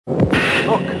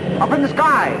Up in the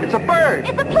sky. It's a bird.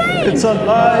 It's a plane. It's a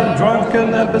live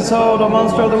drunken episode of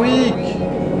Monster of the Week.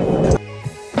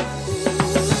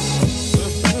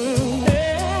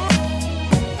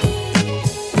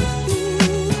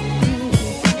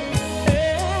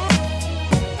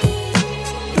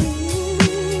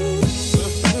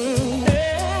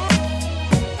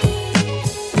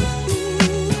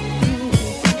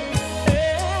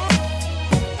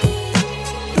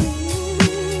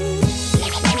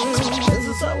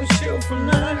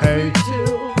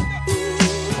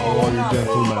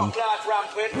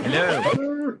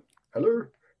 Hello.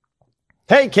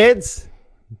 Hey, kids!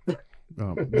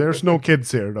 There's no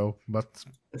kids here, though, but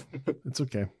it's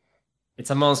okay. It's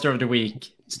a Monster of the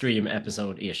Week stream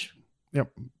episode-ish.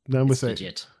 Yep. Then we It's say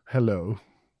legit. hello.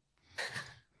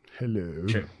 Hello.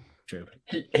 True.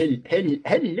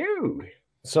 Hello!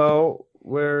 So,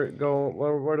 we're going...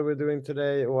 What are we doing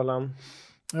today, Åland?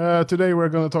 Today we're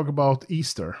going to talk about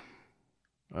Easter.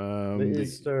 The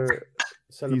Easter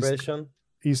celebration?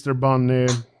 Easter Bunny.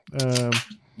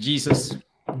 Jesus.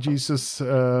 Jesus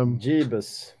on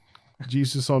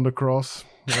the cross.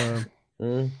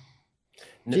 Jesus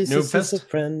is a Noobfest.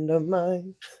 friend of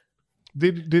mine.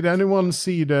 Did anyone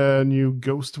see the new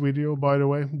Ghost video, by the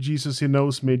way? Jesus, He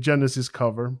Knows Me, Genesis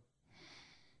cover.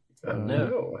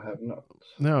 No, I have not.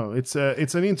 No, it's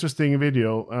an interesting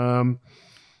video.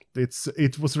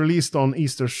 It was released on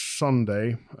Easter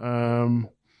Sunday.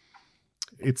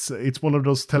 It's one of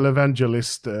those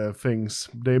televangelist things.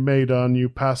 They made a new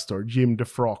pastor, Jim the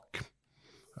Frog.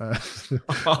 And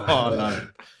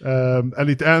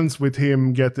it ends with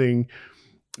him getting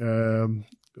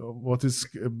what is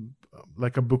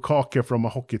like a bukkake from a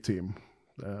hockey team.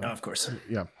 Of course.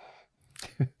 Yeah.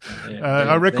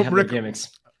 I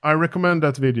recommend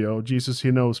that video, Jesus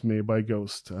He Knows Me by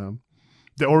Ghost.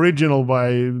 The original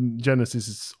by Genesis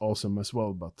is awesome as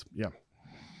well, but yeah.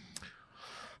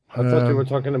 I thought you were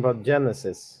talking about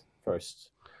Genesis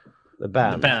first. The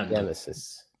band.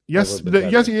 Genesis. Yes,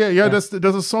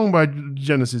 That's a song by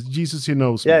Genesis. Jesus He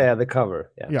Knows Me. Yeah, the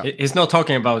cover. Yeah. He's not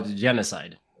talking about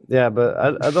genocide. Yeah, but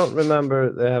I don't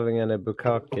remember there having any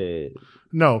bukkake.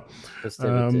 No,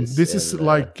 festivities this is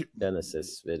like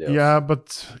Genesis videos. Yeah,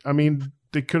 but I mean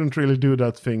they couldn't really do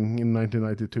that thing in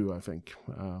 1992. I think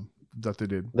that they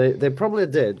did. They probably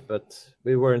did, but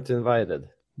we weren't invited.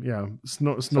 Yeah,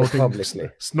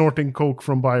 snorting coke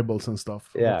from Bibles and stuff.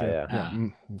 Yeah.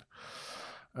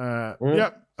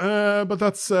 But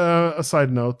that's a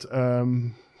side note.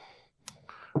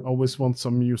 Always want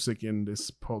some music in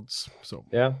this pods. So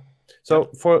yeah.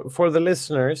 So for the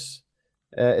listeners,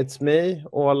 it's me,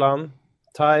 Åland,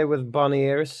 Thai with bunny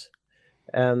ears,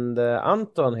 and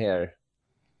Anton here.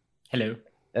 Hello.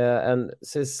 And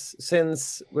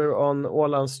since we're on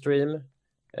Åland stream,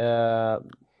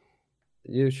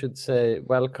 you should say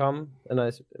welcome,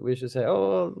 and we should say,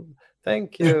 oh,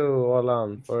 thank you,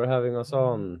 Åland, for having us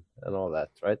on and all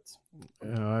that, right?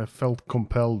 I felt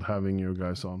compelled having you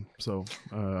guys on, so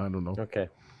I don't know. Okay.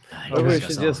 We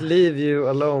should just leave you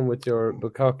alone with your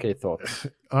bukkake thoughts.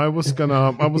 I was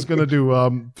gonna do a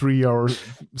 3-hour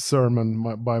sermon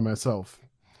by myself.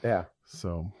 Yeah.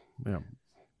 So yeah.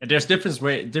 There's different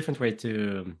way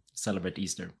to celebrate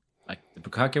Easter, like the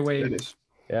bukkake way. It is.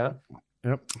 Yeah.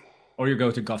 Yep. Or you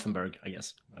go to Gothenburg, I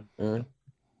guess. Mm.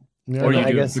 Yeah, or you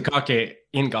do bukkake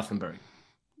in Gothenburg.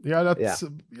 Yeah, that's.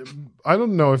 I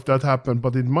don't know if that happened,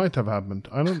 but it might have happened.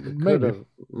 I don't. Maybe.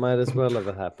 Might as well have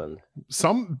happened.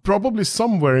 Probably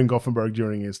somewhere in Gothenburg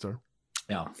during Easter.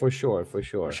 Yeah, for sure.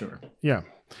 Yeah.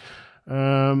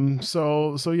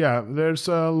 So yeah, there's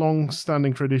a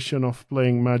long-standing tradition of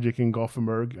playing Magic in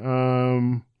Gothenburg.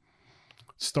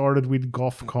 Started with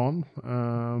GothCon.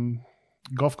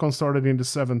 GothCon started in the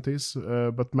 70s,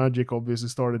 but Magic obviously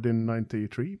started in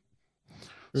 93.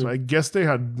 So I guess they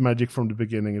had Magic from the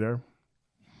beginning there.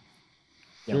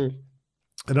 Yeah.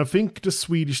 And I think the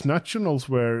Swedish Nationals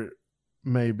were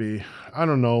maybe, I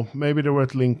don't know, maybe they were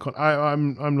at Lincoln.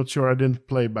 I'm not sure. I didn't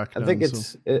play back then. I think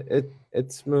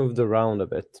it's moved around a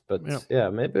bit, but yeah,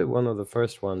 maybe one of the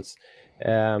first ones.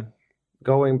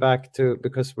 Going back to,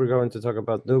 because we're going to talk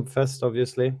about Noobfest,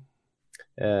 obviously,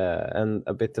 and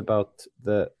a bit about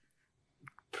the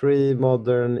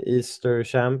pre-modern Easter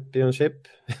Championship.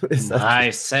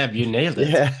 Nice, Seb, you nailed it.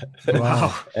 Yeah.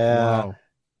 Wow. Wow.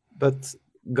 But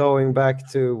going back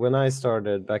to when I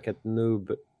started back at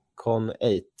NoobCon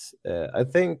 8, I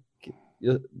think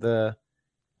the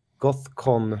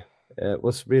GothCon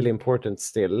was really important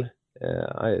still.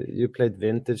 You played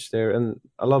Vintage there, and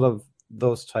a lot of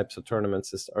those types of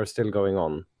tournaments are still going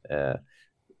on.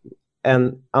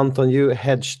 And Anton, you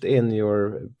hedged in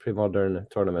your pre-modern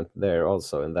tournament there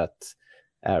also in that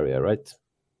area, right?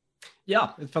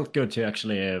 Yeah, it felt good to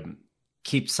actually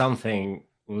keep something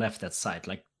left at site.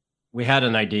 Like we had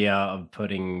an idea of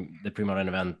putting the pre-modern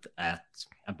event at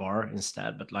a bar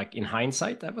instead, but like in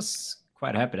hindsight, I was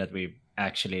quite happy that we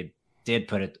actually did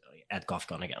put it at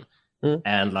GothCon again,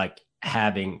 and like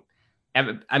having,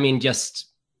 I mean, just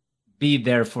be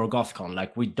there for GothCon.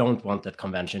 Like we don't want that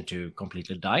convention to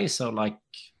completely die. So like,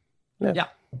 yeah.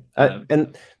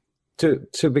 And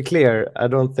to be clear, I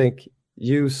don't think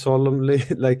you solemnly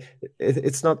like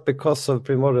it's not because of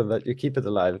pre-modern that you keep it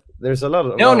alive. There's a lot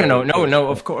of No.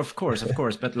 Of course.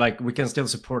 But like we can still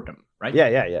support them, right?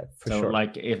 Yeah, for so sure.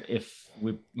 Like if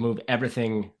we move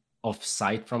everything off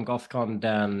site from GothCon,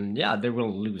 then yeah, they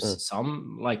will lose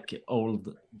some like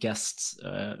old guests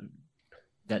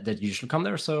that usually come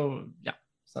there. So yeah,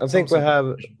 I think we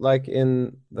have like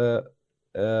in the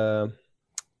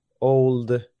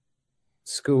old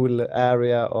school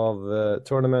area of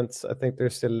tournaments. I think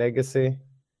there's still Legacy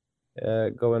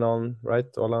going on,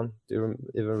 right, Åland? Do you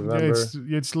even remember?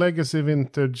 Yeah, it's Legacy,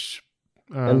 Vintage.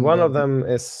 And one of them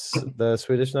is the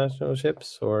Swedish national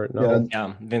ships, or no?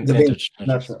 Yeah, Vintage.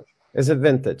 Is it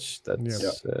Vintage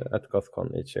that's at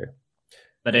GothCon each year?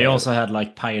 But they also had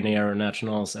like Pioneer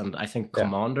Nationals and I think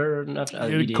Commander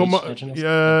Nationals.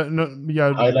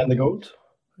 Highlander Gold.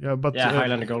 Yeah, but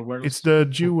Highlander Gold Worlds. It's the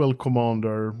Dual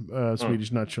Commander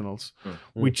Swedish Nationals,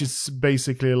 which is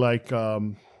basically like a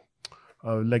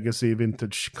Legacy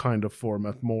Vintage kind of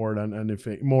format, more than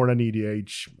anything, more than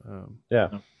EDH.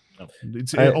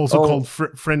 It's also called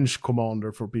French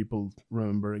Commander for people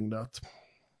remembering that.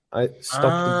 I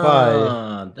stopped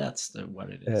by. That's what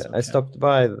it is. I stopped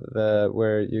by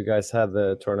where you guys had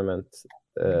the tournament,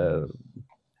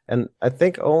 and I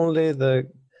think only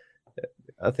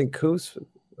I think Koos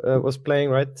was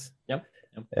playing, right? Yep.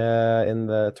 In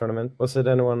the tournament. Was it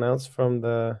anyone else from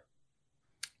the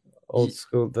old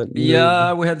school? We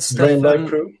had Stefan. Drain Life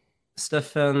crew.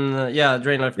 Stefan,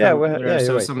 Drain Life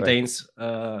crew. Some Danes.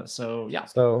 So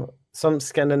some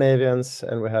Scandinavians,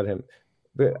 and we had him.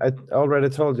 But I already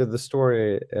told you the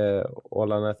story,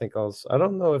 Åland. I think also. I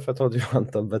don't know if I told you,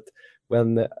 Anton, but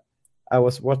when I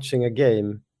was watching a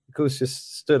game, Koos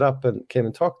just stood up and came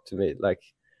and talked to me, like,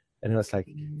 and he was like,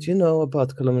 "Do you know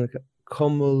about cumulative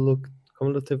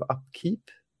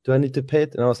upkeep? Do I need to pay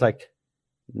it?" And I was like,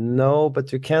 "No,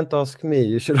 but you can't ask me.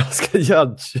 You should ask a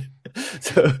judge."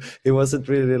 So he wasn't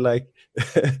really like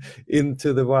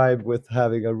into the vibe with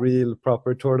having a real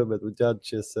proper tournament with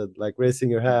judges and like raising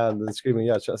your hand and screaming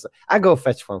judge. I was like, "I go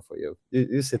fetch one for you.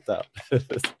 You sit down."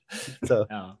 So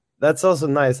that's also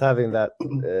nice having that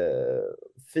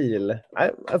feel.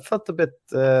 I felt a bit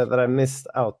that I missed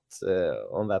out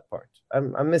on that part.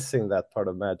 I'm missing that part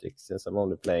of Magic since I'm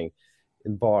only playing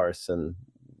in bars and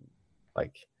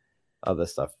like other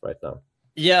stuff right now.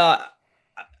 Yeah,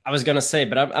 I was gonna say,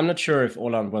 but I'm not sure if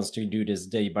Åland wants to do this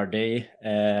day by day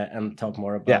and talk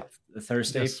more about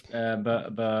Thursday. Yes.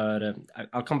 But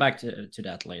I'll come back to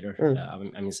that later.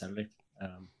 I mean Saturday.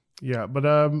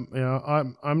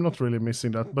 I'm not really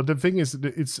missing that. But the thing is,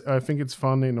 I think it's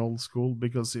fun in old school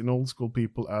because in old school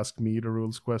people ask me the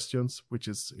rules questions, which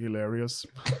is hilarious.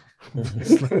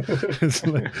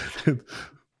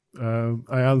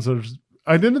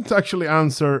 I didn't actually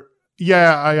answer.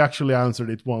 Yeah, I actually answered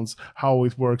it once. How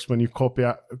it works when you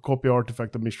copy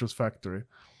artifact of Mishra's Factory.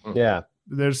 Yeah,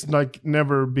 there's like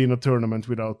never been a tournament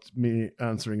without me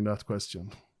answering that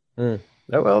question.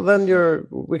 Well, then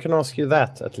we can ask you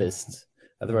that at least,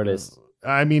 at the very least.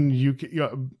 I mean,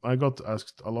 I got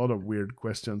asked a lot of weird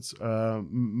questions.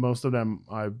 Most of them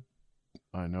I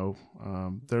know.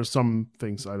 There's some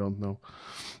things I don't know.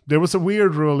 There was a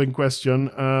weird ruling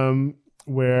question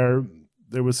where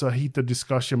there was a heated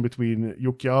discussion between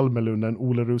Jocke Almelund and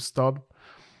Ole Rustad,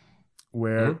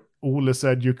 where Ole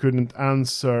said you couldn't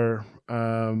answer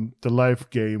the life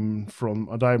game from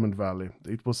a Diamond Valley.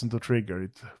 It wasn't a trigger.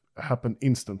 It happened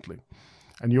instantly.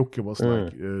 And Jocke was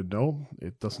like, no,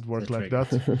 it doesn't work like that.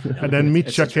 And then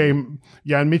Mitcha came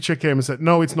and said,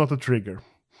 no, it's not a trigger.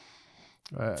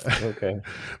 Okay.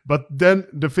 But then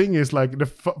the thing is, like, the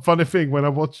funny thing, when I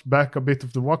watched back a bit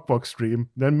of the Walkbox stream,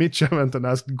 then Mitcha went and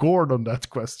asked Gordon that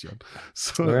question.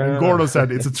 So and Gordon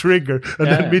said it's a trigger. And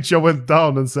then Mitcha went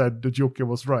down and said that Jocke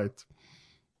was right.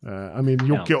 I mean,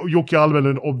 Jocke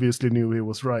Almelund obviously knew he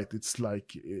was right. It's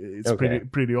like, it's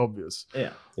pretty obvious.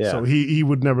 Yeah. So he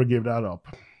would never give that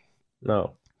up.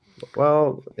 No.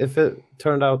 Well, if it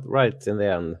turned out right in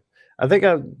the end. I think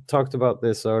I've talked about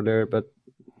this earlier, but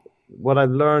what I've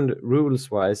learned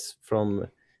rules-wise from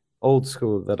old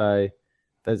school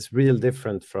that's real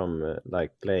different from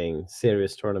like playing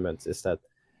serious tournaments is that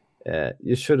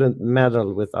you shouldn't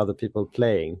meddle with other people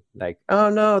playing. Like, oh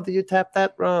no, you tapped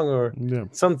that wrong, or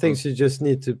some things you just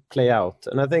need to play out.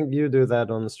 And I think you do that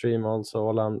on stream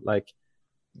also, Åland. Like,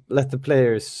 let the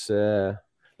players,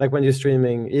 like when you're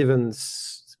streaming, even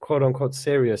quote unquote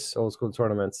serious old school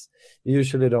tournaments, you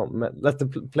usually don't let the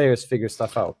players figure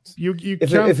stuff out.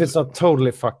 If it's not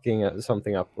totally fucking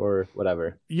something up or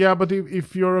whatever. Yeah, but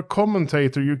if you're a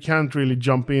commentator, you can't really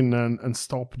jump in and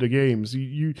stop the games.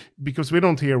 You because we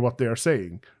don't hear what they are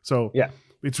saying. So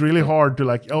it's really hard to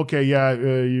like, okay,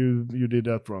 you did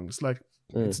that wrong. It's like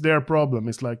it's their problem.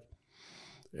 It's like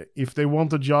if they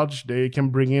want a judge, they can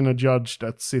bring in a judge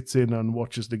that sits in and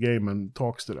watches the game and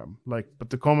talks to them. Like, but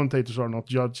the commentators are not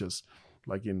judges,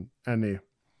 like in any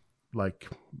like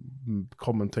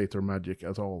commentator magic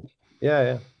at all.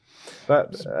 Yeah.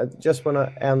 But I just want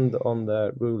to end on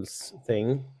the rules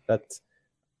thing. That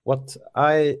what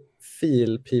I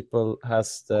feel people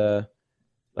has the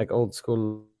like old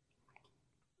school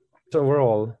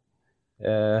overall.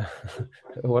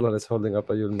 Åland is holding up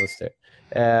a julmust there.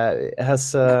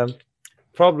 Has a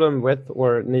problem with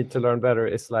or need to learn better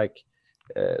is like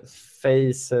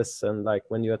phases and like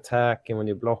when you attack and when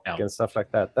you block and stuff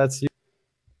like that. That's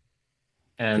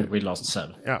and we lost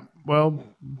 7. Yeah, well,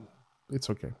 it's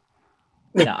okay.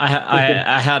 Yeah,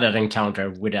 I had an encounter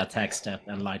with attack step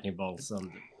and lightning bolts,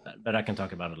 but I can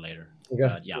talk about it later.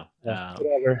 Okay.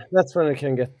 Whatever. That's when it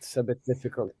can get a bit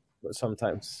difficult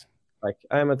sometimes. Like,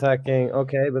 I'm attacking,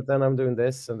 okay, but then I'm doing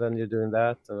this, and then you're doing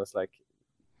that, and it's like,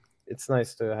 it's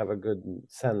nice to have a good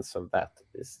sense of that,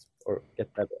 or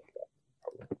get better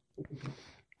at that.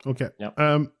 Okay.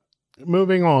 Yep.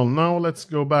 Moving on, now let's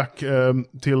go back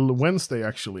till Wednesday,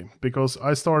 actually, because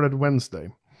I started Wednesday.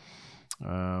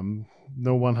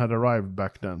 No one had arrived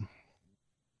back then.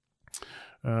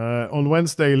 On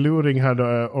Wednesday, Luring had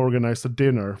organized a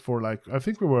dinner for like, I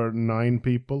think we were 9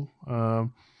 people.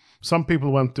 Some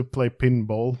people went to play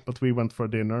pinball, but we went for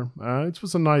dinner. It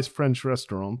was a nice French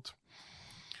restaurant.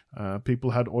 People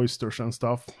had oysters and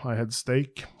stuff. I had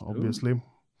steak, obviously.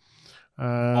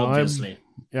 Obviously.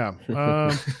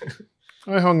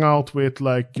 I hung out with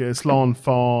like Slan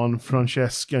Fawn,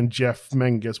 Francesca, and Jeff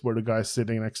Menges were the guys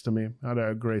sitting next to me. I had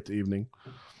a great evening.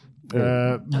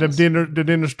 The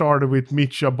dinner started with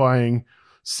Mitcha buying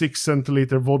 6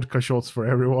 centiliter vodka shots for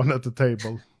everyone at the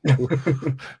table.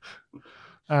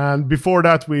 And before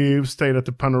that, we stayed at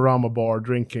the Panorama Bar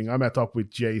drinking. I met up with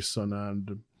Jason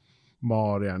and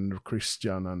Mari and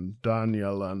Christian and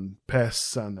Daniel and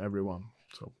Pess and everyone.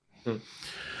 So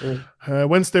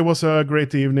Wednesday was a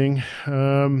great evening.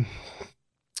 I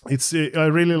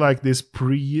really like this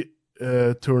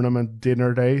pre-tournament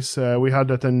dinner days. We had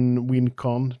that in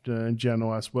WinCon in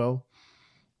Genoa as well.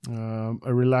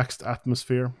 A relaxed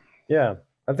atmosphere. Yeah,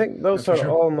 I think those are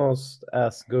almost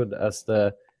as good as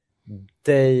the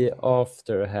day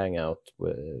after hangout,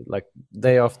 like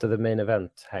day after the main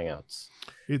event hangouts.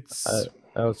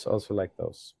 I also like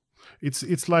those.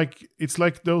 It's like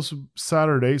those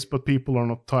Saturdays, but people are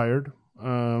not tired.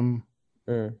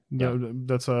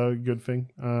 That's a good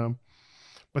thing.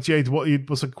 But yeah, it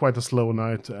was quite a slow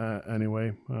night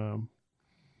anyway.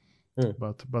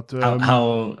 But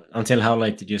how until how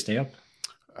late did you stay up?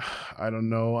 I don't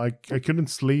know. I couldn't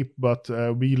sleep, but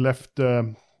we left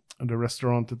the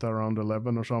restaurant at around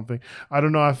 11 or something. I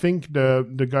don't know. I think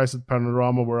the guys at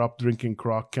Panorama were up drinking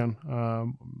Kraken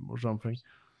or something.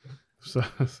 So,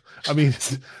 I mean,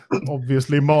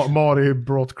 obviously, Mari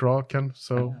brought Kraken.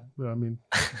 So, I mean.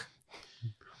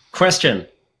 Question: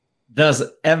 does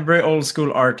every old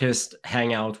school artist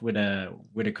hang out with a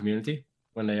community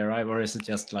when they arrive, or is it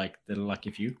just like the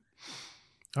lucky few?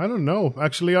 I don't know.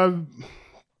 Actually, I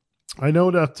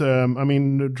know that. I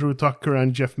mean, Drew Tucker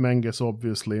and Jeff Menges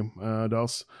obviously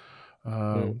does.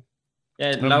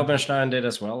 Yeah, Laubenstein did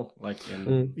as well.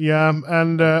 Yeah,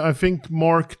 and I think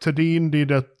Mark Tadin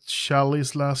did at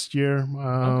Challis last year.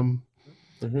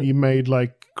 He made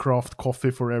like craft coffee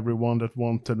for everyone that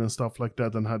wanted and stuff like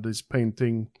that, and had this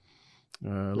painting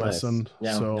lesson.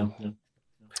 Yeah,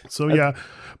 So yeah,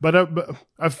 but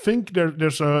I think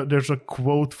there's a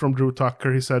quote from Drew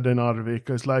Tucker. He said in Arvik,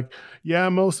 it's like, yeah,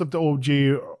 most of the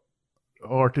OG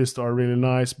artists are really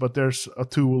nice, but there's a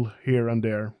tool here and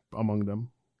there among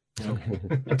them. So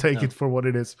take it for what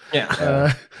it is.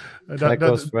 Yeah, that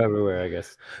goes for everywhere, I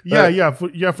guess. Yeah,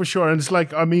 for sure. And it's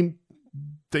like, I mean,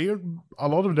 a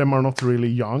lot of them are not really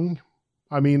young.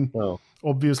 I mean,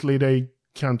 obviously they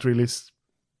can't really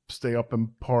stay up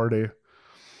and party.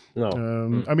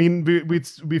 No. I mean,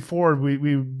 before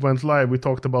we went live, we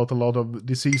talked about a lot of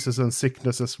diseases and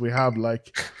sicknesses we have.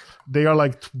 Like, they are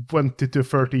like 20 to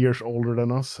 30 years older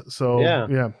than us. So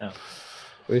yeah.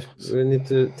 we need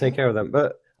to take care of them.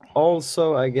 But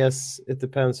also, I guess it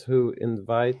depends who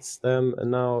invites them.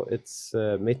 And now it's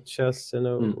Mitchas in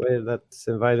a way that's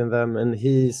inviting them, and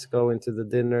he's going to the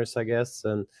dinners, I guess.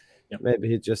 And maybe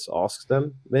he just asks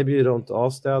them. Maybe you don't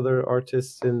ask the other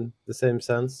artists in the same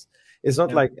sense. It's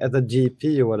not like at the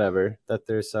GP or whatever that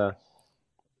there's that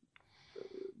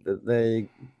they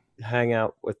hang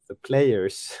out with the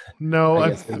players. No, I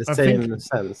guess in the same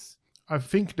sense. I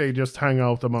think they just hang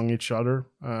out among each other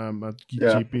at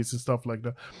GPs and stuff like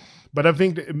that. But I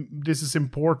think this is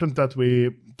important that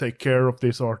we take care of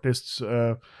these artists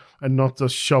and not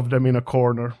just shove them in a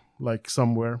corner like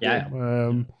somewhere.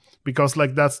 Because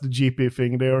like that's the GP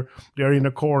thing. They're in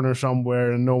a corner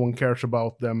somewhere and no one cares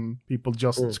about them. People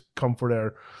just come for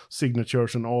their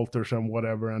signatures and altars and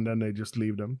whatever, and then they just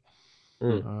leave them.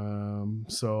 I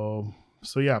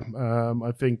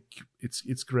think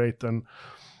it's great, and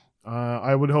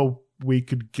I would hope we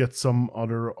could get some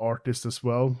other artists as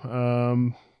well.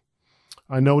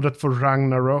 I know that for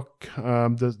Ragnarok,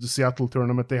 the Seattle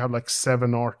tournament, they have like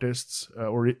 7 artists,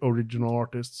 original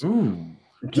artists. Ooh.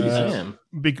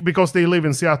 Because they live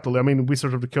in Seattle. I mean,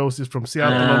 Wizard of the Coast is from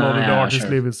Seattle, and all the artists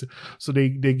live in, so they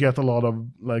get a lot of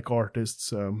like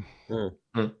artists.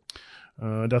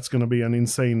 That's going to be an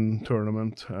insane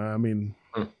tournament. I mean,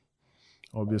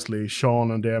 obviously, Sean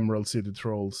and the Emerald City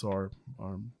Trolls are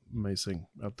amazing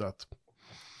at that.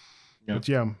 Yeah. But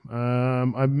yeah,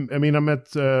 I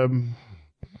met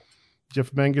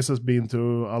Jeff Menges has been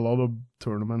to a lot of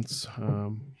tournaments.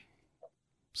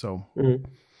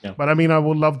 Yeah. But I mean, I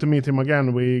would love to meet him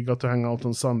again. We got to hang out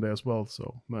on Sunday as well.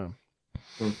 So,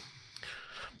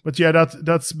 But yeah,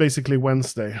 that's basically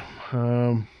Wednesday.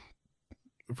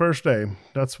 First day,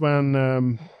 that's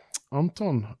when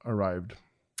Anton arrived.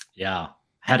 Yeah,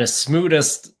 had the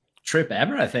smoothest trip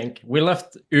ever, I think. We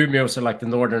left Umeå, so like the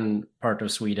northern part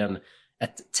of Sweden,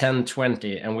 at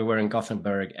 10:20, and we were in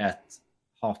Gothenburg at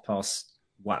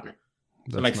 1:30.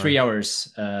 So like 3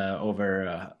 hours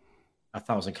over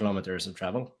 1,000 kilometers of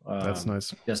travel. That's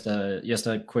nice. Just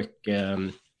a quick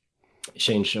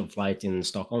change of flight in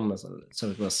Stockholm, so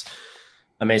it was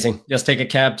amazing. Just take a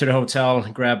cab to the hotel,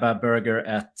 grab a burger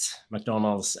at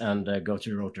McDonald's, and go to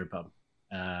the Rotary Pub.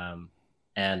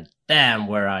 And damn,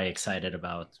 were I excited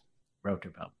about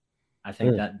Rotary Pub. I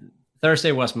think that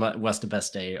Thursday was the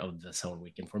best day of this whole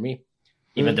weekend for me.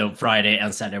 Even though Friday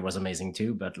and Saturday was amazing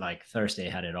too, but like Thursday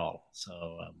had it all.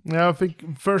 So yeah, I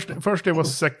think first day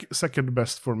was second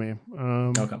best for me.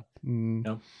 Okay.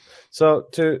 Yeah. So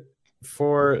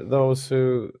for those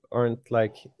who aren't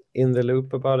like in the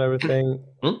loop about everything,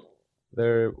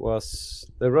 there was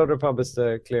the Rotary Pub is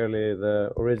clearly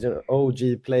the original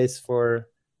OG place for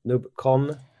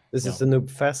NoobCon. This is the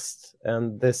Noobfest,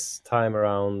 and this time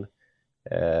around,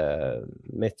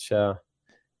 Mitcha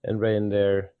and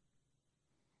Reindeer.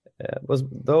 Was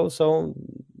those on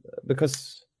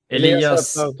because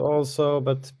Elias out also,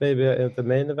 but maybe at the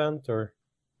main event, or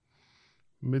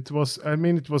it was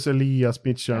Elias,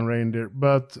 Mitcha, and Reindeer,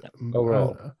 but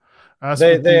overall, as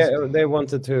they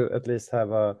wanted to at least have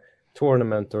a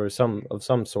tournament or some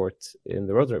sort in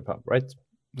the Rotary Pub, right?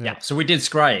 Yeah. So we did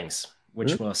scryings,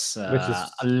 which is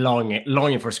a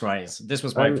longing for scryings. This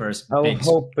was my first. I'm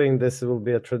hoping this will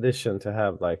be a tradition to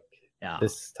have like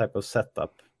this type of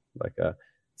setup, like a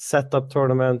setup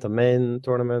tournament, a main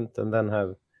tournament, and then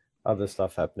have other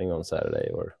stuff happening on Saturday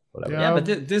or whatever. Yeah,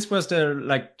 but this was the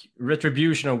like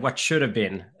retribution of what should have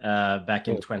been back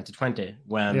in 2020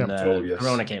 when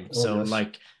Corona came.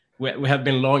 Like we have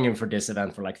been longing for this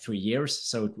event for like 3 years.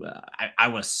 So I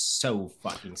was so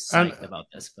fucking psyched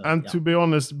about this. But, to be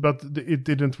honest, but it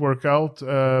didn't work out.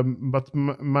 But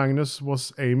Magnus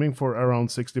was aiming for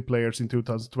around 60 players in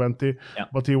 2020,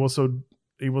 but he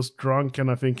was drunk, and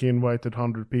I think he invited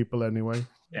 100 people anyway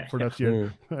for that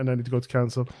year, and then it got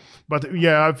canceled. But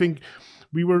yeah, I think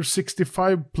we were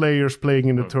 65 players playing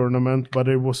in the tournament, but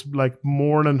it was like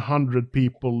more than 100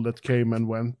 people that came and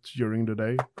went during the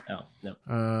day.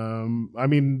 I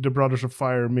mean, the Brothers of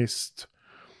Fire missed,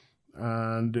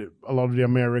 and a lot of the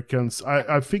Americans.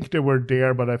 I think they were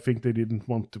there, but I think they didn't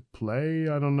want to play.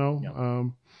 I don't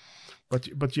know.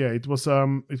 But yeah, it was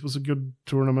a good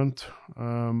tournament.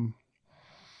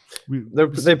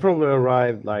 They probably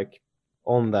arrived like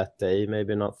on that day,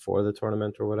 maybe not for the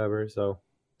tournament or whatever. So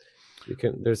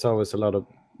there's always a lot of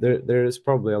there is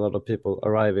probably a lot of people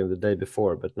arriving the day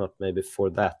before, but not maybe for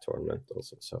that tournament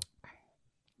also. So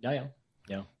yeah.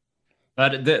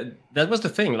 But that was the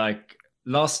thing. Like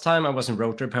last time I was in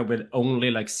Rotary Pub with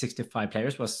only like 65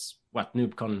 players was what,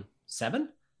 NoobCon 7,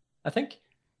 I think,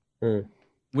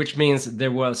 which means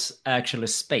there was actually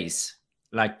space.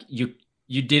 Like you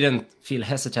you didn't feel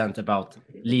hesitant about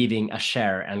leaving a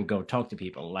share and go talk to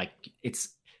people. Like it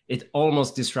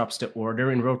almost disrupts the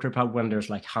order in Rotary Pub when there's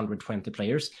like 120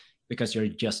 players because you're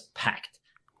just packed.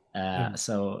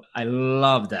 So I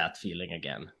love that feeling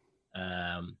again.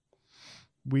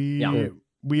 We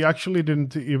actually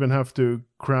didn't even have to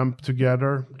cramp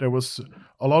together. There was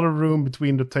a lot of room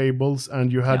between the tables,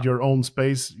 and you had your own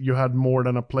space. You had more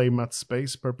than a playmat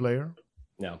space per player.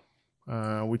 Yeah,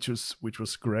 which was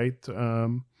great.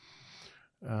 And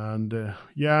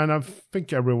I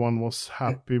think everyone was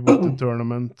happy with the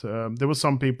tournament. There were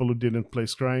some people who didn't play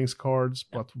Scrying's cards,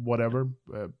 but whatever,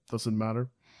 doesn't matter.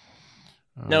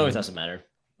 No, it doesn't matter.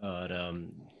 But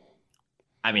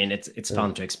I mean, it's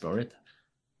fun to explore it.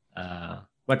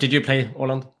 What did you play,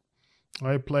 Åland?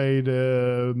 I played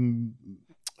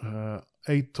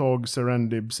 8-Tog,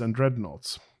 Serendibs, and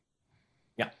Dreadnoughts.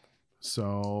 Yeah.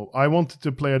 So I wanted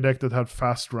to play a deck that had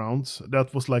fast rounds.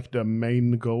 That was like the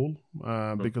main goal,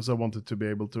 because I wanted to be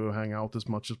able to hang out as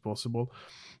much as possible.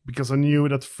 Because I knew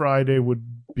that Friday would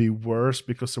be worse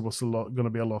because there was going to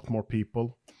be a lot more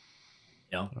people.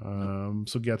 Yeah.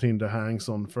 So getting the hangs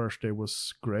on Thursday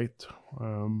was great.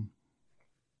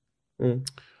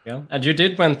 Yeah, and you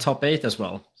did win top 8 as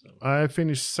well. So. I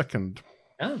finished second.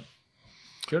 Yeah,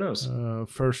 kudos.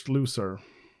 First loser.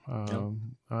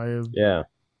 The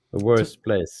worst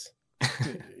place.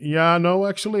 Yeah, no,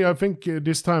 actually, I think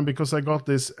this time because I got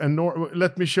this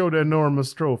let me show the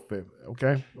enormous trophy.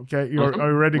 Okay, are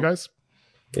you ready, guys?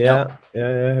 Yeah.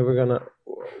 We're gonna.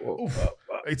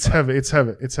 It's heavy.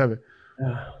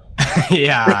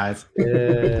 Yeah,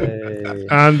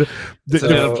 and it's a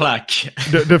little plaque.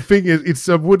 The thing is, it's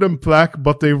a wooden plaque,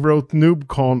 but they wrote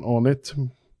Noobcon on it.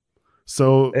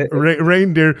 So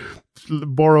Reindeer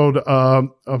borrowed a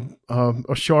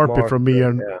Sharpie from me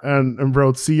and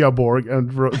wrote Seaborg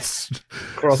and wrote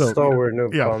crossed over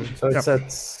Noobcon. Yeah.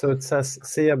 So it says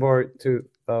Seaborg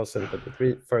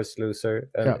 2023 first loser,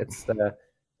 and it's the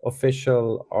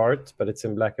official art, but it's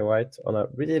in black and white on a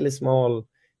really small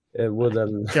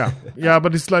wooden.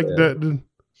 But it's like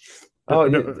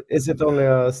is it only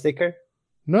a sticker?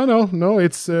 No.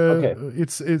 It's okay.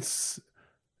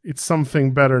 It's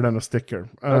something better than a sticker.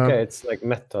 Okay, it's like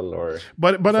metal or.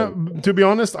 But to be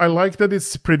honest, I like that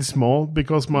it's pretty small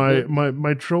because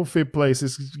my trophy place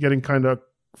is getting kind of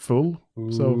full.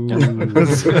 So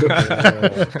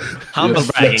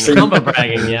humble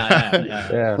bragging.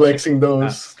 Yeah. Flexing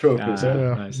those trophies.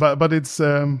 Nice. But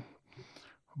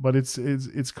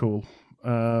it's cool.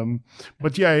 The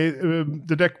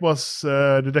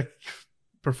deck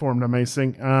performed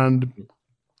amazing, and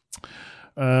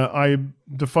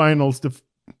the finals, the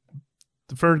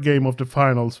third game of the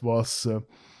finals was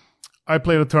I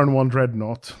played a turn 1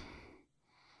 Dreadnought,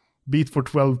 beat for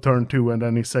 12 turn 2, and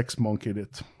then he sex monkeyed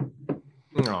it.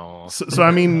 So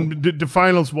I mean the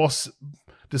finals was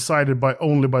decided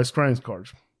only by Scrying's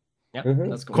cards. Yeah,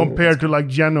 that's cool. Compared to like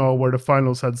Genoa, where the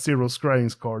finals had 0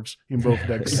 Scrying's cards in both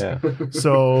decks.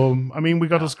 So I mean, we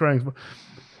got a Scrying's.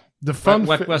 The fun.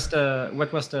 What was the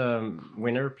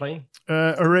winner playing?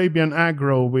 Arabian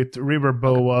Aggro with River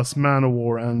Boas, Man of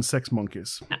War, and Sex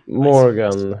Monkeys.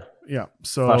 Morgan. Yeah.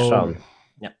 So. Fashan.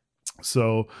 Yeah.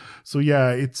 So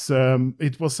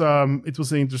it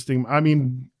was interesting. I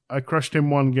mean, I crushed him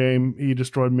one game. He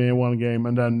destroyed me in one game,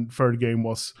 and then third game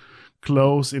was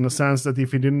close in a sense that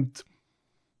if he didn't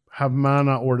have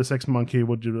mana or the Sex Monkey, he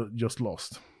would just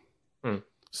lost.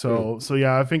 So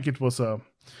I think it was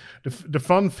the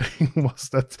fun thing was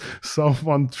that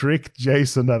someone tricked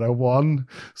Jason that I won.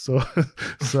 So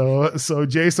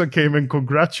Jason came and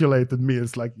congratulated me.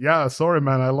 It's like, yeah, sorry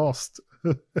man, I lost.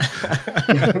 And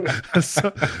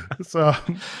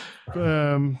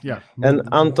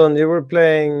Anton, you were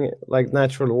playing like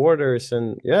natural orders,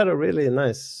 and you had a really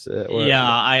nice.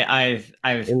 I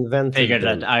figured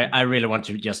them. that I really want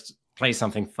to just play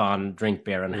something fun, drink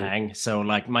beer, and hang. So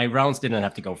like my rounds didn't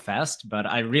have to go fast, but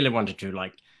I really wanted to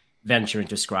like venture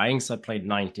into Scrying. So I played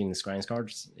 19 Scrying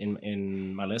cards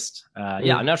in my list.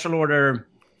 Natural order,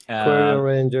 Courier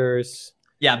Rangers.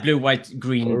 Yeah, blue, white,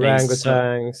 green,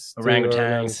 orangutans,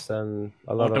 and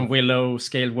a lot of Willow,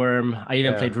 Scaled Worm. I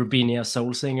even played Rubinia,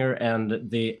 Soul Singer,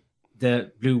 and the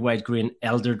blue, white, green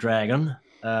Elder Dragon.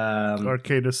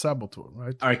 Arcadus Saboteur,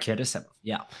 right? Arcadus Saboteur,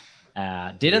 yeah.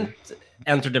 Didn't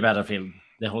enter the battlefield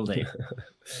the whole day.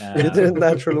 You didn't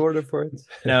natural order for it?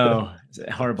 No, it's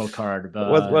a horrible card.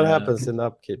 But what happens in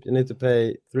upkeep? You need to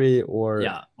pay 3 or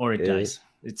or it dies.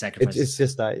 It's sacrificed. It's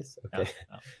just dice. Okay,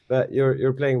 Yeah. But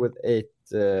you're playing with 8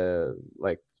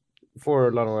 like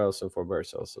 4 Long Royals and 4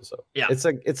 Birds also. So Yeah.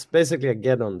 it's basically a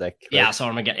Geddon deck. Right? Yeah, so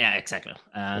Armageddon. Yeah, exactly.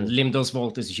 And Limdo's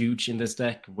Vault is huge in this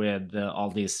deck with all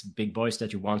these big boys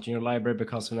that you want in your library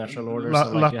because of natural order.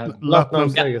 So like you have...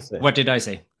 Latnam's Yeah, Legacy. what did I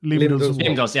say? Limdo's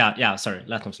Limdos, yeah, sorry.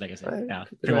 Latnam's Legacy. Yeah,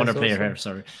 pre-order player here,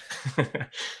 sorry.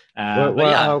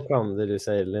 How come did you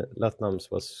say Latnam's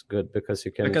was good? Because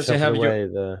you can shuffle away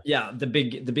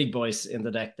the big boys in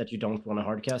the deck that you don't want to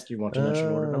hardcast, you want to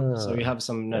natural order them. So you have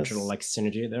some natural like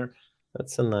synergy there.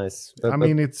 That's a nice. I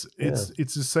mean, it's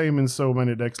the same in so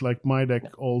many decks. Like my deck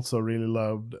also really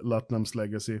loved Latnam's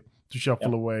Legacy to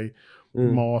shuffle away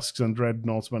masks and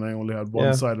dreadnoughts when I only had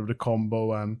one side of the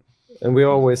combo, and we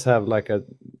always have like a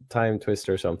time twist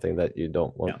or something that you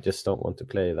don't want, just don't want to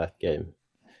play that game.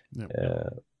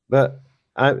 But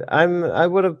I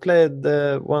would have played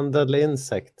the one Deadly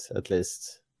Insect at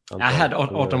least. I had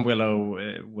Autumn Willow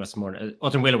was more.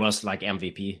 Autumn Willow was like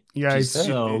MVP. Yeah, it's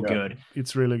so good.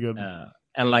 It's really good.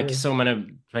 And like so many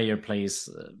player plays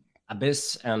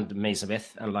Abyss and Maze of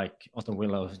Ith, and like Autumn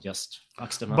Willow just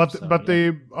fucks them up. But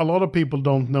a lot of people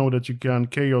don't know that you can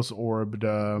Chaos Orb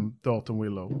the Autumn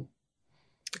Willow.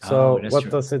 So what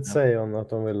does it say on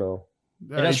Autumn Willow?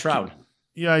 It has Shroud.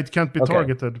 Yeah, it can't be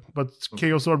targeted, but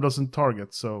Chaos Orb doesn't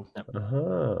target, so...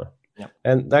 Yeah.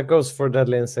 And that goes for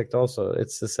Deadly Insect also.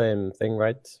 It's the same thing,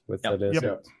 right? With Deadly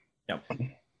Insect? Yep.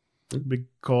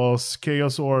 Because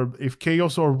Chaos Orb, if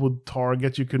Chaos Orb would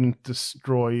target, you couldn't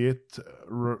destroy it.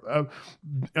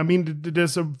 I mean,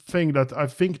 there's a thing that I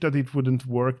think that it wouldn't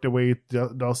work the way it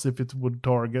does if it would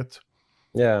target.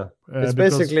 Yeah. It's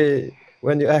basically,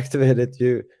 when you activate it,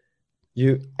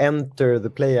 you enter the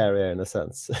play area in a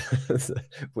sense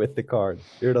with the card.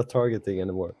 You're not targeting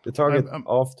anymore. You target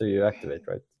after you activate,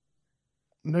 right?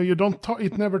 No, you don't.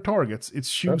 It never targets. It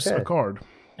shoots a card.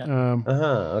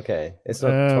 Okay. It's not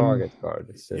target card.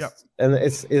 It's just and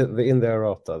it's in the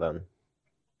errata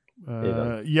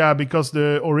then. Yeah, because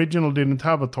the original didn't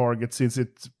have a target since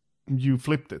you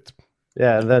flipped it.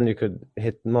 Yeah, and then you could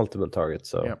hit multiple targets.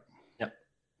 So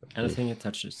anything it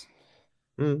touches.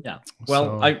 Yeah.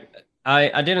 Well, so...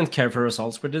 I didn't care for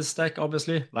results with this deck,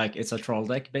 obviously. Like, it's a troll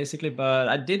deck, basically. But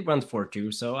I did went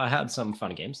 4-2, so I had some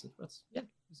fun games. It's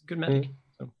good Magic.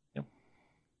 So,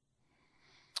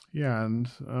 yeah, and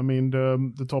I mean,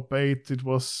 the top 8, it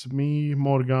was me,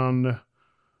 Morgan,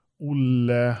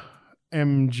 Olle,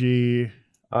 MG...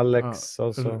 Alex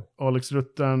also. Alex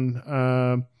Rutten,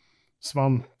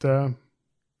 Svante,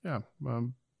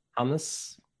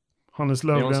 Hannes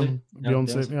Lövgren,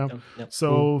 Beyoncé.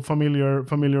 So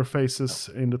familiar faces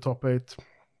in the top 8.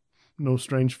 No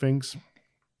strange things.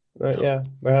 Yeah,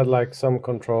 we had like some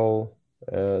control,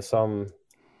 some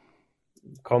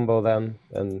combo then,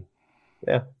 and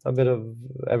a bit of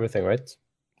everything, right?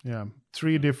 Yeah,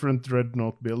 3 different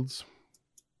Dreadnought builds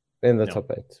in the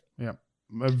top 8. Yeah,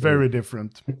 very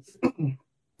different.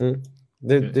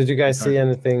 Did you guys see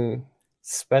anything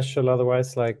special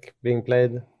otherwise, like being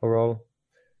played overall?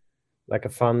 Like a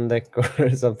fun deck or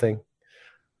something.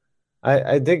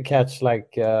 I did catch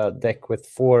like a deck with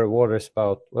 4 water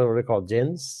spout. What were they called?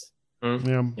 Gins?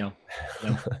 Yeah.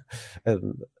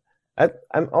 And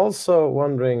I'm also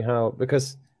wondering how,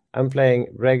 because I'm playing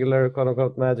regular quote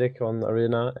unquote Magic on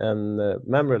Arena, and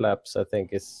Memory Lapse I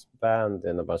think is banned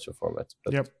in a bunch of formats.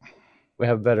 But we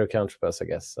have better counterspells, I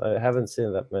guess. I haven't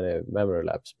seen that many Memory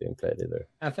Lapse being played either.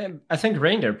 I think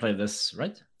Reindeer played this,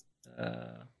 right?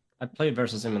 I played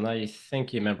versus him, and I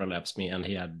think he memory lapsed me, and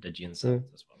he had the Jin set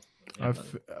as well.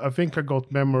 I think I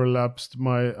got memory lapsed.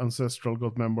 My ancestral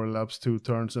got memory lapsed 2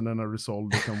 turns, and then I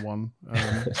resolved it in 1.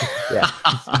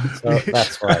 So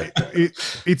that's why.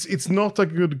 It's not a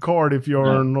good card if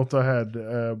you're not ahead.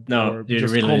 No, you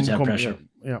really need to have pressure.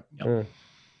 Yeah.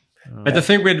 But the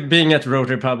thing with being at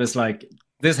Rotary Pub is like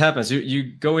this happens. You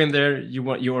go in there, you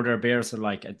order a beer, so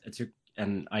like I took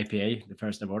an IPA, the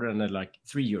first I ordered, and they're like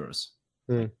 €3.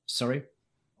 Sorry,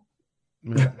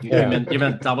 you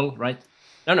meant double, right?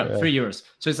 No, €3.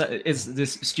 So it's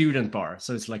this student bar,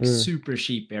 so it's like super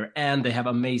cheap beer, and they have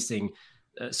amazing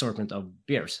assortment of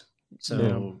beers.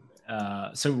 So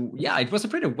it was a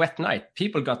pretty wet night.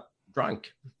 People got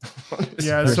drunk.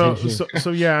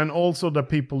 And also the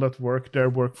people that work there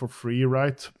work for free,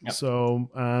 right? Yep. So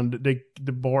and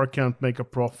the bar can't make a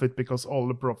profit because all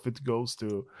the profit goes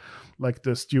to like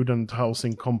the student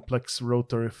housing complex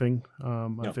Rotary thing.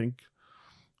 I think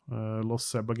lost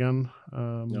Seb again.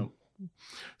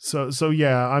 So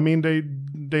I mean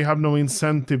they have no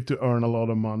incentive to earn a lot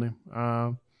of money.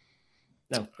 No,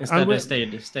 instead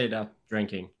they stayed up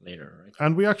drinking later, right?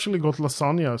 And we actually got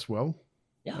lasagna as well.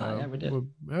 Yeah, we did.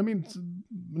 I mean,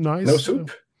 nice. No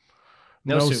soup?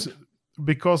 No soup.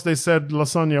 because they said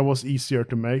lasagna was easier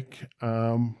to make.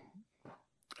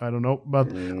 I don't know, but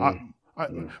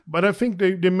but I think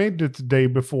they made it the day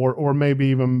before, or maybe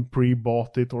even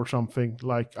pre-bought it or something.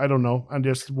 Like, I don't know, and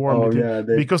just warmed it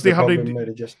because they have made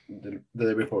it just the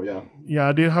day before. Yeah.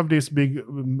 Yeah, they have these big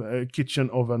kitchen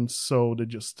ovens, so they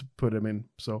just put them in.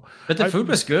 So, but the food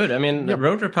was good. I mean, the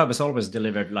Rotary Pub has always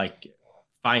delivered like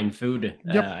fine food.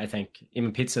 I think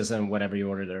even pizzas and whatever you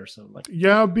order there. So like,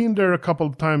 yeah, I've been there a couple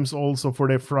of times also for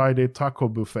their Friday taco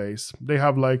buffets. They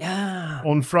have like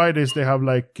on Fridays they have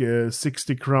like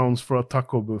 60 crowns for a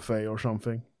taco buffet or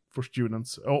something for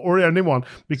students or anyone,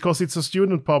 because it's a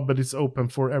student pub, but it's open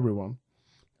for everyone.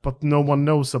 But no one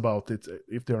knows about it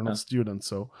if they're not students.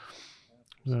 So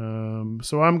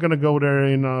I'm gonna go there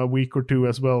in a week or two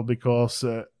as well, because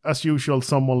as usual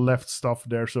someone left stuff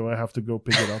there, so I have to go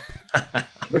pick it up.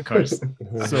 Of course.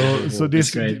 So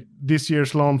this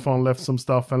year's Lawn Fun left some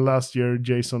stuff, and last year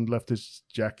Jason left his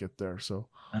jacket there. So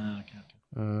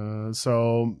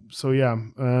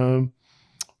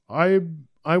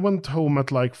I went home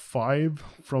at like 5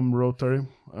 from Rotary,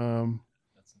 4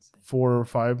 or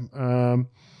 5.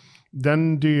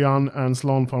 Then Dion and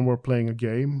Lawn Fun were playing a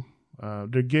game.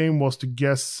 The game was to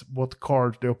guess what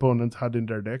card the opponent had in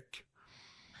their deck.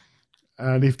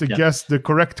 And if they guessed the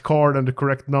correct card and the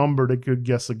correct number, they could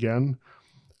guess again.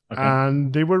 Okay.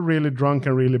 And they were really drunk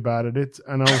and really bad at it.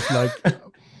 And I was like,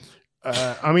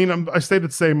 I stayed at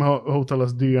the same hotel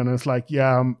as Dion, and it's like,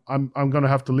 I'm going to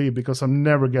have to leave because I'm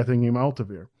never getting him out of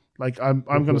here. Like, I'm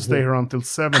going to stay here until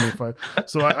 7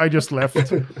 So I just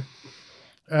left.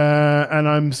 And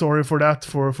I'm sorry for that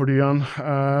for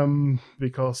Dion,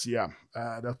 because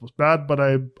that was bad. But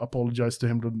I apologized to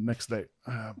him the next day.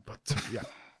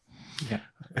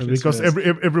 Because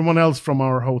everyone else from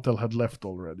our hotel had left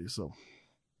already. So,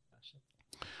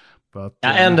 but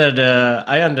I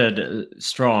ended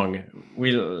strong.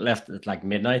 We left at like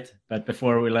midnight, but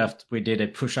before we left, we did a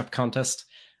push-up contest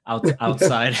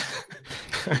outside.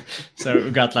 So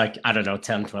we got like, I don't know,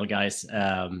 10, 12 guys.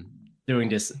 Doing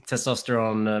this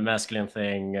testosterone masculine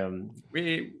thing.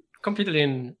 We competed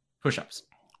in push-ups.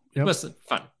 It was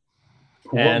fun.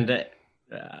 And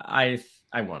I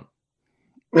won.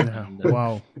 Yeah.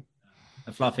 Wow.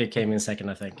 Fluffy came in second,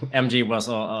 I think. MG was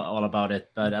all about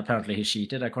it, but apparently he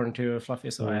cheated according to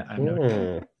Fluffy, so I have no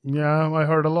idea. Yeah, I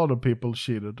heard a lot of people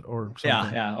cheated or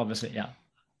something. Yeah, obviously, yeah.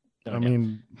 No idea.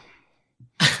 Mean...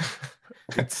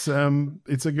 it's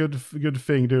a good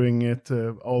thing doing it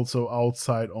also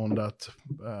outside on that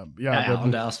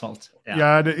on the asphalt.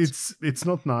 It's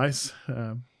not nice.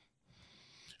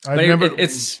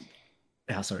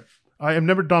 Sorry. I have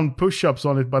never done push-ups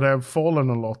on it, but I have fallen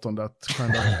a lot on that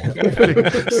kind of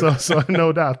thing. So I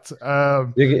know that.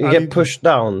 You get pushed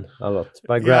down a lot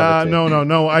by gravity.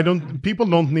 No. I don't. People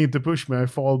don't need to push me. I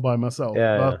fall by myself.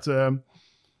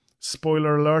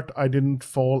 Spoiler alert, I didn't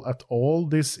fall at all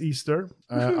this Easter.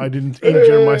 I didn't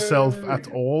injure myself at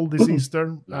all this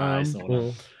Easter.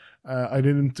 I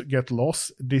didn't get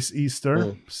lost this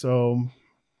Easter. So,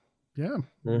 yeah.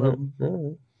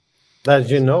 That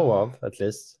you know of, at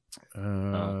least.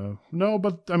 No,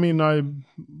 but I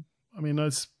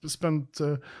spent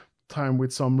time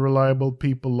with some reliable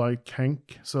people like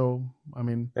Hank. So,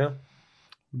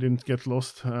 didn't get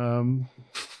lost.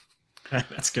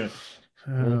 That's good.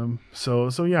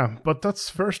 So yeah, but that's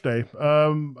first day.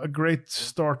 A great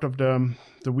start of the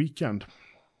weekend.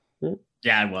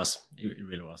 Yeah, it was. It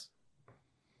really was.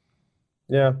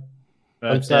 Yeah.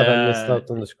 But, I'm sad I missed out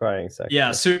on the scrying section.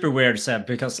 Yeah, super weird, Seb,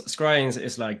 because scrying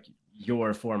is like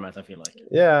your format, I feel like.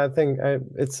 Yeah, I think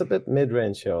it's a bit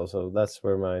mid-range here also. That's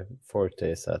where my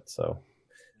forte is at. So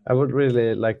I would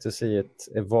really like to see it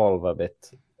evolve a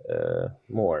bit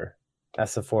more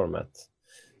as a format.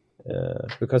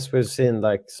 Because we've seen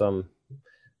like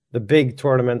the big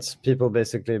tournaments, people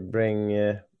basically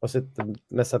bring was it the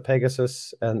Mesa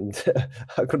Pegasus and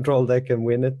a control deck and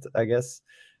win it, I guess.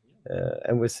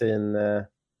 And we've seen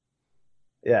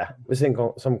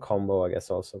some combo, I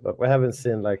guess, also, but we haven't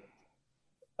seen like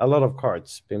a lot of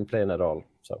cards being played at all.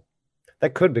 So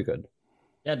that could be good.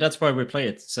 Yeah, that's why we play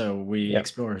it, so we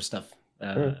explore stuff.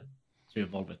 To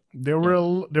evolve it. There were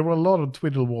a lot of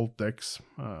Twiddlewalt decks.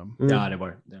 Yeah, they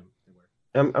were.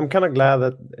 I'm kind of glad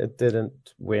that it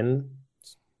didn't win,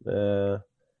 but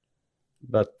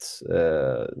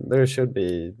there should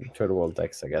be Twiddlewalt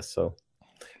decks, I guess. So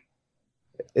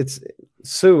it's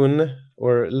soon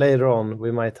or later on we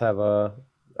might have a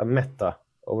meta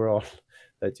overall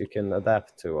that you can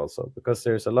adapt to also, because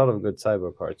there's a lot of good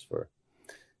cyber cards for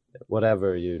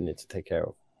whatever you need to take care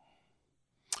of.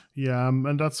 Yeah,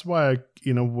 and that's why I,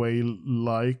 in a way,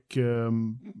 like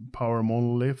Power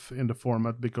Monolith in the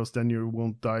format, because then you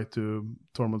won't die to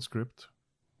Tormod script.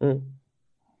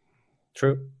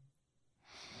 True.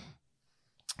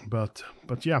 But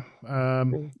yeah,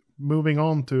 moving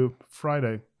on to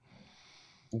Friday.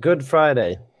 Good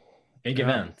Friday. Big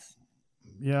event.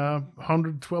 Yeah,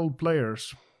 112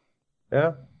 players.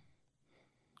 Yeah.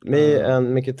 Me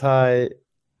and Mickey Tai,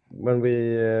 when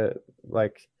we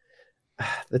like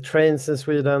the trains in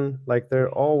Sweden, like there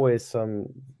are always some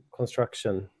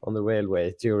construction on the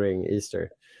railway during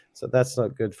Easter. So that's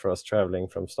not good for us traveling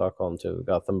from Stockholm to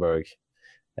Gothenburg.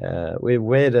 We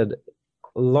waited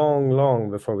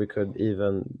long before we could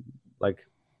even like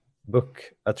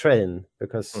book a train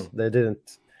because they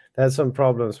had some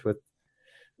problems with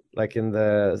like in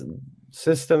the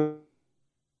system,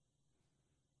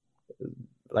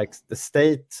 like the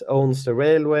state owns the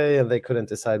railway and they couldn't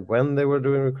decide when they were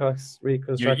doing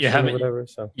reconstruction or whatever.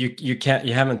 So you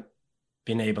haven't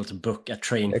been able to book a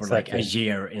train for like a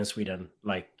year in Sweden.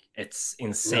 Like it's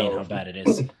insane how bad it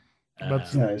is.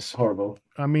 But Yeah, it's horrible.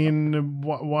 I mean,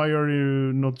 why are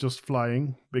you not just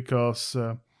flying? Because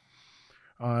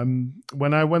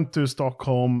when I went to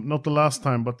Stockholm, not the last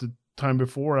time, but the time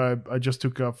before, I just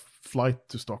took a flight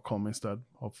to Stockholm instead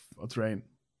of a train.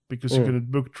 Because you couldn't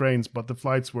book trains, but the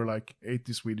flights were like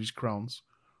 80 Swedish crowns.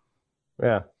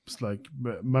 Yeah. It's like,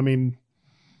 I mean...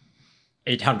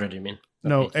 800, you mean?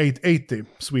 No, 80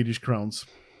 Swedish crowns.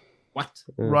 What?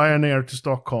 Ryanair to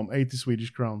Stockholm, 80 Swedish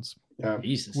crowns. Yeah.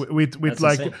 Jesus. With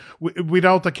like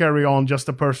without a carry-on, just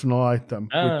a personal item,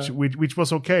 which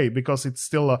was okay because it's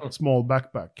still a small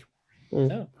backpack.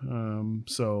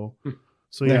 So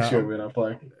Next year we're not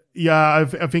flying. Yeah,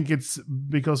 I think it's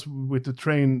because with the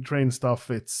train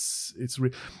stuff,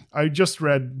 I just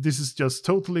read, this is just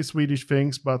totally Swedish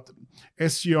things, but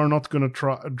SJ are not going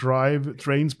to drive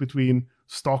trains between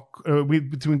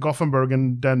between Gothenburg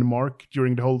and Denmark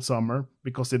during the whole summer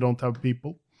because they don't have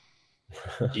people.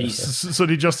 Jesus. So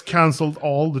they just canceled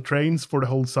all the trains for the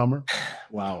whole summer.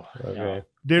 Wow. Okay.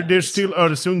 There's still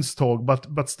Öresundståg,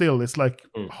 but still, it's like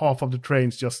half of the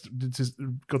trains just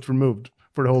got removed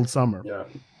for the whole summer. Yeah.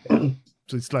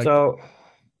 So it's like... So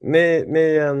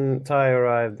me and Ty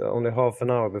arrived only half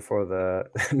an hour before the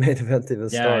main event even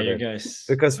started. Yeah, you guys.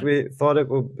 Because we thought it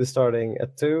would be starting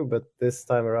at 2, but this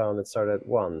time around it started at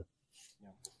 1.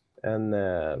 And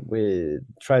we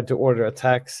tried to order a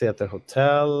taxi at the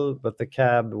hotel, but the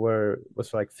cab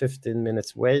was like 15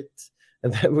 minutes wait.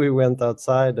 And then we went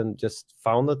outside and just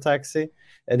found a taxi,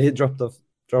 and he dropped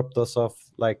us off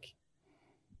like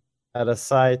at a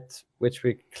site which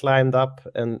we climbed up,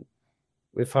 and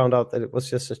we found out that it was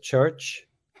just a church.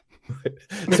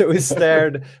 So we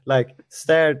stared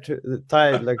to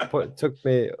Ty, like took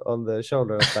me on the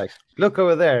shoulder, and was like, look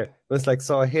over there. It was like,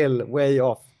 saw a hill way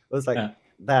off. It was like,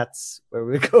 that's where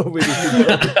we go.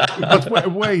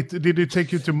 But wait, did it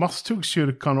take you to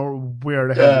Masthuggskyrkan or where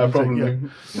the hell? Yeah, probably.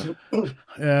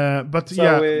 But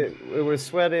so we were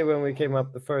sweaty when we came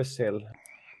up the first hill.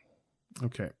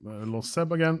 Okay, lost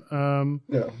Seb again.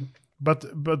 Yeah. But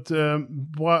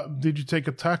what did you take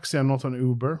a taxi and not an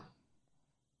Uber?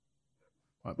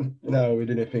 No, we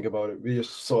didn't think about it. We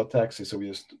just saw a taxi, so we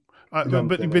just. I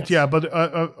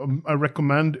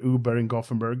recommend Uber in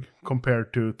Gothenburg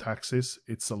compared to taxis.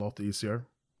 It's a lot easier,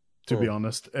 to be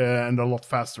honest, and a lot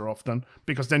faster often,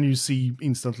 because then you see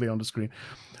instantly on the screen.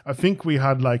 I think we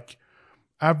had like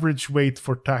average wait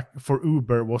for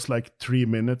Uber was like 3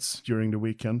 minutes during the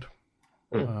weekend.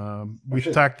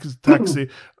 With taxi,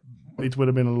 it would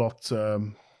have been a lot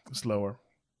slower.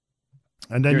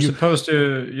 And then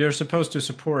you're supposed to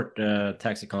support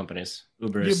taxi companies.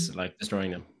 Uber is like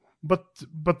destroying them. But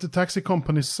the taxi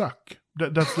companies suck.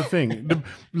 That's the thing.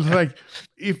 Like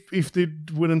if they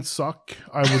wouldn't suck,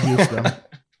 I would use them.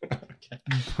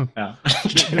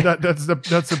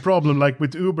 That's the problem. Like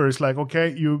with Uber, it's like,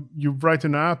 okay, you write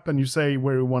an app and you say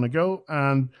where you want to go,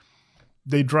 and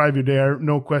they drive you there,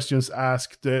 no questions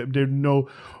asked. They know,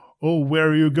 oh, where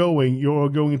are you going? You're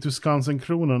going to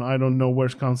Skansen-Kronan. I don't know where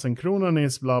Skansen-Kronan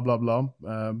is. Blah blah blah.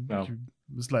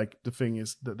 It's like the thing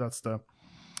is that's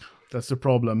the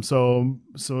problem. So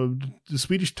the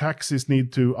Swedish taxis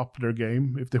need to up their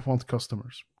game if they want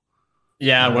customers.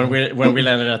 Yeah, when we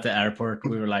landed at the airport,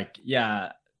 we were like,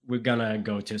 yeah, we're gonna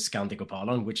go to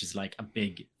Scandic-Åland, which is like a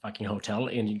big fucking hotel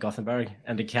in Gothenburg,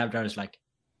 and the cab driver's like,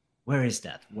 where is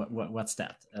that? What's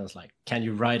that? And I was like, can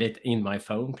you write it in my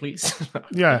phone, please?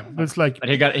 Yeah, it's like, but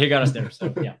he got us there.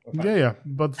 So yeah, yeah.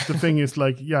 But the thing is,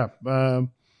 like,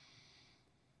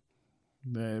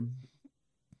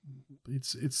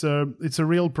 it's a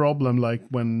real problem. Like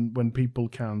when people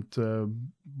can't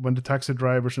when the taxi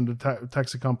drivers and the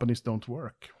taxi companies don't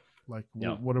work. Like,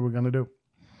 what are we gonna do?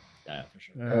 Yeah, for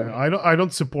sure. I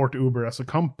don't support Uber as a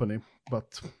company,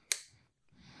 but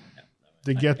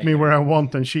they get me where I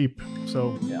want and cheap.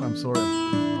 So I'm sorry.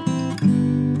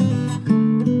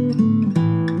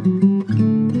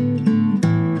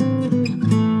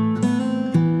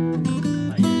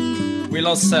 We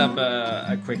lost Seb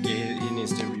a quickie. He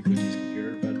needs to reboot his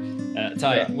computer. But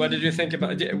Thai, what did you think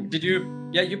about? Did you?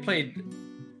 Yeah, you played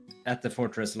at the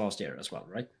Fortress last year as well,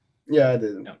 right? Yeah, I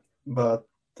did. Yeah. But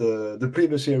the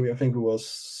previous year, I think it was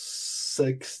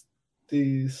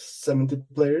 60, 70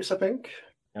 players, I think.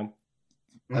 Yeah.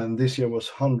 And this year was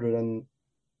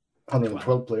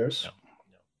 112 players. Yeah.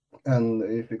 And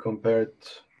if you compare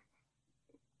it,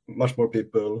 much more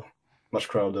people, much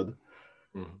crowded.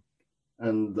 Mm-hmm.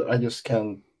 And I just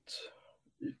can't.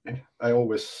 I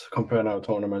always compare now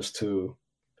tournaments to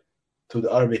the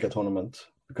Arvika tournament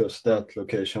because that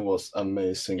location was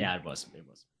amazing. Yeah, it was.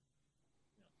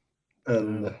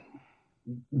 And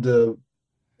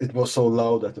it was so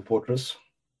loud at the Fortress,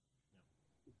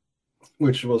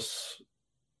 which was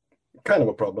kind of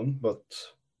a problem, but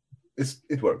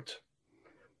it worked.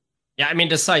 Yeah, I mean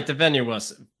the venue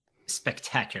was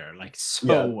spectacular, like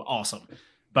awesome.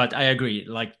 But I agree,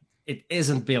 like it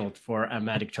isn't built for a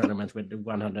Magic tournament with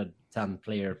 110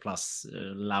 player plus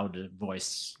loud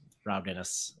voice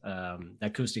rowdiness. The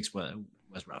acoustics was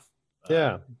rough.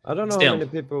 Yeah, I don't know how many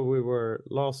people we were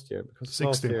last year because 60.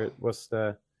 Last year it was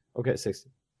 60.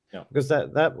 Yeah, because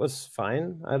that was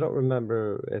fine. I don't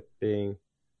remember it being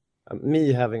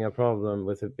me having a problem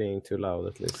with it being too loud.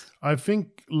 At least I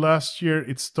think last year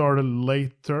it started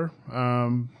later.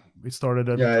 It started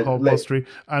at 3:30,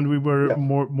 and we were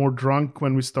more drunk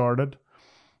when we started.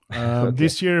 Okay.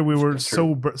 This year we were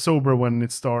sober when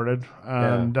it started,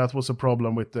 and that was a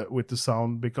problem with the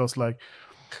sound because like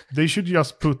they should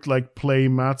just put like play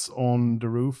mats on the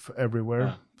roof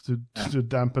everywhere to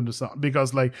dampen the sound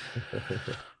because like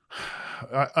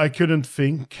I couldn't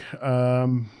think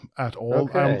at all.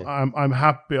 Okay. I'm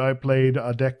happy I played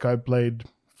a deck I played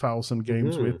 1,000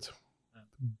 games with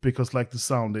because like the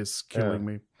sound is killing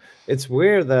me. It's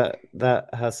weird that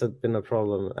hasn't been a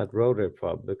problem at Rotary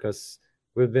Pub because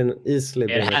we've been easily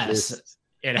at least.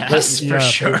 It has for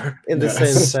sure. In the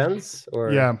same sense,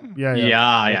 or yeah.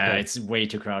 Okay. It's way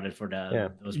too crowded for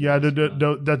that.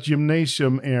 That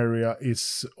gymnasium area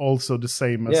is also the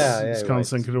same as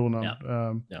Skansen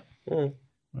Kronan.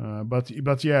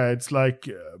 But yeah, it's like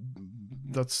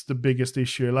that's the biggest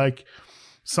issue. Like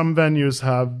some venues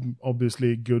have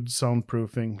obviously good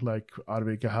soundproofing, like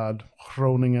Arvika had,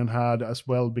 Groningen had as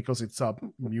well because it's a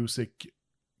music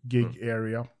gig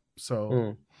area.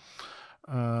 So.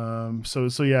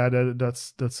 So yeah,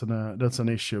 that's an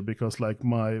issue because like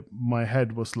my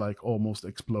head was like almost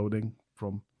exploding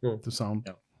from the sound.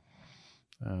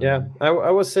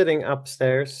 I was sitting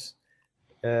upstairs,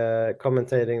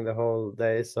 commentating the whole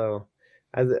day, so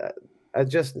I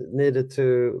just needed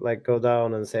to like go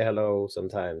down and say hello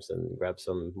sometimes and grab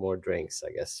some more drinks,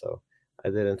 I guess. So I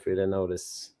didn't really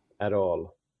notice at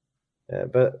all.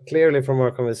 But clearly from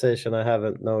our conversation, I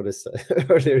haven't noticed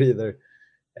earlier either.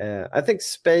 I think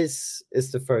space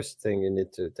is the first thing you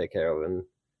need to take care of, and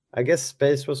I guess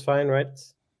space was fine, right?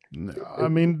 I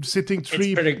mean, sitting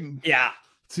three crowded.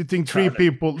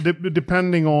 people,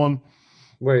 depending on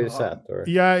where you sat, or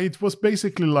it was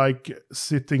basically like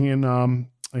sitting in a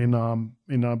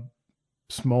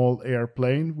small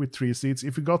airplane with 3 seats.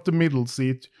 If you got the middle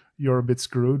seat, you're a bit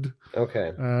screwed.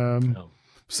 Okay.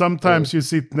 Sometimes you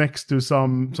sit next to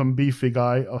some beefy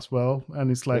guy as well, and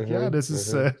it's like, this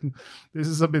is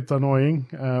a bit annoying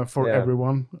for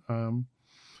everyone.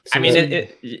 I mean,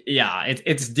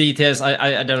 it's details.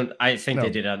 I think they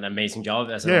did an amazing job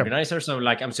as an organizer. So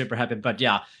like, I'm super happy. But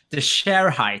yeah, the chair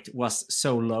height was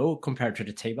so low compared to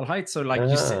the table height. So like,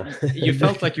 you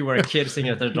felt like you were a kid sitting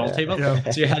at the adult table.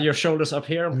 So you had your shoulders up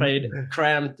here and played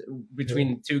cramped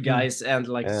between two guys and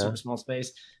like super small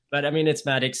space. But I mean, it's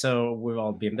Magic, so we've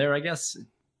all been there, I guess.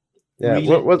 Yeah.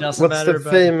 Really what's the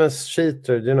famous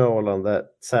cheater? Do you know, Åland,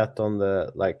 that sat on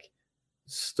the like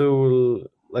stool,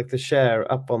 like the chair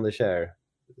up on the chair,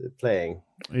 playing?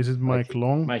 Is it Mike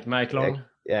Long? Mike Long.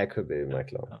 Yeah, it could be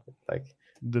Mike Long. Like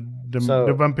the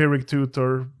vampiric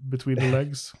tutor between the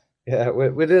legs. Yeah,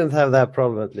 we didn't have that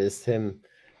problem. At least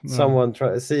someone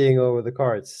seeing over the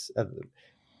cards.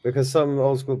 Because some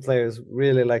old school players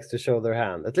really like to show their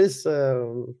hand, at least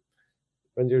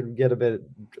when you get a bit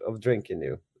of drink in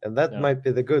you. And that might be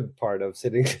the good part of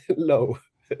sitting low.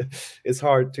 It's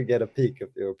hard to get a peek of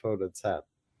your opponent's hand.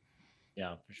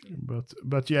 Yeah, for sure.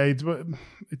 But yeah,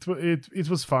 it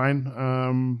was fine.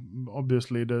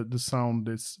 Obviously the sound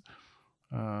is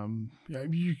yeah,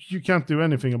 you can't do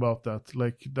anything about that.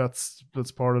 Like that's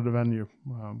part of the venue.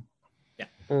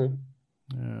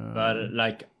 But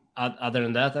like other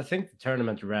than that, I think the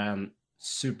tournament ran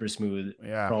super smooth.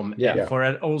 Yeah. For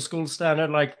an old school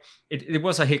standard. Like it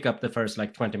was a hiccup the first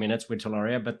like 20 minutes with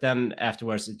Tolaria, but then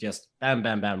afterwards it just bam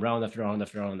bam bam, round after round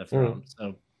after round after round.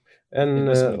 So and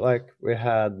like we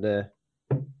had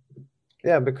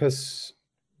because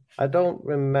I don't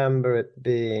remember it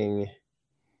being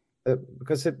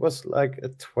because it was like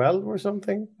at 12 or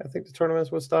something. I think the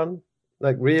tournament was done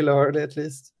like real early at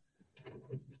least.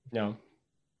 No.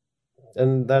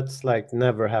 And that's like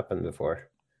never happened before.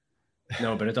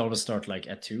 No, but it always starts like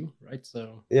at 2, right?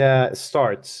 So yeah, it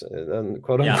starts and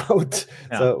quote unquote.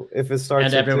 Yeah. So if it starts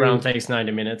and every at 2, round takes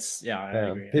 90 minutes. Yeah, I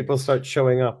agree. People start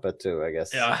showing up at 2, I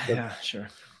guess. Yeah, sure.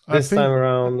 This time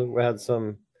around, we had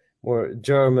some more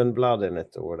German blood in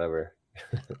it or whatever.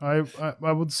 I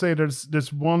would say there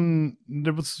was one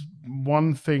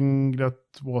thing that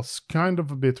was kind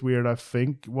of a bit weird. I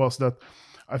think was that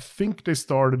I think they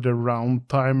started the round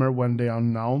timer when they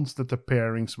announced that the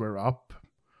pairings were up.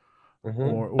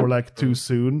 Or like too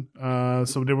soon.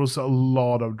 So there was a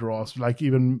lot of draws, like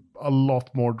even a lot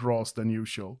more draws than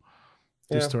usual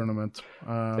this tournament.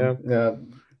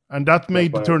 And that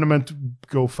made the tournament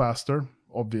go faster,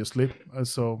 obviously.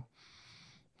 So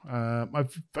I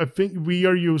think we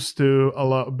are used to a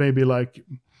lot, maybe like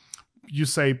you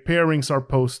say pairings are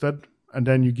posted and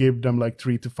then you give them like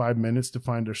 3 to 5 minutes to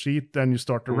find their sheet. Then you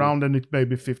start the round and it may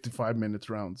be 55-minute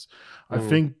rounds. I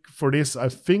think for this,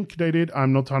 they did.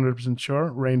 I'm not 100%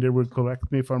 sure. Reindeer will correct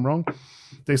me if I'm wrong.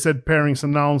 They said pairings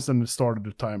announced and it started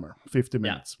the timer, 50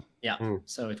 minutes. Yeah.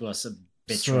 So it was a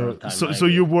bit short time. So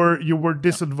you were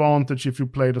disadvantaged if you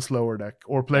played a slower deck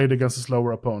or played against a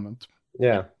slower opponent.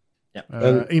 Yeah.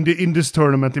 In this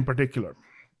tournament in particular.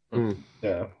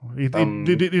 Yeah. It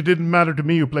didn't matter to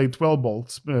me who played 12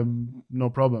 bolts. No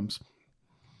problems.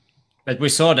 But we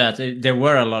saw that there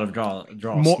were a lot of draws.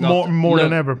 More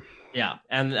than ever. Yeah.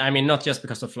 And I mean, not just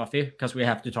because of Fluffy, because we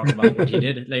have to talk about what he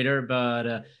did later.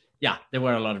 But there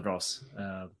were a lot of draws.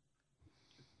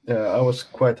 I was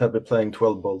quite happy playing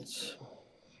 12 bolts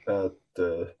at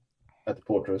the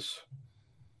Portress.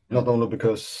 Not only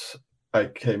because I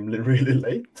came really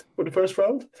late for the first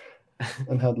round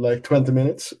and had like 20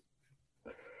 minutes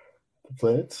to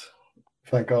play it.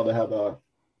 Thank God I had a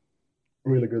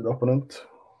really good opponent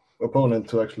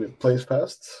who actually plays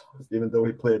fast, even though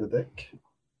he played the deck.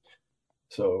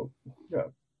 So, yeah.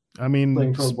 I mean,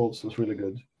 playing 12 bolts was really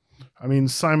good. I mean,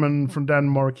 Simon from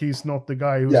Denmark, he's not the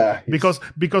guy who's...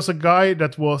 Because a guy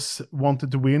that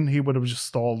wanted to win, he would have just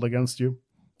stalled against you.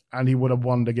 And he would have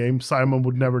won the game. Simon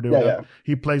would never do that. Yeah.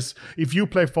 He plays... If you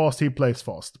play fast, he plays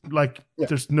fast.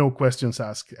 There's no questions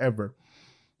asked, ever.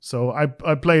 So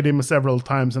I played him several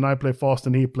times, and I play fast,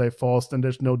 and he play fast, and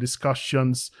there's no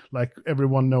discussions. Like,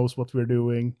 everyone knows what we're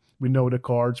doing. We know the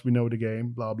cards, we know the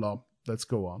game, blah, blah. Let's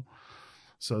go on.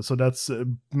 So that's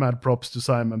mad props to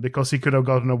Simon, because he could have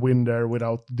gotten a win there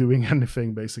without doing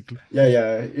anything, basically.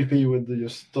 Yeah. If he would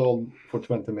just stall for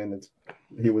 20 minutes,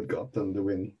 he would gotten the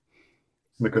win.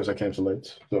 Because I came so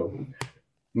late. So,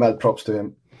 mad props to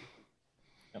him.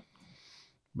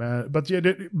 But yeah,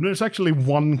 there's actually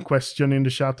one question in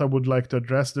the chat I would like to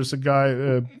address. There's a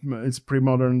guy, it's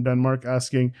Pre-Modern Denmark,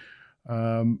 asking,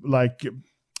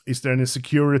 is there any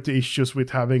security issues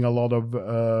with having a lot of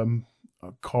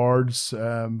cards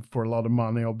for a lot of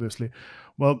money, obviously?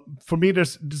 Well, for me,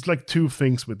 there's like two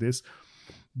things with this.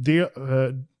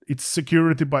 It's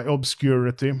security by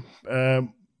obscurity.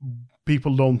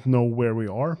 People don't know where we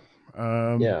are.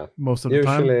 Most of the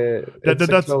time. Usually it's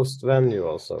a closed venue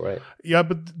also, right? Yeah,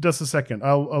 but that's a second.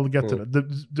 I'll get to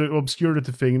that. The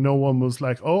obscurity thing, no one was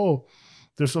like, oh,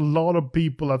 there's a lot of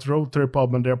people at Rotary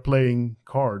Pub and they're playing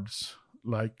cards.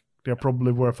 Like, they're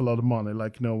probably worth a lot of money.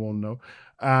 Like, no one know.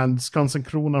 And Skansen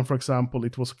Kronan, for example,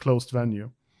 it was a closed venue.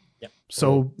 Yeah.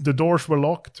 So the doors were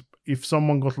locked. If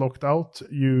someone got locked out,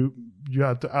 you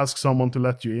had to ask someone to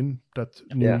let you in that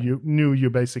knew you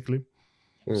basically.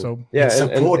 So it's a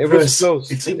fortress. It was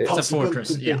closed. It's a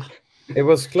fortress. Yeah, it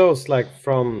was closed like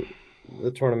from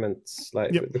the tournaments,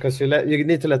 because you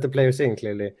need to let the players in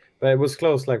clearly, but it was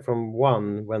closed like from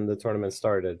 1 when the tournament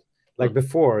started, like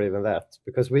before even that,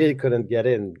 because we couldn't get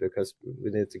in because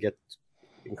we needed to get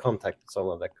in contact with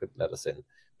someone that could let us in.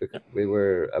 Because we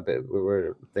were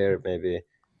there maybe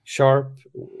sharp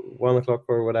 1 o'clock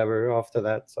or whatever after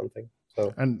that, something.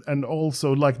 So and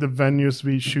also like the venues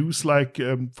we choose, like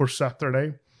for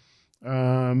Saturday,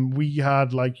 We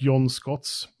had like John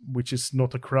Scott's, which is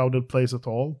not a crowded place at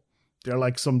all. There are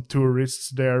like some tourists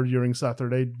there during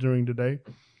Saturday during the day,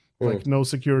 like no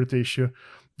security issue.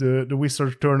 The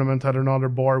Wizards tournament had another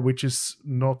bar, which is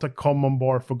not a common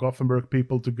bar for Gothenburg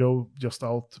people to go just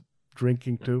out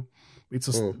drinking to. It's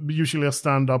usually a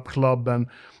stand-up club and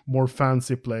more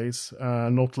fancy place,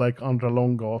 not like Andra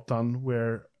Långgatan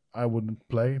where I wouldn't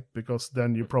play, because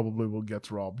then you probably will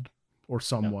get robbed or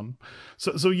someone.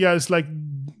 Yeah. So yeah, it's like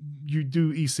you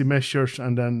do easy measures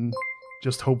and then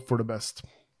just hope for the best.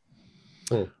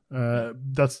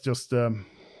 That's just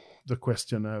the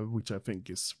question, which I think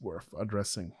is worth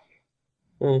addressing.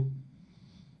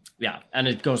 Yeah, and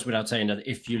it goes without saying that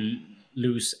if you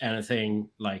lose anything,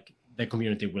 like the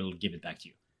community will give it back to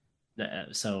you.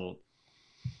 So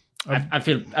I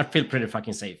feel pretty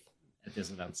fucking safe at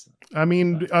this event. I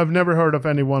mean, I've never heard of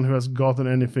anyone who has gotten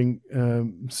anything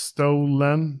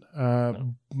stolen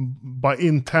by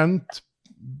intent.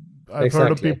 I've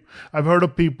heard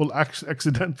of people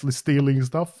accidentally stealing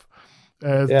stuff.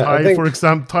 Thai, for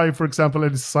example,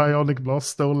 had his psionic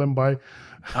blast stolen by.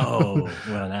 Oh,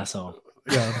 what an asshole!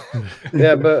 Yeah,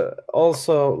 yeah, but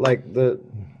also like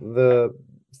the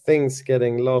things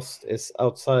getting lost is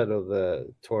outside of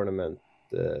the tournament.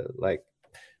 Like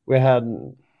we had,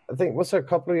 I think, was there a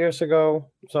couple of years ago,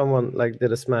 someone like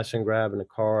did a smash and grab in a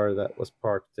car that was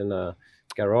parked in a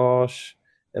garage,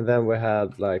 and then we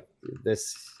had like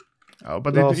this.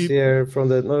 But last year from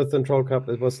the Northern Troll Cup,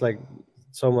 it was like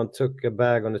someone took a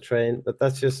bag on the train, but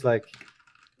that's just like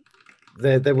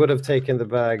they would have taken the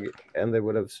bag and they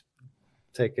would have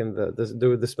taken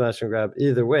the smash and grab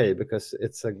either way, because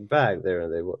it's a bag there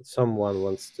and someone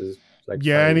wants to like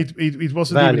and it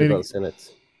wasn't valuables in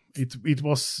it. It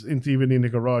wasn't even in the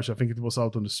garage. I think it was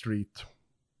out on the street.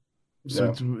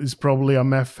 So it's probably a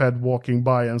meth head walking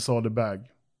by and saw the bag.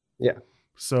 Yeah.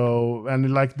 So,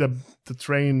 and like the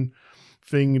train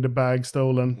thing, the bag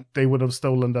stolen, they would have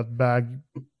stolen that bag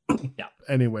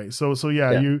anyway. So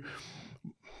you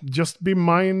just be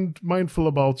mindful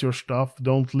about your stuff.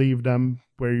 Don't leave them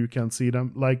where you can see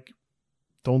them. Like,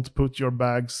 don't put your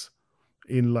bags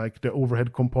in like the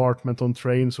overhead compartment on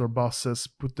trains or buses.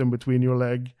 Put them between your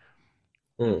leg.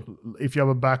 If you have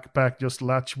a backpack, just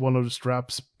latch one of the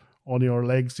straps on your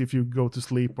legs if you go to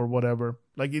sleep or whatever.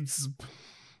 Like, it's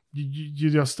you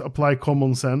just apply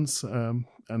common sense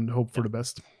and hope for the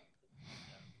best.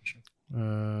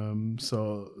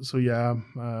 So yeah,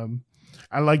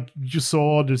 and like you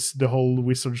saw the whole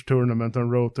Wizards tournament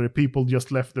and Rotary, people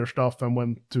just left their stuff and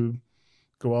went to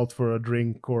go out for a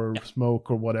drink or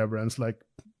smoke or whatever, and it's like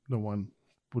no one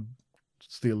would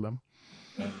steal them.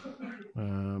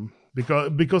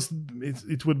 Because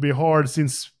it would be hard,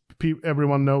 since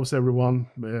everyone knows everyone.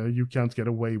 You can't get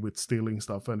away with stealing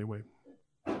stuff anyway.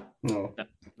 No.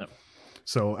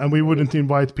 So, and we wouldn't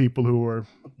invite people who were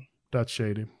that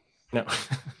shady. No.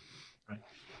 Right.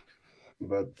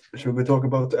 But should we talk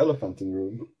about the elephant in the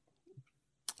room?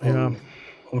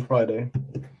 On Friday.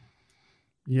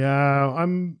 Yeah,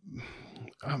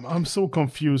 I'm so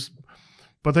confused.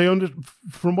 But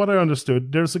from what I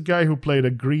understood, there's a guy who played a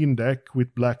green deck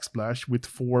with Black Splash with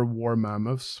 4 War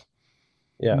Mammoths.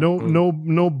 Yeah.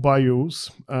 No bayous,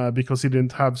 because he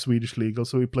didn't have Swedish legal,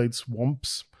 so he played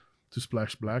Swamps to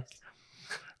splash black.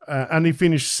 And he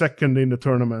finished second in the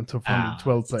tournament of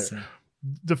 112 players.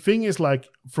 The thing is, like,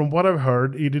 from what I've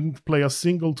heard, he didn't play a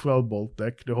single 12 bolt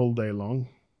deck the whole day long.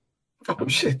 Oh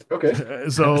shit! Okay.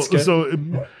 So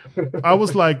I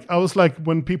was like,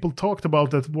 when people talked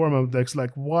about that War Mammoth decks,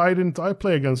 like, why didn't I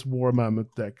play against War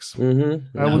Mammoth decks?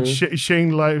 Mm-hmm. I would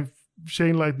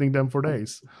chain lightning them for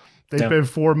days. They pay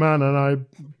 4 mana and I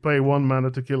pay 1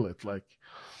 mana to kill it. Like,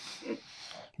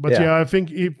 but I think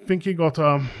he got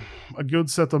a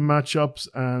good set of matchups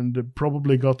and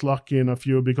probably got lucky in a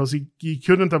few, because he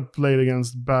couldn't have played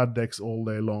against bad decks all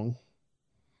day long.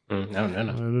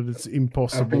 No. It's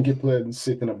impossible. I think he played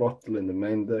Sit in a Bottle in the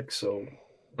main deck, so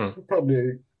he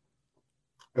probably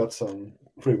got some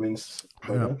free wins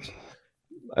by that.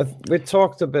 We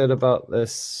talked a bit about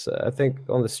this, I think,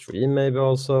 on the stream maybe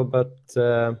also, but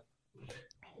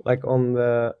like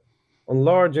on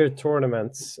larger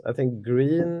tournaments, I think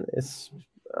green is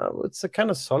it's a kind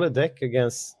of solid deck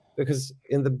against, because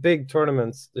in the big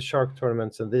tournaments, the Shark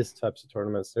tournaments and these types of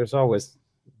tournaments, there's always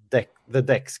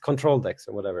control decks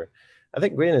and whatever. I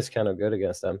think green is kind of good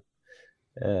against them.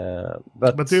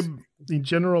 But in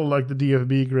general, like the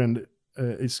DFB green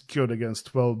is good against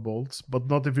 12 bolts, but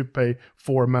not if you pay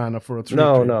 4 mana for a 3.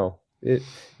 No.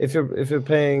 If you're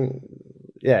paying,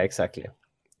 exactly.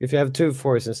 If you have 2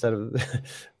 4s instead of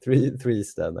 3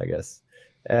 3s, then I guess.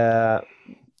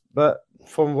 But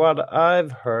from what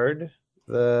I've heard,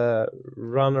 the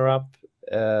runner-up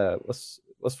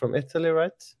was from Italy,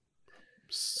 right?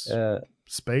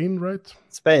 Spain, right?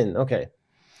 Spain, okay.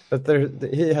 But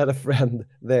he had a friend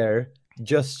there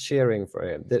just cheering for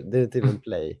him. They didn't even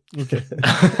play. Okay.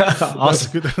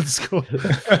 Awesome. That's cool.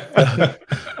 I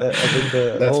think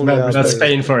That's only mad That's other-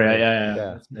 Spain for you. Yeah.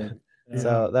 Yeah. Spain.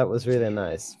 So that was really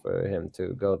nice for him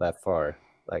to go that far,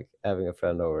 like having a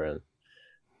friend over.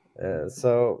 And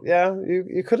so, yeah,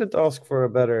 you couldn't ask for a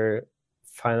better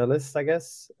finalist, I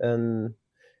guess. And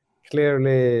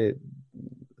clearly,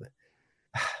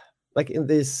 like in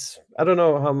this, I don't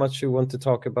know how much you want to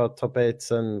talk about top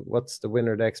 8s and what's the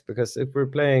winner decks, because if we're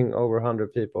playing over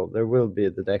 100 people, there will be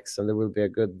the decks and there will be a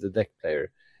good deck player,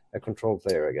 a control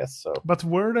player, I guess. So, But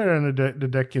were there any the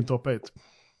deck in top 8?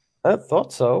 I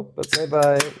thought so,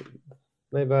 but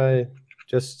maybe I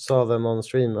just saw them on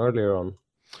stream earlier on.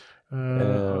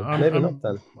 Maybe not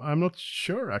then. I'm not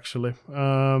sure actually.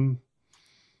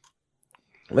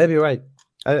 Maybe you're right.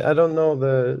 I don't know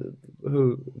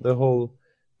the whole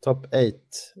top 8.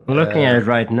 I'm looking at it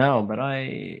right now, but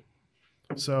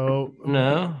So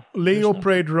no. Leo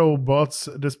played robots.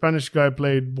 The Spanish guy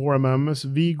played Boramamus.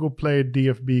 Vigo played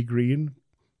DFB Green.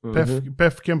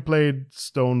 Pefkin played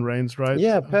Stone Rains, right?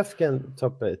 Yeah, Pefkin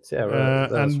top 8. Yeah,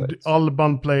 right. And right.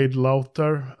 Alban played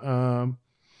Lauter.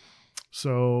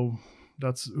 So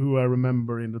that's who I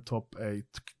remember in the top 8.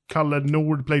 Kalle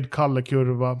Nord played Kalle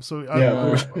Kurva. So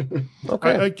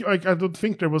Okay. I don't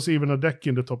think there was even a deck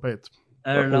in the top 8.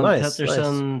 Erland nice,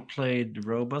 Pettersson played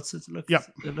robots. It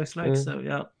looks like so.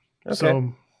 Yeah.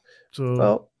 Okay. So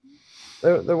Well,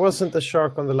 there wasn't a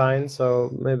shark on the line, so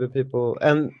maybe people,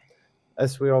 and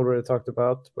as we already talked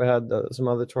about, we had some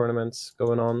other tournaments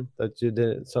going on that you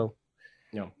didn't. So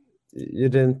you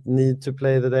didn't need to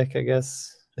play the deck, I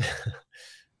guess,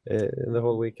 in the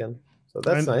whole weekend. So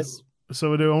that's nice.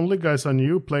 So the only guys I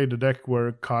knew played the deck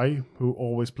were Kai, who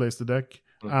always plays the deck,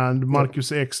 and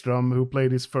Marcus Ekström, who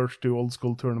played his first 2 old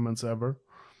school tournaments ever.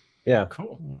 Yeah,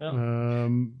 cool. Yeah.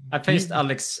 I faced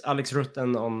Alex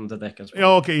Rutten on the deck as well.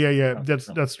 Yeah, okay, yeah,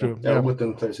 that's true. Yeah,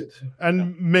 Rutten plays it.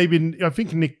 And maybe I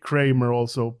think Nick Kramer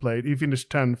also played. He finished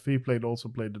 10th. He played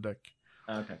the deck.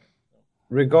 Okay.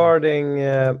 Regarding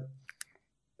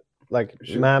like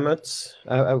mammoths,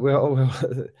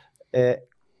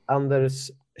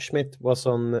 Anders Schmidt was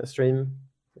on stream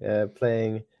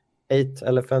playing 8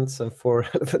 elephants and 4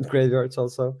 elephant graveyards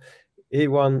also. He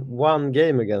won 1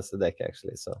 game against the deck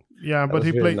actually. So yeah, but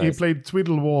he played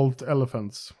Twiddlewalt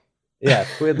elephants. Yeah,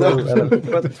 Twiddle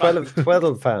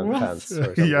 12 fans. Or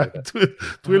something yeah, like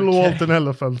Twiddlewalt and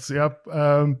elephants. Yep.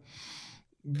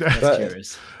 That's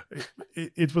curious.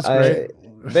 It was great.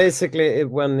 Basically,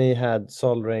 when he had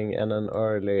Sol Ring and an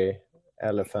early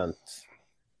elephant,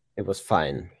 it was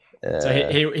fine. So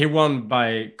he won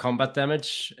by combat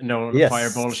damage, no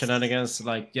fireball shenanigans,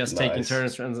 like just taking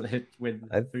turns and hit with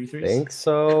 3/3s. I think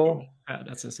so.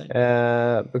 That's insane.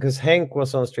 Because Hank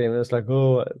was on stream, it was like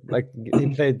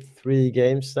he played 3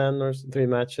 games then, or 3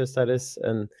 matches that is,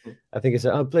 and I think he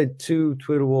said I played 2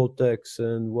 Twiddlewalt decks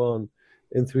and 1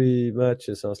 in 3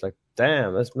 matches. I was like,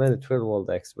 damn, that's many Twiddlewalt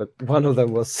decks, but one of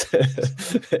them was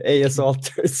AS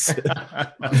Altars.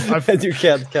 And you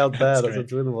can't count that as a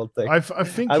Twiddlewalt deck. I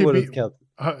think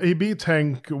he beat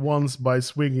Hank once by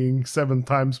swinging 7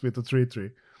 times with a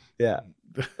 3/3. Yeah,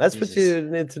 that's what you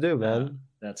need to do, man.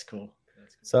 That's cool.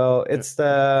 So it's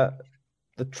the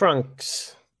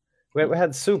trunks. We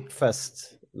had Soup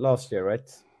Fest last year, right?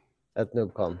 At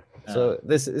NoobCon. So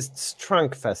this is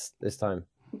Trunk Fest this time.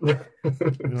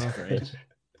 Great.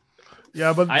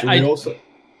 Yeah, but I sorry,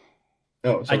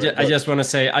 just want to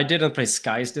say I didn't play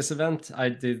Skies this event. I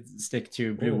did stick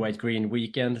to blue, white, green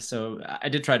weekend. So I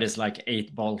did try this like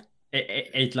 8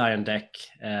 lion deck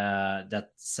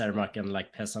that Cermak and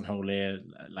like Pest Unholy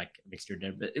like mixture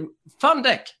there. But fun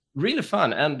deck, really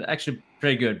fun and actually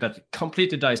pretty good, but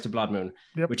completely dies to Blood Moon,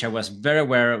 which I was very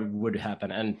aware would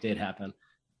happen and did happen.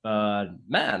 But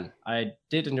man, I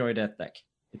did enjoy that deck.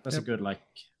 It was a good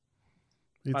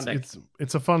fun deck.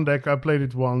 It's a fun deck. I played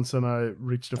it once and I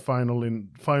reached the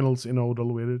finals in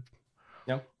Odal with it.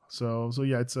 Yeah. So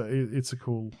yeah, it's a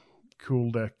cool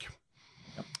deck.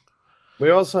 We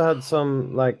also had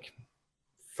some like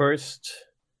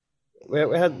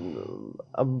we had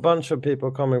a bunch of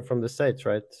people coming from the States,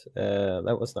 right?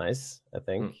 That was nice, I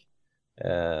think.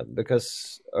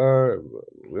 Because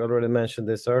we already mentioned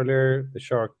this earlier, the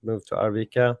Shark moved to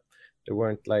Arvika. There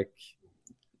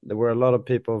were a lot of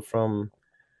people from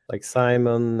like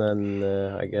Simon and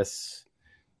I guess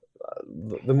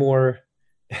the more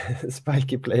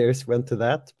spiky players went to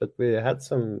that, but we had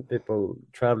some people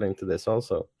traveling to this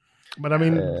also. But I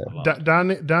mean,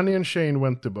 Danny and Shane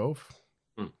went to both.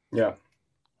 Yeah.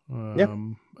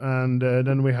 And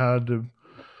then we had.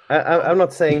 I'm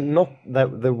not saying not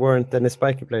that there weren't any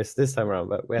spiky players this time around,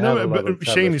 but we had a lot of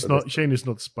Shane is not. Shane is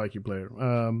not a spiky player.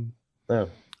 No.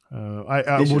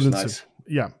 I He's wouldn't just nice. say.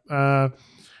 Yeah.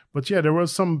 But yeah, there were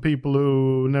some people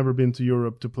who never been to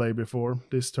Europe to play before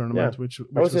this tournament. Which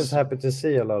I was just happy to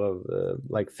see a lot of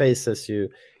like faces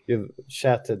you've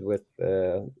chatted with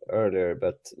earlier,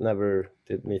 but never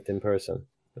did meet in person.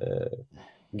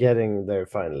 Getting there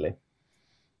finally.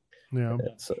 Yeah.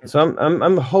 So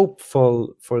I'm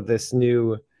hopeful for this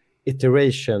new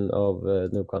iteration of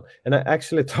NoobCon, and I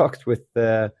actually talked with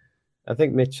I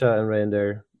think Mitcha and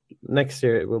Reindeer. Next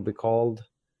year it will be called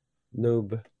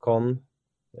NoobCon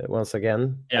once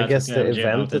again. Yeah, I guess the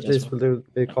event at least will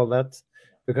be called that,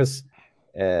 because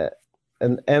an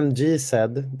MG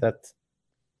said that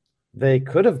they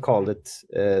could have called it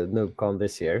NoobCon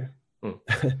this year.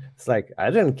 It's like, I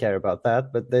didn't care about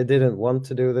that, but they didn't want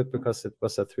to do that because it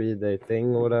was a 3-day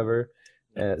thing or whatever.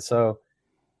 So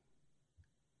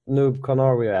NoobCon,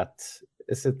 are we at?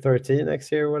 Is it 13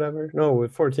 next year or whatever? No,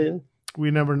 14. We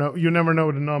never know. You never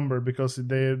know the number because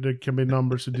there can be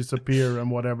numbers who disappear and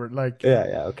whatever. Like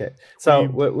okay. So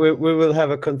we will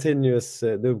have a continuous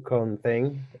NoobCon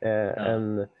thing,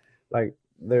 and like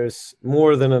there's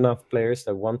more than enough players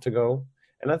that want to go.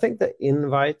 And I think the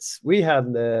invites we had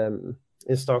in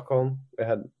Stockholm, we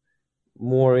had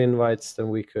more invites than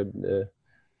we could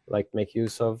like make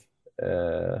use of,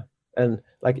 and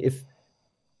like if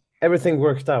everything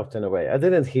worked out in a way. I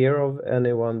didn't hear of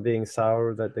anyone being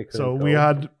sour that they couldn't So go.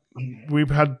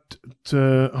 we've had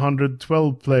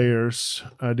 112 players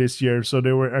this year, so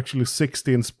there were actually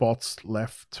 16 spots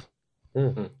left.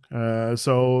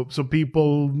 So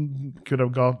people could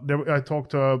have got. I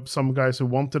talked to some guys who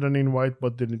wanted an invite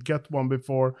but didn't get one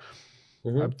before.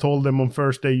 I've told them on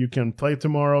first day you can play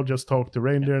tomorrow. Just talk to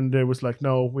Reindeer, and they was like,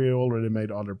 no, we already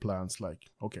made other plans. Like,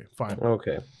 okay, fine.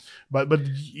 Okay. But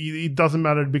it doesn't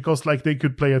matter because like they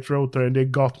could play at Rotary and they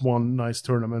got one nice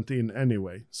tournament in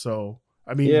anyway. So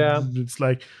I mean, it's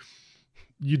like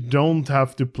you don't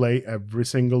have to play every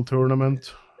single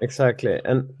tournament. Exactly,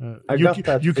 and I got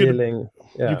that feeling.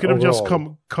 You could have just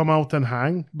come out and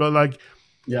hang, but like,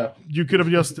 you could have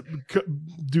just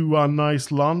do a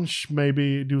nice lunch,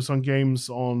 maybe do some games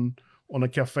on a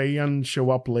cafe and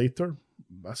show up later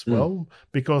as well.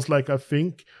 Because like I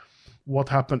think what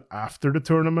happened after the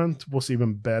tournament was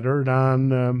even better than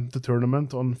the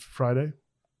tournament on Friday.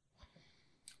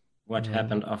 What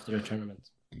happened after the tournament?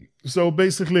 So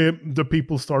basically, the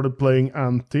people started playing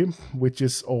anti, which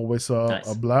is always a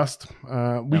blast.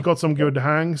 We got some good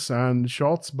hangs and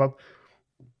shots, but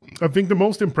I think the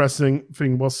most impressive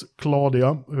thing was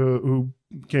Claudia, who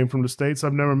came from the States.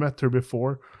 I've never met her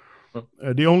before.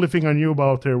 The only thing I knew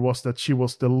about her was that she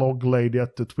was the log lady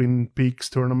at the Twin Peaks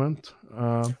tournament.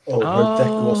 Her deck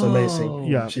was amazing.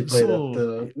 Yeah, she played at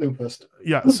the Noobfest.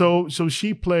 Yeah, so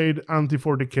she played anti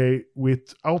 40k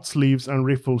without sleeves and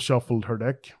riffle shuffled her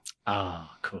deck.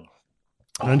 Cool.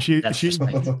 And she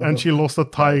lost a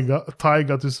Taiga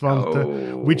to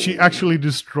Svante, which she actually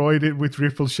destroyed it with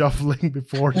riffle shuffling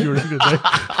before during the day.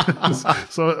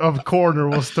 So a corner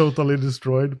was totally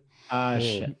destroyed.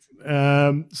 Shit.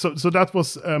 So that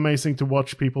was amazing to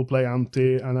watch people play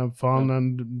anti and have fun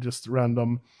and just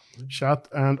random chat,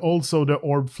 and also the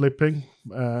orb flipping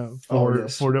for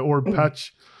the orb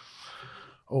patch.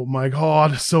 Oh my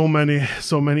god, so many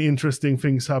interesting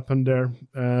things happened there.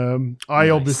 I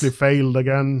obviously failed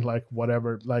again, like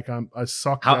whatever. Like I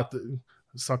suck at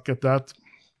that.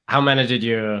 How many did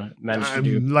you manage to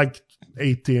do? Like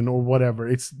 18 or whatever.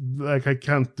 It's like I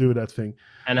can't do that thing.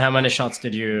 And how many shots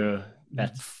did you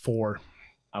bet? 4.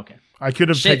 Okay. I could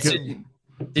have taken.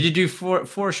 Did you do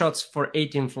four shots for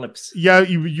 18 flips? Yeah,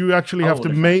 you actually have to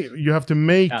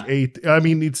make 8. I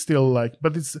mean, it's still like,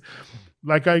 but it's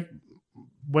like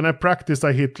when I practiced,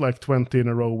 I hit like 20 in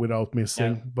a row without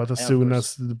missing. Yeah. But as soon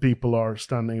as the people are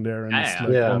standing there and it's like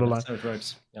on the line. That's how it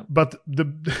works. Yeah. But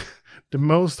the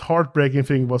most heartbreaking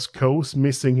thing was Coase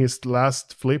missing his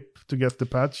last flip to get the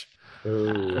patch.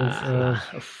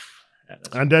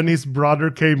 And then his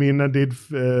brother came in and did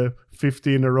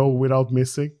 50 in a row without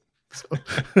missing.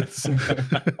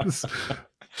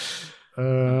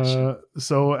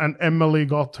 So and Emily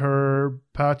got her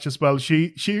patch as well.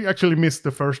 She actually missed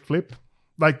the first flip,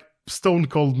 like stone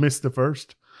cold missed the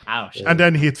first. Ouch. And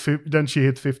then she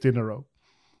hit 50 in a row.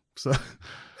 So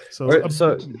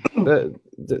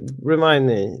remind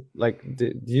me, like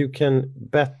you can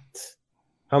bet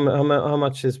how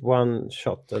much is one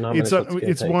shot and how many shots can you take?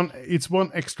 It's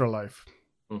one extra life.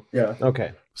 Yeah.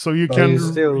 Okay. So you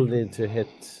still need to hit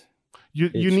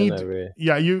You need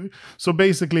so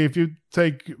basically if you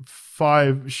take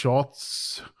 5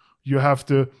 shots, you have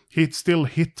to still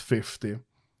hit 50.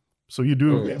 So you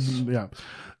do and You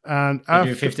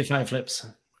after do 55 flips.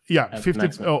 Yeah,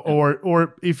 50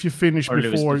 or if you finish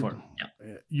before.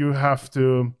 You have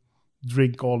to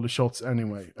drink all the shots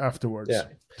anyway afterwards. Yeah.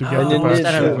 To get the that's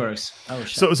how it works. Oh,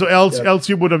 shit. So else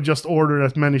you would have just ordered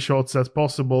as many shots as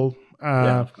possible,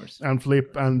 of course. and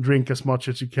flip and drink as much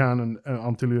as you can and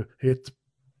until you hit.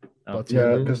 But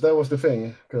because that was the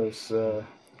thing. Because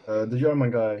the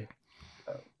German guy,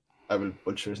 I will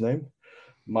butcher his name,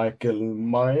 Michael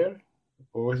Meyer,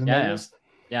 or was his name?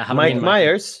 Yeah, Mike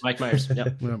Myers. Mike Myers. Yeah.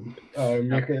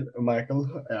 Michael.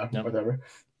 Whatever.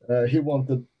 He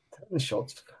wanted 10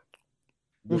 shots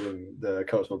during the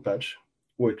Chaos World patch,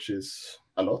 which is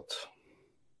a lot.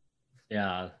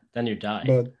 Yeah, then you die.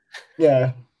 But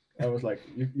yeah, I was like,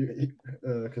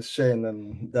 because Shane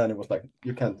and Danny was like,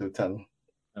 you can't do 10.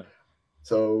 Oh.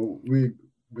 So we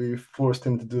forced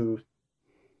him to do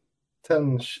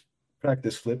 10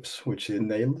 practice flips, which he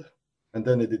nailed, and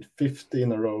then he did 50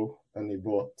 in a row, and he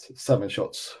bought 7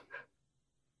 shots.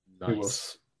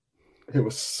 Nice. He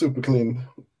was super clean.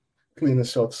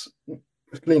 Cleanest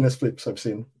flips I've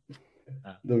seen.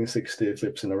 Doing 60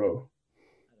 flips in a row.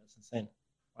 That's insane.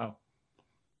 Wow.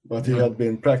 But he had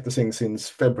been practicing since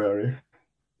February,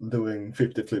 doing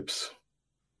 50 flips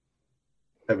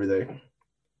every day,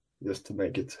 just to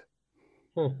make it.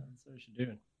 That's what you should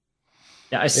do.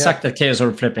 Yeah, I sucked at Chaos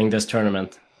Orb flipping this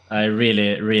tournament. I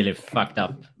really, really fucked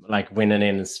up, like winning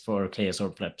ins for Chaos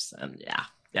Orb flips, and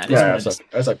I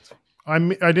sucked. I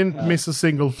didn't miss a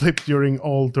single flip during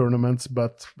all tournaments,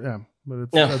 but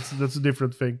that's a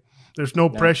different thing. There's no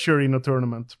pressure in a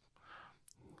tournament.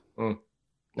 No.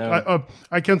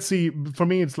 I can see, for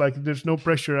me, it's like there's no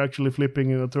pressure actually flipping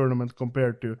in a tournament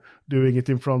compared to doing it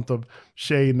in front of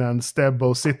Shane and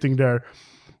Stebbo sitting there.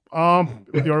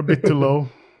 You're a bit too low.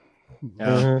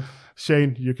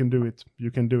 Shane, you can do it. You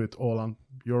can do it, Åland.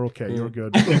 You're okay. You're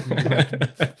good.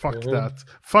 Fuck that.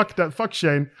 Fuck that. Fuck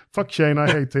Shane. Fuck Shane. I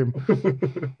hate him.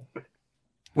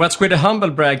 What's with the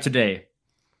humble brag today,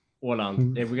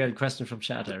 Åland? We got a question from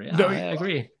chat here. Yeah, I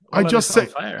agree. I just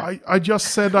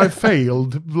said I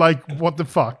failed. Like, what the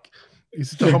fuck?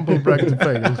 Is it a humble brag to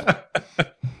fail?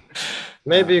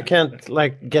 Maybe you can't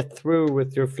get through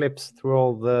with your flips through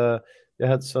all the. You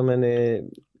had so many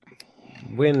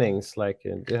winnings. You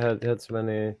had so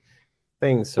many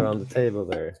things around the table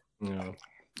there. Yeah.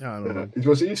 I don't know. It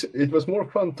was easy. It was more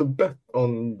fun to bet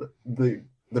on the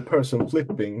person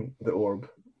flipping the orb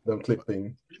than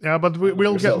flipping. Yeah, but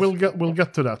we'll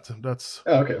get to that. That's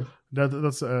okay.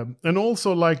 That's and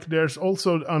also there's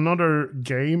also another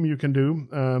game you can do.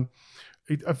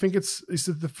 I think is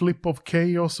it the Flip of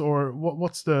Chaos, or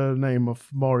what's the name of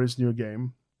Mari's new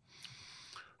game?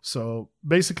 So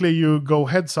basically you go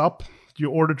heads up,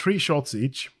 you order 3 shots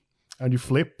each, and you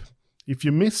flip. If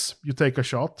you miss, you take a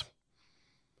shot.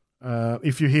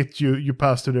 If you hit, you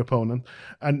pass to the opponent.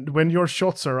 And when your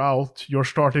shots are out, you're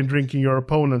starting drinking your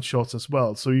opponent's shots as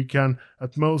well. So you can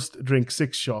at most drink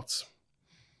 6 shots.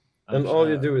 And all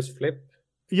you do is flip?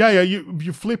 Yeah,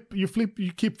 you flip, you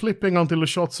keep flipping until the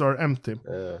shots are empty.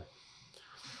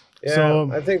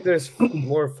 So I think there's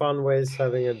more fun ways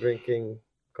having a drinking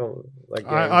game.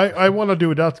 I want to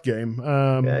do that game.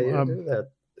 Do that.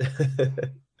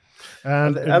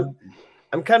 And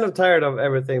I'm kind of tired of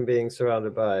everything being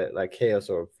surrounded by Chaos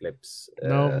Orb flips.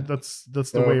 No, that's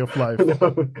the way of life.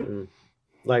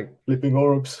 Flipping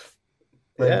orbs.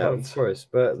 Of course.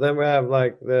 But then we have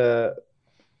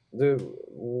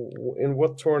in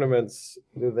what tournaments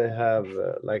do they have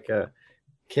a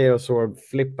Chaos Orb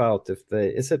flip out?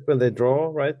 Is it when they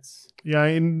draw, right? Yeah,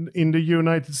 in the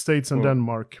United States and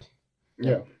Denmark.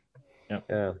 Yeah.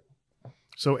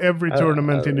 So every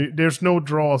tournament there's no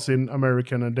draws in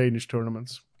American and Danish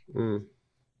tournaments.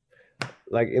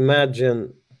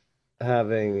 Imagine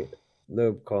having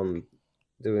NoobCon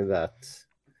doing that.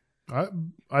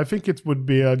 I think it would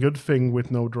be a good thing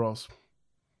with no draws.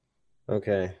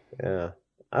 Okay, yeah.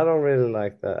 I don't really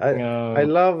like that. I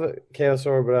love Chaos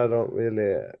Orb, but I don't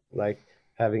really like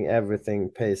having everything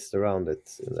paced around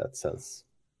it in that sense.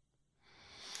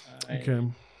 I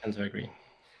tend to agree.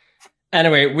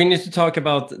 Anyway, we need to talk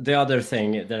about the other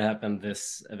thing that happened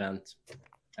this event.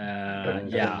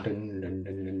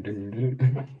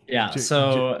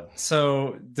 So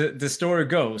the story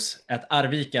goes at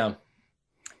Arvika,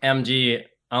 MG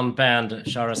unbanned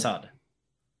Charizard.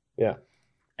 Yeah.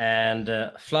 And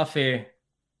Fluffy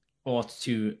bought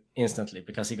 2 instantly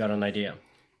because he got an idea.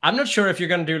 I'm not sure if you're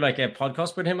going to do a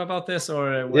podcast with him about this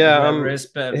or whatever it is.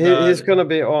 But he's going to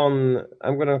be on.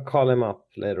 I'm going to call him up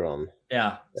later on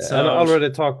Yeah. So and I already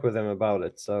talked with him about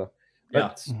it. So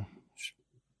but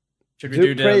should we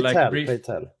do the like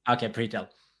pre-tell? Okay, pre-tell.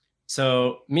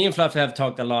 So me and Fluffy have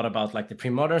talked a lot about like the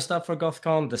pre-modern stuff for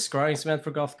GothCon, the Scryings event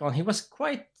for GothCon. He was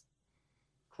quite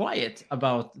quiet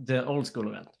about the old school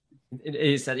event.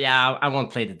 He said, "Yeah, I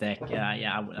won't play the deck.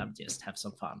 Yeah, I'll just have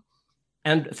some fun."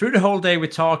 And through the whole day we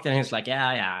talked, and he's like, "Yeah,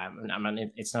 I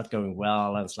mean, it's not going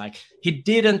well." And it's like he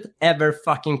didn't ever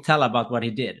fucking tell about what he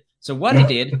did. So what he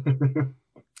did,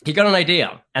 he got an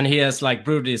idea, and he has like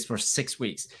brewed this for 6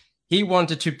 weeks. He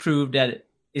wanted to prove that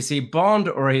is he Bond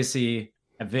or is he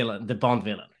a villain, the Bond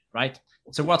villain, right?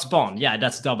 So what's Bond? Yeah,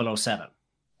 that's 007.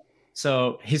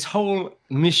 So his whole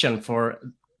mission for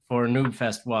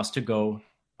Noobfest was to go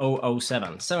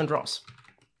 007, 7 draws.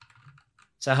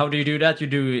 So how do you do that? You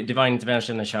do Divine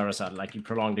Intervention and Charizard, like you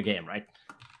prolong the game, right?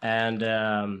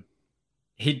 And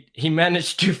he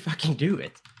managed to fucking do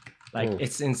it. Like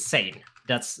it's insane.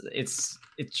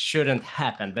 It shouldn't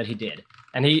happen, but he did.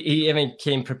 And he even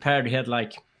came prepared. He had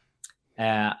like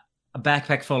a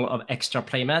backpack full of extra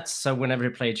playmats. So whenever he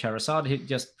played Charizard, he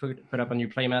just put up a new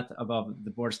playmat above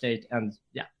the board state, and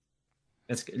yeah,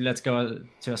 let's go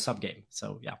to a sub game.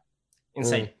 So yeah,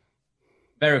 insane.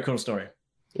 Very cool story.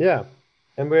 Yeah,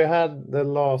 and we had the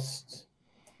last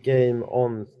game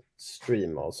on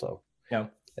stream also. Yeah,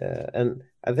 and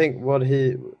I think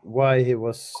why he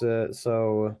was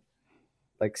so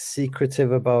like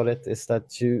secretive about it is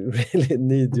that you really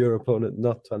need your opponent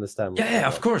not to understand. Yeah,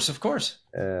 of course.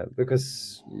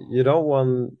 Because you don't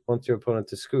want your opponent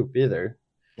to scoop either.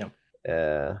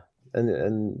 Yeah.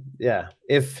 And yeah,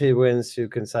 if he wins, you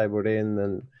can sideboard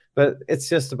in, but it's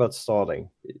just about stalling.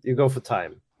 You go for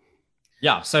time.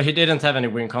 Yeah, so he didn't have any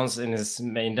win cons in his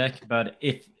main deck, but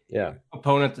if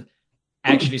opponent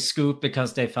actually scoop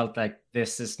because they felt like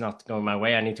this is not going my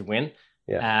way, I need to win.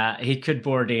 Yeah, he could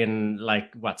board in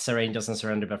like what Serangels and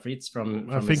Surrender by Freets from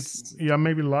I think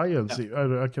maybe Lions.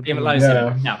 I can't even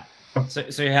Lions. Yeah. So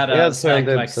he had a stack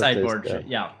like sideboard.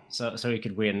 So he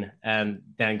could win and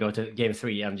then go to game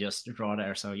 3 and just draw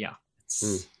there. So yeah,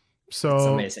 it's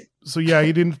amazing. So yeah,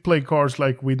 he didn't play cards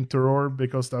like Winter Roar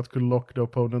because that could lock the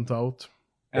opponent out.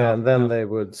 And then they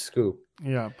would scoop.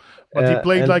 Yeah, but he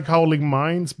played like Howling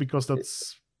Mines because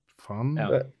that's fun.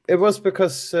 Yeah. It was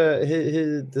because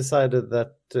he decided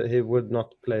that he would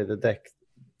not play the deck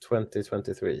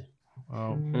 2023.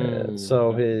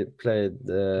 So he played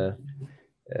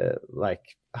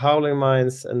like Howling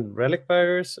Mines and Relic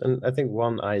Barriers, and I think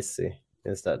one Icy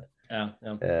instead.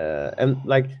 And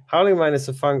like Howling Mine is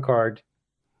a fun card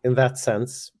in that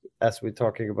sense, as we're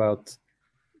talking about.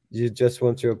 You just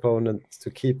want your opponent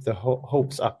to keep the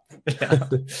hopes up. Yeah.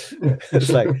 It's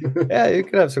like, yeah, you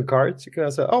can have some cards. You can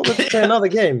have let's play another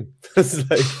game. It's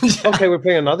like, okay, we're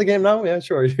playing another game now? Yeah,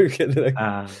 sure. You can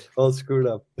all screwed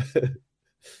up.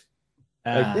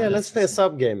 Let's play a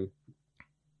sub game.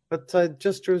 But I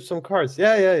just drew some cards.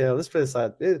 Yeah. Let's play a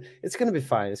side. It's going to be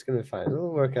fine.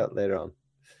 It'll work out later on.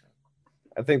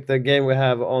 I think the game we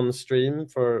have on stream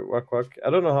for Wak, I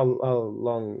don't know how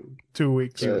long. 2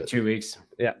 weeks. 2 weeks.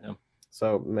 Yeah.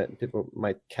 So people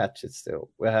might catch it still.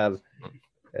 We have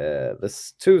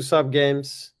this 2 sub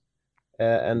games,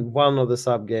 and one of the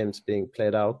sub games being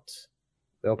played out.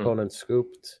 The opponent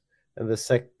scooped, and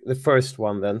the first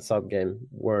one then sub game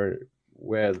where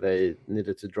they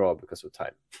needed to draw because of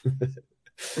time.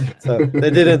 So they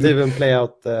didn't even play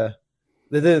out. They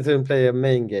didn't even play a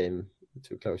main game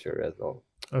to closure at all.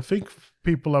 I think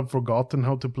people have forgotten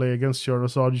how to play against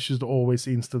Charizard. You should always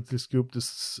instantly scoop the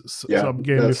sub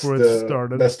game before it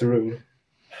started. That's the rule.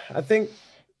 I think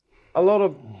a lot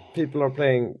of people are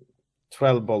playing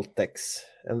 12 bolt decks,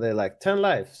 and they're like 10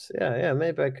 lives. Yeah,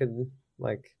 maybe I could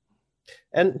like.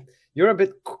 And you're a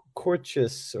bit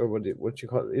courteous, or what you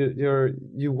call it.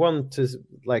 You want to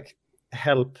like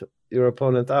help your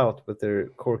opponent out with their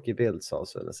quirky builds,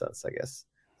 also in a sense, I guess.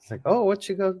 It's like, oh, what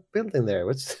you got building there?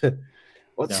 What's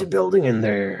you building in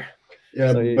there?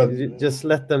 Yeah, so you just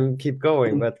let them keep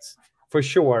going. But for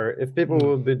sure, if people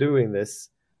would be doing this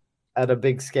at a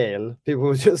big scale, people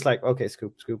would just like, okay,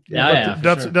 scoop. Yeah,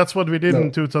 that's what we did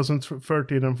in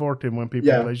 2013 and 14 when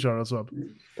people played Charizard.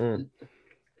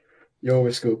 You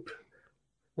always scoop.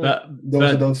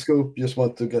 Those who don't scoop just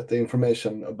want to get the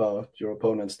information about your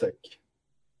opponent's deck.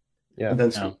 Yeah, and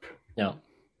then scoop. Yeah.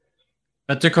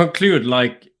 But to conclude,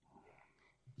 like,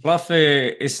 Fluffy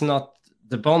is not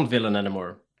the Bond villain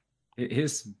anymore.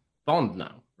 He's Bond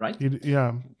now, right?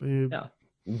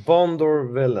 Bond or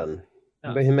villain.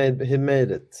 Yeah. But he made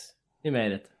it. He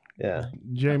made it. Yeah.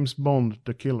 James Bond,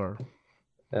 the killer.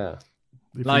 Yeah.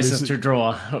 If you License listen- to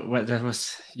draw. Well, that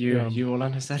was you, Yeah. you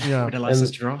Åland, is that? Yeah. With a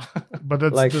license to draw. But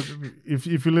that's Like-